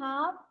means we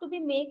have to be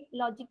make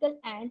logical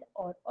and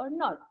or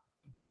not.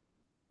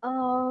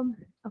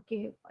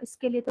 Okay,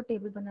 इसके लिए तो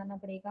table बनाना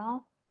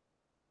पड़ेगा.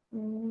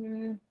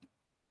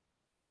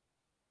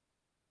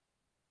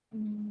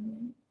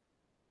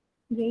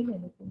 यही ले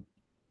लेते हैं.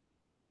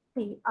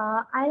 See,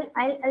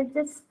 I'll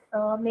just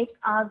make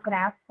a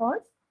graph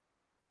first.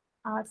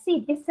 See,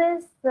 this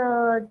is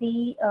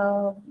the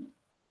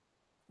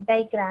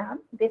diagram.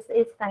 This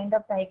is kind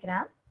of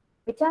diagram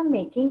which I'm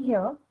making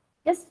here.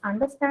 Just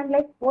understand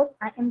like what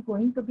I am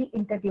going to be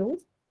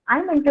introduced.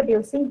 I'm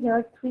introducing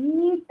here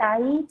 3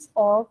 types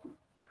of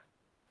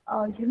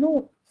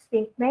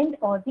statement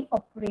or the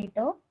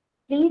operator.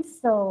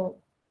 Please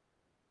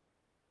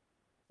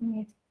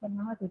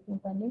बना देती हूँ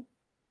पहले.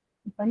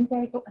 बन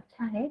जाए तो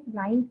अच्छा है.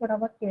 Line थोड़ा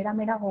बहुत टेढ़ा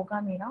मेढ़ा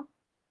होगा मेरा.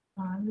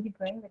 मेरी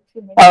ड्राइंग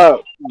अच्छी नहीं.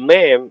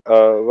 Ma'am,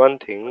 one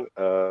thing.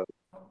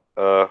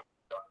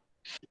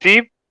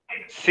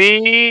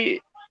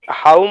 See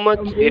how much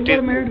it is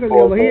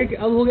important.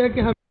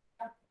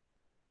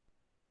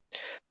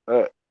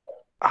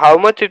 How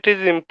much it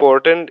is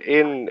important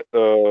in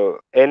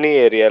any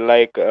area,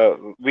 like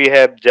we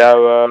have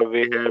Java,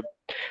 we have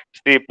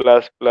C++,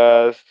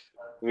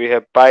 we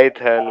have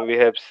Python, we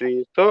have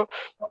C. So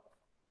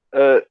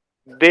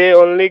they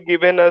only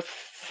given us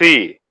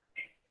C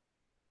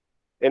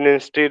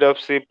instead of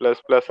C++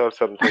 or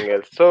something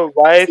else. So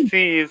why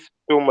C is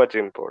too much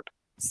important?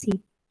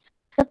 See,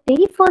 the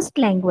very first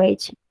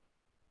language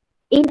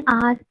in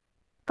our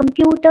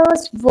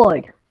computer's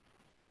world,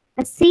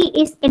 the C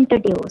is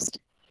introduced,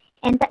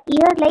 and the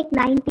year like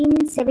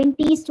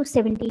 1970s to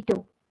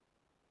 72,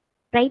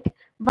 right?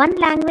 One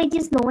language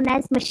is known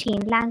as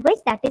machine language,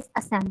 that is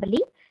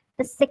assembly.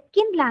 The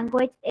second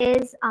language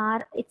is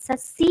it's a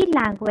C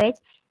language.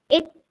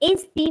 It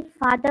is the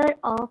father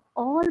of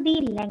all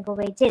the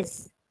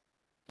languages.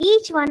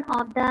 Each one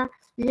of the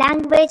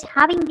language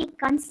having the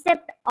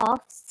concept of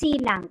C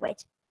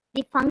language,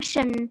 the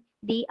function,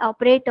 the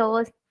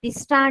operators, the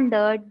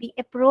standard, the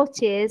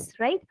approaches,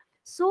 right?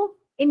 So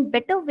in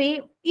better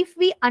way, if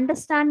we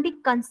understand the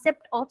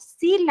concept of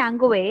C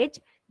language,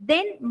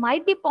 then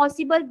might be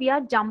possible we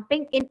are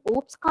jumping in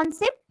OOPS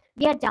concept,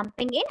 we are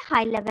jumping in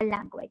high level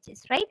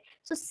languages, right?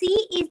 So C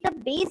is the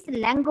base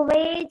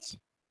language.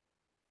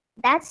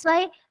 That's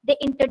why they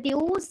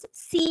introduce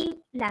C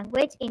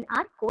language in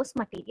our course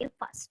material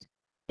first.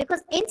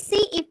 Because in C,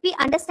 if we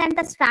understand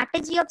the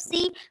strategy of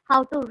C,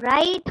 how to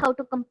write, how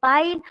to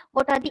compile,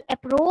 what are the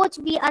approach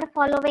we are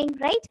following,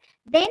 right?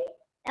 Then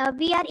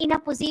we are in a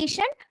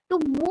position to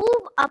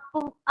move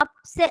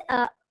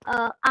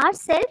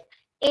ourselves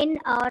in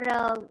our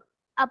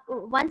up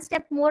one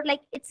step more,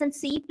 like it's in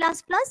C++.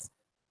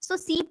 So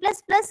C++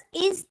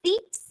 is the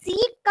C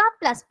ka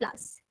plus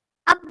plus,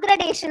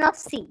 upgradation of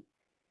C.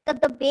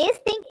 The base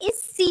thing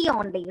is C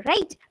only,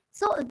 right?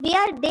 So they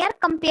are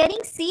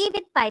comparing C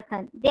with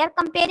Python. They are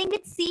comparing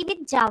with C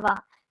with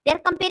Java. They are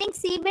comparing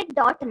C with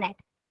 .NET.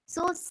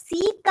 So C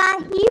का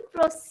ही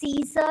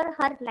procedure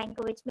हर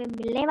language में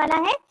मिलने वाला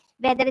है,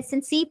 whether it's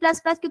in C++,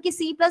 क्योंकि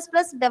C++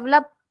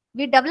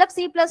 we develop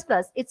C++,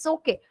 it's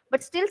okay,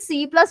 but still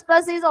C++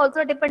 is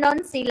also depend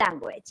on C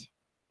language.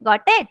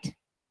 Got it?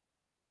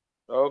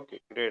 Okay,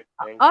 great.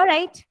 Thank All you.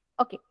 right.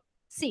 Okay.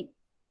 See.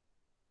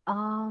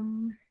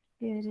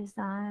 Here is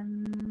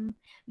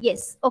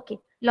yes. Okay.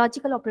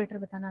 Logical operator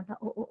बताना था.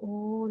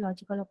 Oh,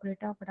 logical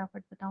operator.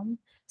 फटाफट बताऊं.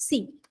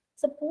 See.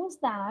 Suppose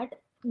that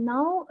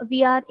now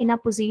we are in a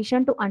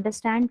position to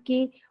understand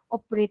कि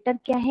operator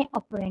क्या है,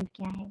 operand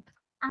क्या है.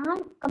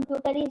 And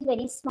computer is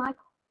very smart.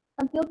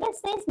 Computer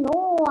says,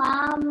 no,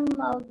 I'm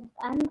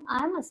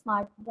a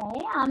smart guy.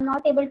 I'm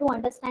not able to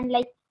understand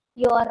like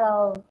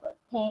your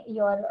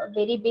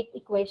very big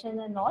equation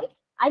and all.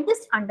 I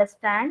just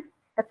understand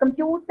the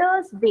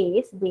computer's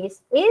base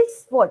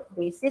is what?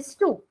 Base is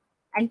 2.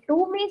 And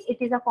 2 means it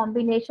is a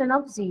combination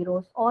of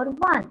zeros or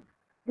 1.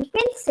 We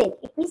can say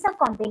it is a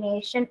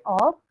combination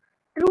of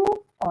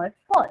true or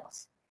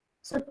false.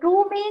 So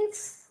true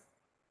means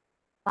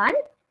 1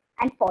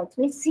 and false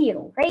means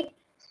 0, right?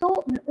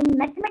 So in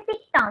mathematical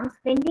terms,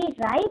 when we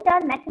write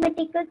our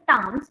mathematical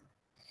terms,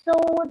 so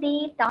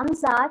the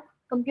terms are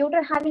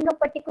computer having a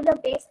particular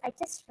base. I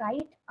just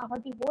write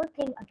the whole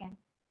thing again.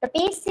 The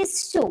base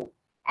is 2.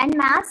 And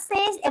math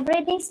says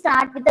everything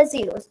start with the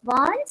zeros.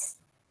 Ones,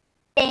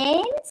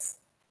 tens,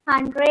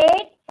 100,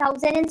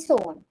 1000 and so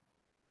on.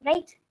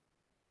 Right?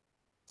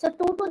 So 2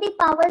 to the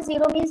power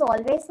 0 means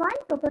always 1.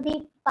 2 to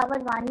the power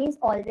 1 means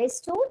always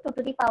 2. 2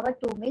 to the power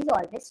 2 means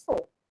always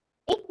 4.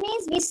 It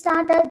means we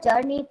start a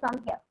journey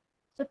from here.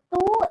 So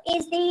 2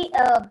 is the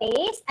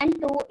base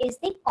and 2 is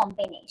the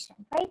combination.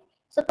 Right?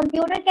 So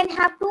computer can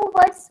have two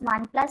words,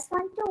 1 plus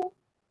 1, 2.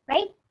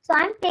 Right? So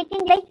I'm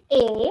taking like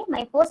A,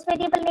 my first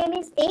variable name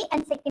is A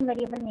and second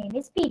variable name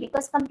is B,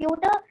 because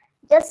computer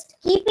just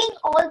keeping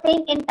all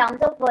things in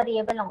terms of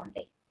variable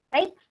only,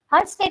 right?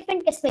 Her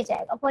statement किस में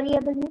जाएगा?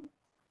 Variable में.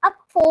 अब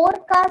 4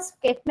 का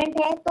statement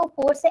है तो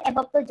 4 से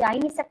above तो जा ही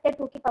नहीं सकते.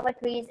 2 की power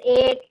 3 is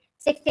 8,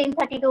 16,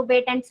 32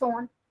 bit and so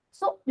on.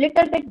 So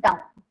little bit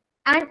down.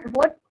 And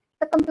what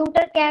the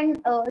computer can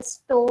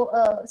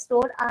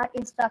store our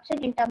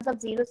instruction in terms of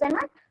zeros and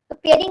 1. तो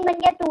pairing बन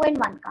गया 2 and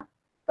 1 का.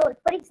 So,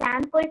 for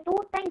example, 2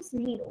 times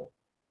 0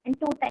 and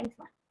 2 times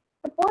 1.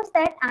 Suppose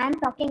that I am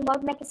talking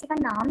about, मैं किसी का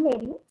नाम ले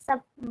रही हूँ,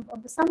 सब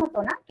समझ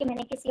हो ना कि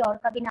मैंने किसी और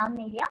का भी नाम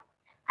नहीं लिया.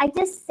 I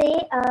just say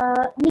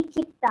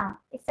Nikita.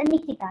 It's a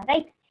Nikita,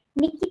 right?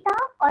 Nikita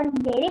और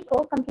मेरे को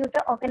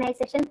computer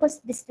organization कुछ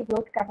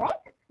distribute कर रहा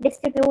है.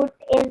 Distribute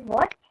is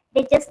what?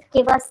 They just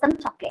give us some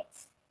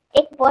chocolates.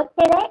 एक work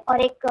दे रहा है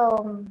और एक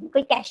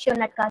कोई cashew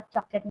nut का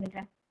chocolate मिल रहा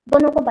है.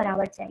 दोनों को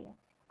बराबर चाहिए.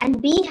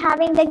 And B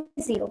having like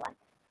 0, 1.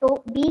 तो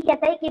B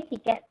कहता है कि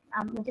ठीक है,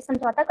 मुझे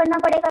समझौता करना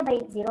पड़ेगा भाई,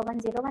 0 1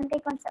 0 1 का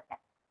कॉन्सेप्ट है,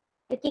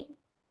 क्योंकि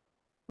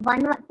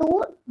 1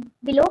 2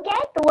 बिलो क्या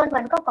है, 2 और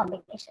 1 का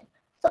कॉम्बिनेशन.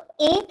 सो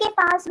A के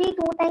पास भी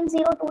 2 times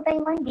 0 2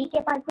 times 1, B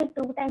के पास भी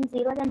 2 times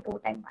 0 and 2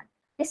 times 1.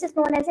 This is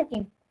known as a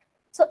game.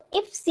 So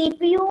if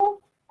CPU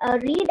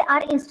read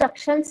our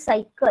instruction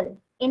cycle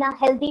in a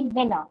healthy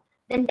manner,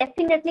 then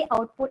definitely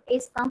output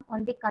is come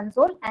on the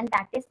console and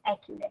that is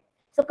accurate.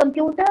 So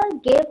computer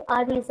give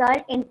a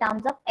result in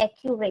terms of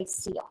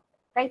accuracy.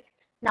 Right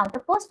now, the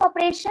first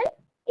operation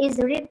is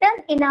written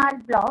in our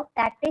block,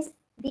 that is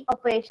the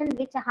operation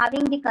which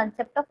having the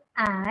concept of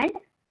and.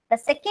 The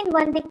second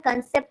one, the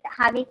concept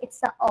having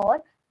it's a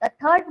or. The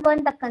third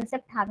one, the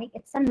concept having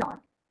it's a not.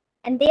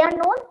 And they are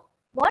known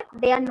what?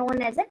 They are known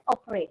as an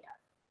operator.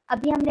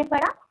 अभी हमने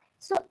पढ़ा.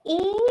 So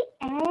A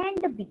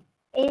and B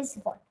is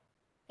what?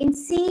 In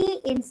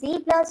C, in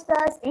C++,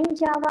 in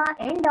Java,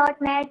 in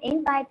 .NET,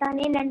 in Python,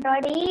 in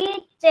Android,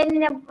 each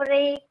and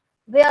every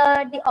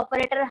where the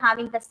operator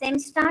having the same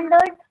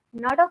standard,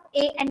 not of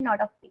A and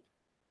not of B,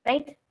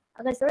 right?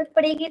 अगर जरूरत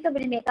पड़ेगी तो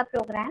we'll make a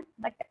program,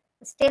 but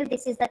still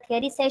this is the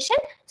theory session.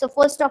 So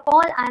first of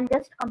all, I am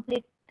just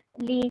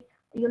completely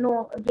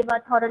give a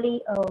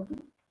thoroughly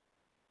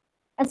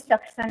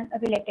instruction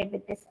related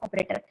with this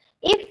operator.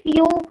 If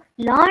you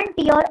learned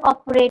your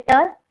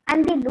operator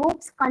and the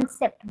loops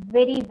concept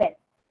very well,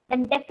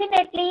 then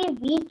definitely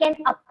we can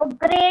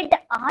upgrade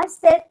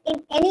ourselves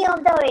in any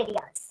of the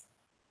areas,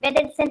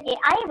 whether it's an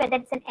AI, whether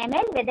it's an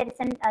ML, whether it's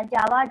in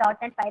Java,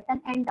 .NET,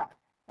 Python, and all,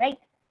 right?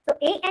 So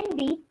A and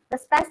B, so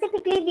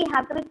specifically we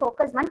have to be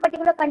focused one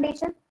particular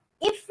condition.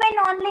 If and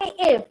only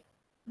if,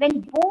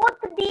 when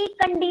both the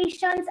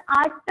conditions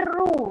are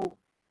true,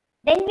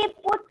 then we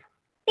put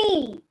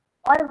T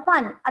or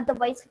 1,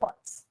 otherwise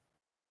false.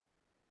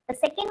 The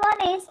second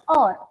one is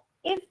or.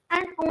 If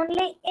and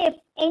only if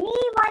any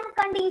one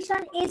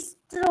condition is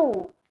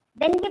true,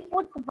 then we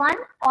put 1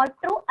 or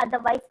true,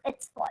 otherwise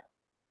it's false.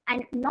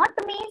 And not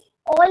means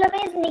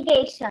always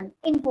negation.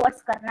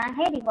 Inverse करना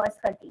है, reverse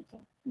कर दीजिए.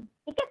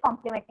 ठीक है,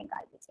 complement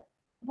निकाल दीजिए.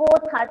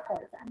 Both are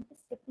false. I'm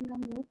just taking a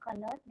new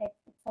color. Let's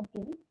put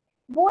something.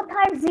 Both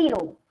are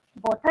 0.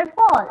 Both are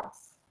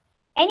false.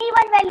 Any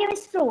one value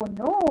is true?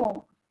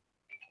 No.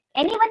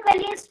 Any one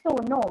value is true?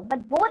 No.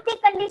 But both the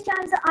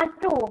conditions are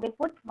true. We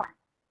put 1.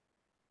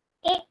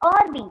 A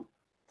or B.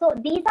 So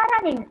these are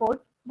our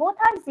input. Both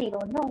are 0.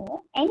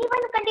 No. Any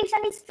one condition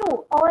is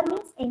true. Or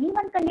means any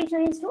one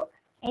condition is true.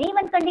 Any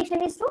one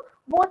condition is true.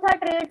 Both are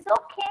true. It's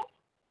okay.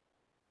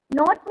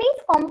 Not means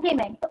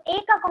complement. So A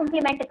का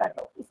complement कर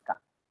दो इसका.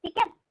 ठीक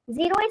है.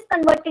 0 is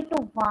converted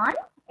to 1.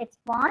 It's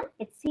 1.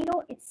 It's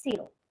 0. It's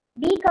 0.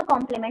 B का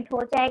complement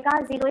हो जाएगा.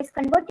 0 is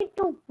converted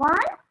to 1.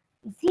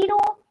 0,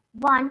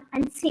 1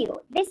 and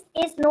 0. This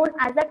is known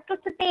as a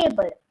truth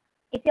table.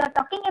 If you are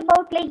talking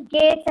about like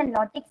gates and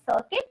logic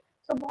circuit,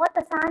 so बहुत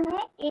आसान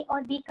है. A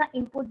और B का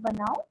input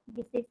बनाओ.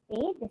 This is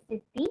A, this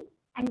is B,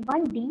 and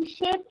one D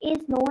shape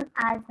is known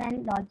as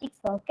an logic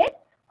circuit.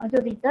 और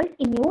जो result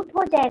immute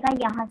हो जाएगा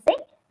यहाँ से,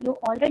 you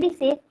already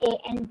save A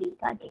and B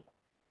का data.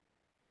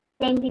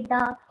 Same with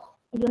the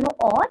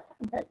or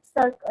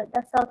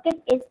the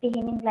circuit is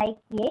behaving like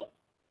ये.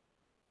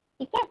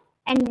 ठीक है.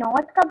 And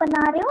not का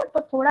बना रहे हो तो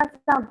थोड़ा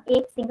सा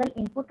एक single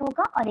input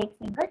होगा और एक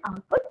single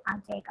output आ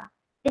जाएगा.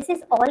 This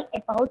is all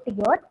about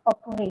your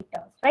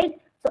operators, right?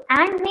 So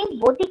and means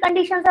both the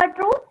conditions are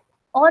true,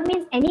 or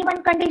means any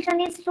one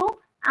condition is true,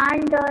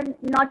 and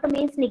not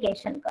means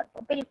negation कर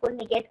दो. बिल्कुल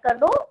negate कर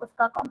दो,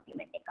 उसका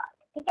complement निकाल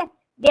दो. ठीक है.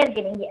 They are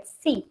giving yes.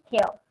 See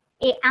here,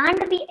 A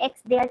and B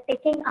x, they are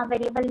taking a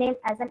variable name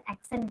as an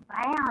x and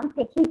y. I am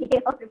taking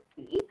A or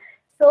B.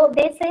 So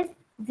this is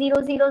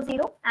 0 0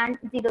 0 and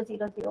 0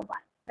 0 0 1,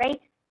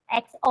 right?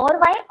 X और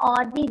Y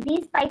और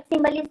these type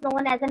symbol is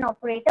known as an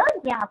operator.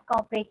 ये आपका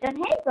operator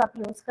है जो आप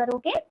use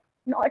करोगे.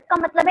 Not का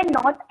मतलब है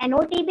not,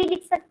 NOT भी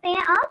लिख सकते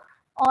हैं आप,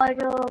 और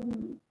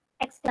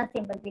extra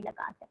symbol भी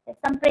लगा सकते हैं.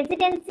 Some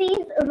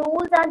precedencies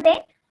rules are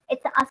there.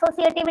 It's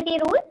associativity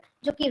rule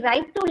जो कि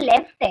right to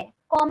left है.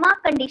 Comma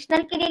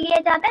conditional के लिए लिया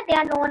जाता है. They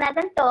are known as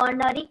an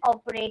ternary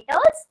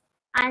operators,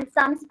 and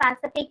some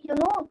specific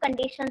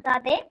conditions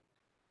are there.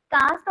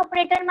 Cast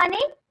operator माने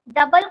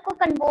double को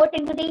convert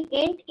into the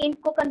int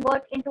को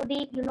convert into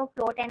the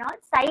float and all.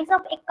 Size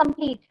of एक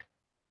complete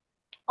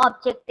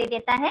object दे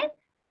देता है.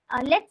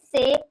 Let's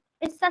say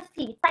इसका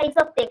size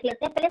of देख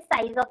लेते हैं. पहले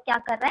size of क्या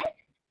कर रहा है,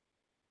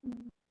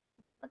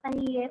 पता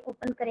नहीं ये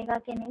open करेगा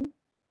कि नहीं.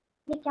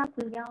 ये क्या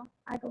खुल गया,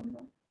 I don't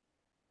know.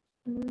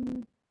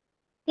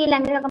 C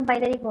language का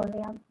कंपाइलर ही बोल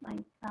रहे हैं.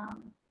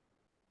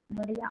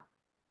 बढ़िया.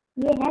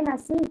 ये है ना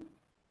सी.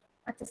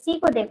 अच्छा सी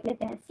को देख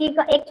लेते हैं. सी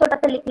का एक छोटा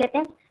सा लिख लेते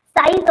हैं.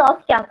 साइज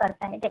ऑफ क्या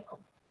करता है देखो.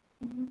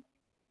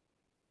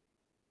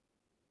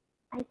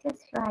 I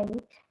just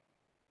right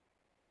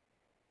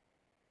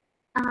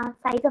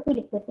size of ही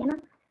लिख देते हैं ना.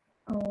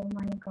 Oh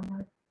my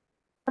God.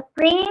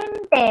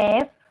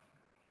 printf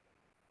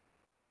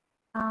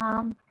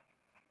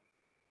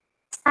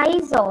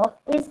size of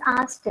is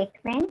a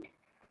statement,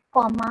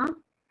 comma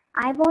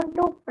I want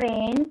to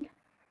print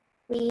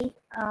the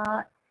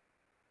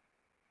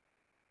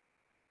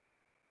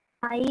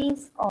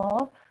size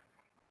of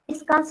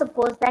इसका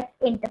suppose that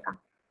int का.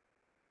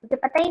 मुझे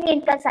पता ही नहीं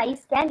int का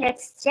size क्या है.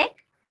 Let's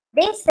check.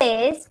 This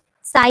is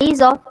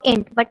size of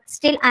int, but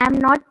still I am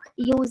not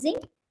using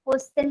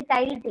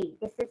percentile d.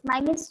 This is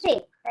my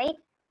mistake, right?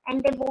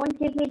 And they won't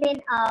give me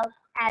the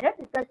error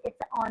because it's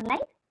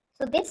online.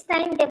 So this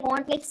time they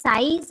want like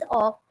size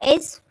of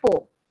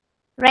S4,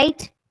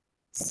 right?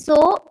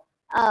 So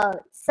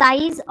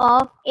size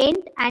of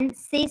int, and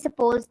say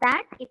suppose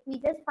that if we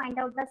just find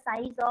out the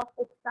size of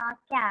उसका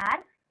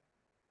char,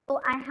 so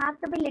I have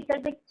to be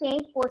little bit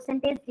change.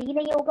 Percentage d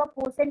नहीं होगा,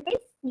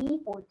 percentage c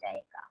हो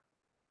जाएगा.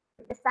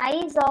 The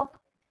size of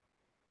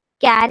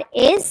char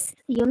is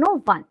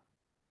 1.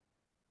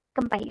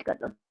 Compile कर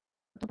दो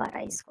दोबारा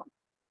इसको.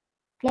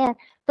 Clear?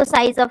 तो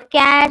size of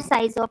char,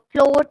 size of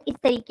float, इस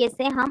तरीके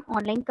से हम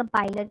online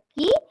compiler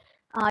की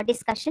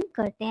discussion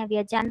करते हैं. We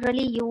are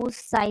generally use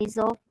size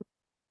of,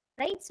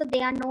 right? So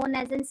they are known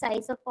as in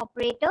size of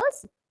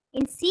operators.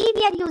 In C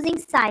we are using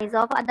size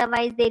of,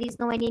 otherwise there is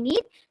no any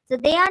need. So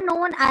they are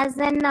known as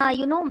an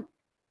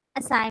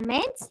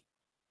assignments.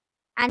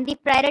 And the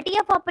priority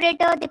of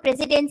operator, the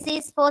precedency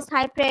is first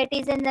high priority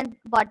is in the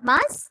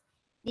BODMAS.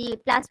 the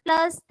plus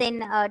plus, then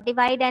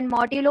divide and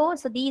modulo.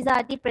 So these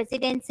are the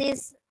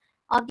precedences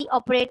of the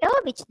operator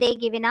which they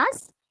given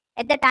us.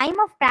 At the time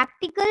of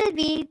practical,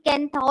 we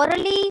can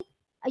thoroughly,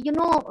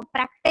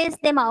 practice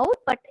them out.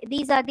 But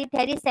these are the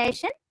theory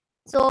session.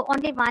 So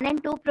only 1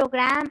 and 2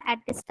 program at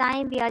this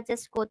time. We are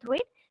just go through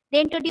it.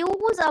 They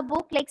introduce a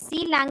book like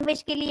C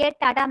language के लिए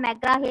Tata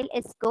McGraw-Hill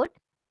is good.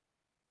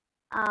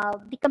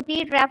 The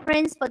complete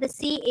reference for the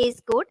C is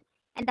good.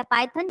 And the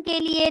Python के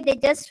लिए they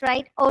just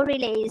write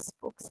O'Reilly's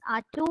books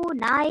are two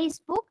nice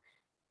book.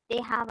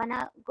 They have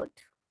a good.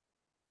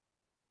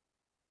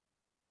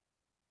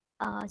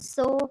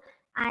 So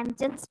I'm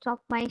just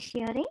stop my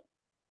sharing.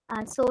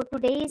 So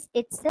today's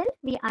itself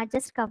we are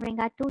just covering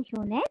our 2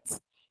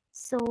 units.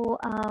 So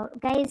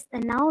guys,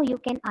 now you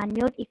can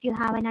unmute if you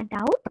have any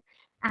doubt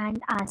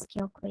and ask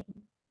your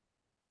query.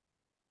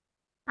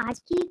 आज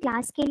की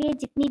class के लिए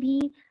जितनी भी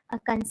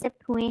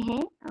concept हुए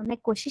हैं, मैं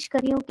कोशिश कर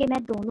रही हूँ कि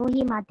मैं दोनों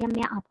ही माध्यम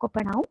में आपको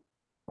पढ़ाऊँ,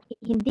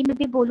 हिंदी में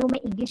भी बोलूँ, मैं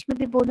इंग्लिश में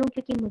भी बोलूँ,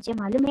 क्योंकि मुझे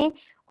मालूम है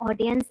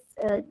ऑडियंस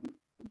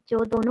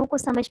जो दोनों को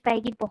समझ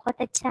पाएगी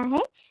बहुत अच्छा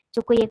है.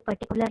 जो कोई एक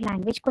पर्टिकुलर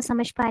लैंग्वेज को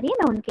समझ पा रही है,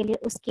 मैं उनके लिए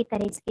उसकी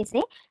तरीके से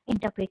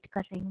इंटरप्रेट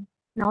कर रही हूँ.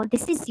 Now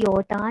this is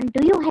your turn.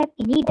 Do you have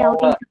any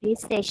doubt in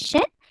today's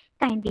session?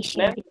 Kindly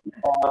share with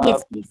me.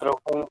 Yes please.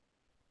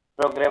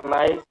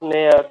 प्रोग्रामाइज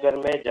में अगर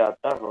मैं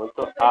जाता हूँ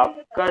तो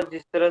आपका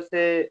जिस तरह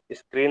से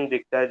स्क्रीन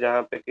दिखता है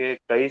जहाँ पे कि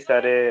कई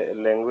सारे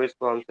लैंग्वेज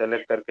को हम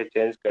सेलेक्ट करके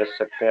चेंज कर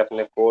सकते हैं,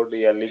 अपने कोड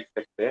या लिख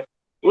सकते हैं,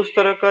 उस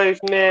तरह का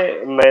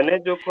इसमें मैंने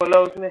जो खोला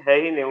उसमें है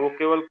ही नहीं. वो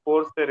केवल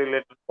कोर्स से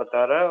रिलेटेड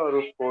बता रहा है और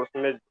उस कोर्स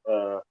में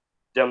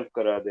जंप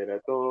करा दे रहा है.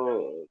 तो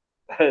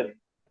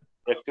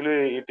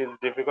actually it is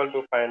difficult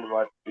to find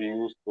what to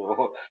use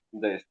for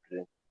the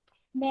screen.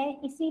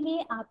 मैं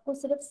इसीलिए आपको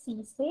सिर्फ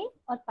सी से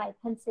और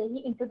पाइथन से ही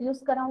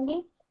इंट्रोड्यूस कराऊंगी.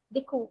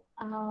 देखो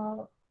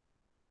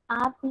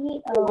आप ही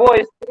वो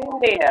स्क्रीन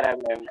नहीं आ रहा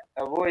मैम,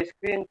 वो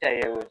स्क्रीन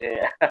चाहिए मुझे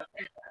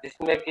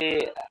जिसमें कि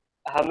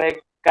हमें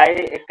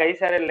कई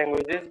सारे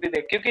लैंग्वेजेस भी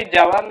देख, क्योंकि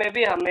जावा में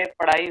भी हमें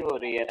पढ़ाई हो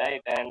रही है,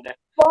 राइट? एंड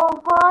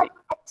बहुत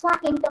अच्छा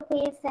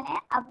इंटरफेस है.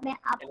 अब मैं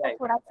आपको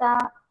थोड़ा सा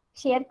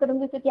शेयर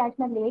करूंगी क्योंकि आज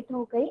मैं लेट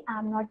हो गई. I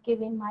am not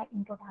giving my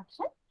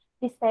introduction.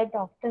 This said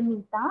Dr.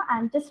 Neeta.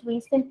 I'm just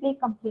recently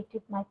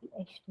completed my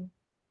PhD,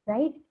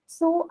 right?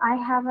 So I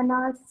have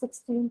another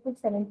 16 to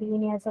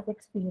 17 years of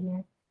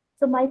experience.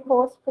 So my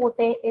first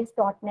forte is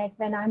 .NET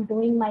when I'm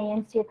doing my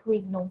MCA through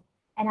IGNOU,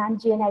 and I'm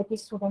GNIT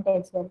student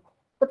as well.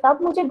 तो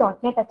तब मुझे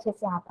 .NET अच्छे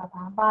से आता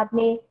था. बाद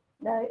में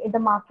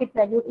the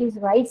market value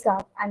is rise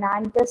up, and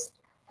I'm just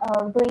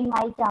doing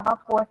my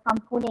Java course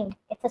from Pune.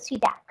 It's a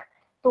CDAC.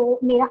 तो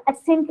मेरा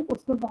ascent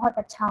उसमें बहुत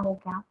अच्छा हो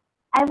गया.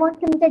 I want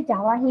कि मुझे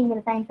जावा ही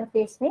मिलता है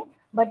इंटरफेस में,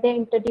 but they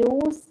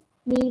introduce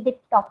me the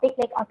topic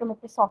like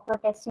automated software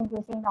testing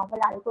using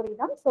novel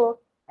algorithm. So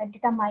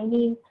data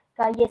mining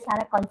का ये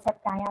सारा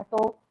concept आया.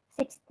 तो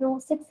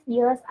 6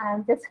 years I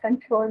am just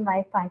control my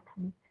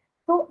Python.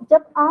 तो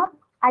जब आप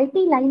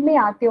IT लाइन में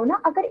आते हो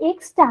ना, अगर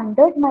एक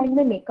स्टैंडर्ड माइंड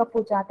में मेकअप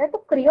हो जाता है तो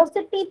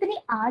क्यूरियोसिटी इतनी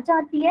आ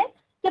जाती है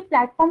कि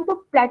प्लेटफॉर्म टू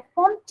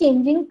प्लेटफॉर्म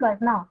चेंजिंग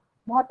करना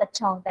बहुत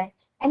अच्छा होता है.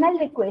 And I'll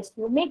request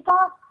you make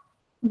a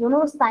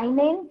sign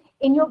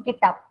in your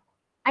GitHub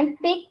and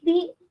take the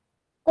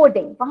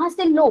coding. वहां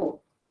से लो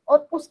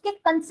और उसके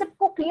कंसेप्ट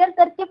को क्लियर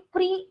करके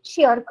फ्री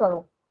शेयर करो.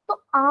 तो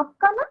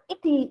आपका ना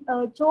एक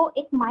जो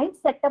एक माइंड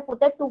सेटअप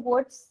होता है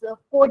टुवर्ड्स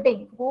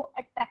कोडिंग, वो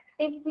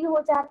अट्रैक्टिव भी हो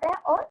जाता है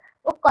और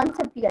वो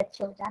कंसेप्ट भी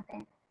अच्छे हो जाते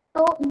हैं.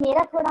 तो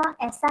मेरा थोड़ा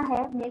ऐसा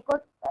है, मेरे को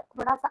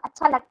थोड़ा सा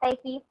अच्छा लगता है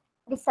कि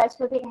रिसर्च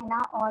में भी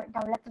रहना और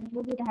डेवलपमेंट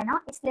में भी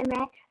रहना. इसलिए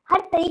मैं हर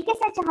तरीके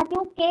से चाहती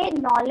हूँ कि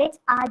नॉलेज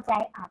आ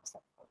जाए आप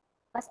सबको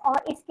बस.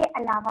 और इसके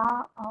अलावा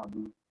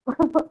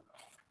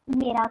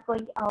मेरा कोई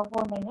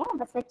वो नहीं है.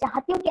 बस मैं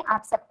चाहती हूँ कि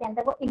आप सबके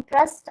अंदर वो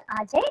इंटरेस्ट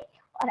आ जाए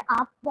और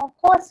आप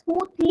बहुत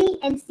स्मूथली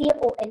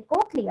NCOL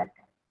को क्लियर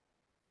करें.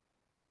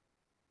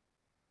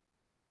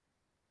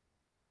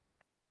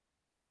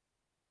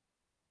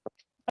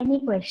 Any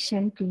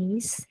question,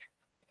 please?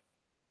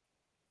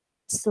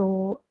 So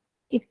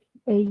if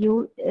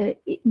you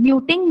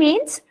muting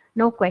means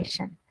no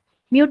question.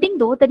 Muting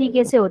दो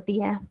तरीके से होती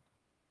है.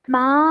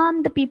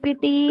 Ma'am, the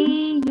PPT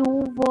you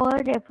were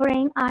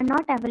referring are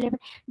not available.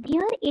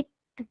 Dear, it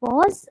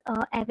was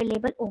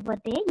available over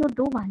there. You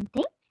do one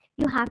thing.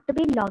 You have to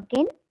be logged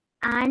in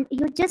and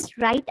you just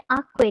write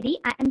a query.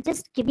 I am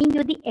just giving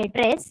you the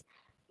address.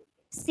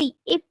 See,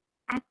 if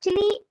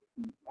actually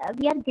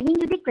we are giving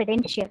you the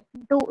credential,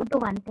 do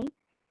one thing.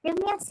 Give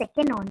me a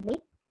second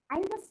only.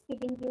 I'm just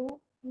giving you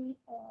the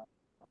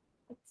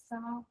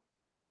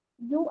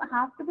you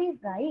have to be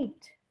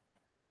right.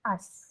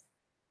 Us.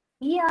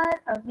 We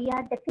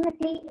are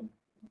definitely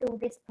do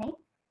this thing.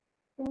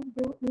 So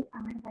do we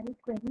are very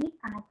query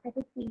at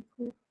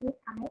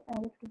pccilt.com.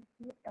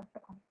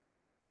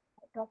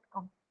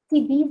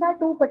 See, these are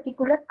two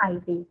particular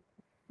IDs.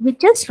 We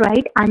just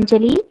write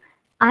Anjali.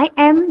 I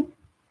am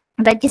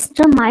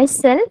register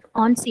myself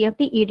on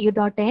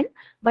cftedu.in,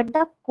 but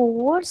the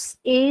course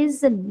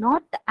is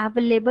not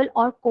available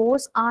or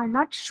course are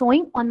not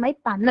showing on my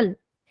panel.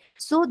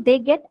 So they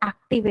get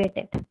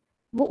activated.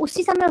 वो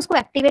उसी समय उसको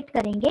activate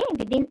करेंगे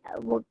with in,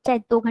 वो चाहे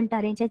 2 घंटा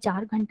ले चाहे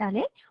 4 घंटा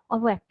ले, और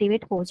वो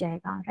एक्टिवेट हो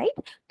जाएगा,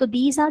 राइट। तो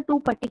these are 2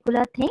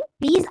 particular thing,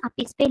 please आप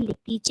इस पे लिख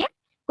दीजिए,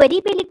 क्वेरी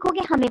पे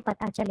लिखोगे हमें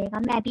पता चलेगा,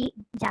 मैं भी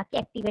जाके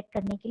एक्टिवेट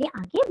करने के लिए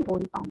आगे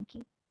बोल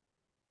पाऊंगी।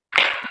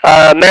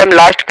 Ma'am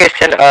last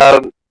question,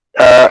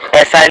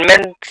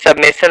 assignment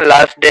submission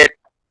last date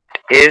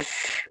is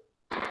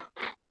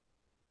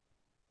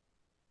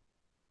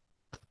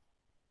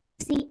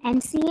C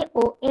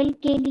NCAOL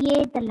के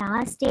लिए the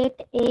last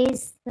date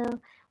is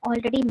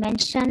already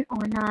mentioned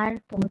on our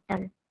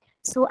portal.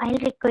 So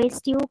I'll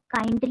request you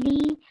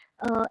kindly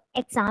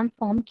exam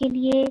form के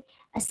लिए,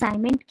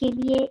 असाइनमेंट के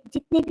लिए,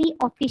 जितने भी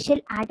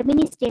ऑफिशियल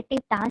एडमिनिस्ट्रेटिव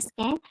टास्क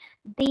हैं,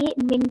 दे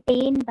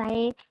मेंटेन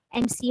बाय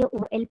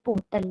NCAOL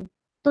पोर्टल।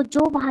 तो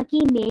जो वहाँ की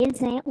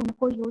मेल्स हैं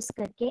उनको यूज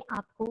करके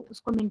आपको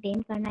उसको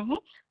मेंटेन करना है,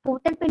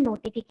 पोर्टल पे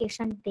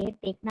नोटिफिकेशन डेट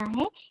देखना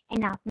है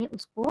एंड आपने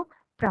उसको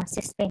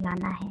प्रोसेस पे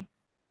लाना है।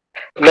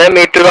 Ma'am,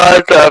 it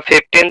was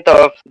 15th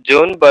of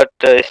June,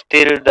 but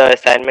still the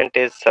assignment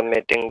is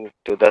submitting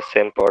to the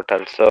same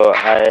portal. So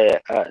I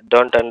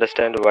don't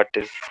understand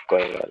what is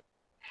going on.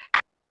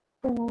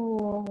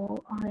 Oh,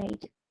 all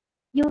right.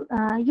 You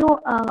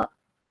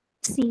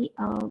see,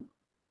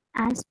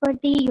 as per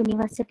the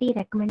university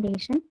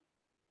recommendation,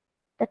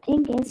 the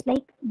thing is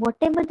like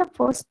whatever the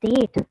first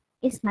date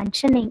is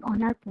mentioning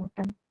on our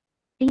portal,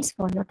 please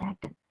follow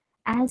that.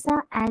 As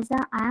I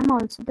am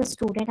also the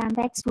student, I'm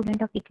the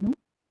ex-student of IGNOU,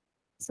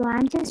 so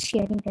I'm just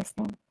sharing this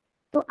thing.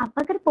 तो अब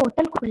अगर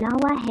portal खुला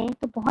हुआ है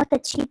तो बहुत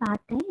अच्छी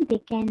बात है, दे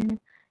कैन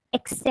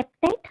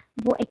एक्सेप्ट इट,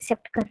 वो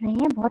एक्सेप्ट कर रहे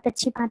हैं, बहुत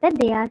अच्छी बात है,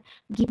 they are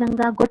giving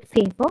a good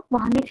favour, वो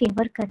हमें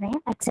फेवर कर रहे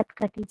हैं, एक्सेप्ट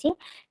कर दीजिए।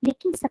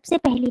 लेकिन सबसे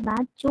पहली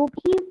बात, जो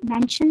भी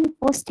मेंशन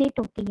फर्स्ट डेट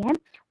होती है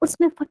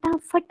उसमें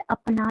फटाफट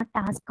अपना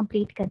टास्क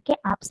कंप्लीट करके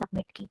आप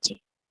सबमिट कीजिए।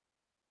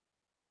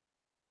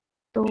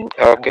 तो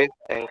Okay,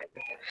 thank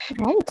you.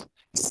 right,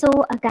 so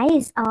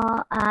guys,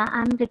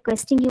 I'm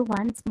requesting you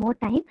once more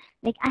time,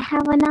 like I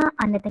have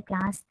another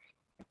class,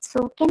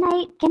 so can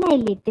I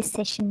leave this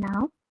session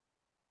now?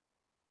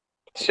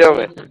 Sure,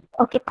 ma'am.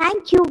 Okay,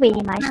 thank you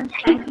very much.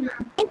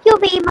 Thank you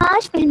very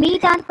much. We'll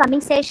meet on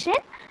coming session,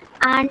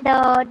 and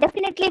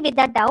definitely with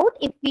a doubt,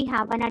 if we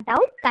have a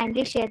doubt,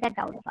 kindly share the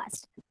doubt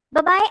first.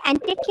 Bye bye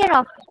and take care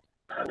of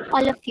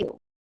all of you.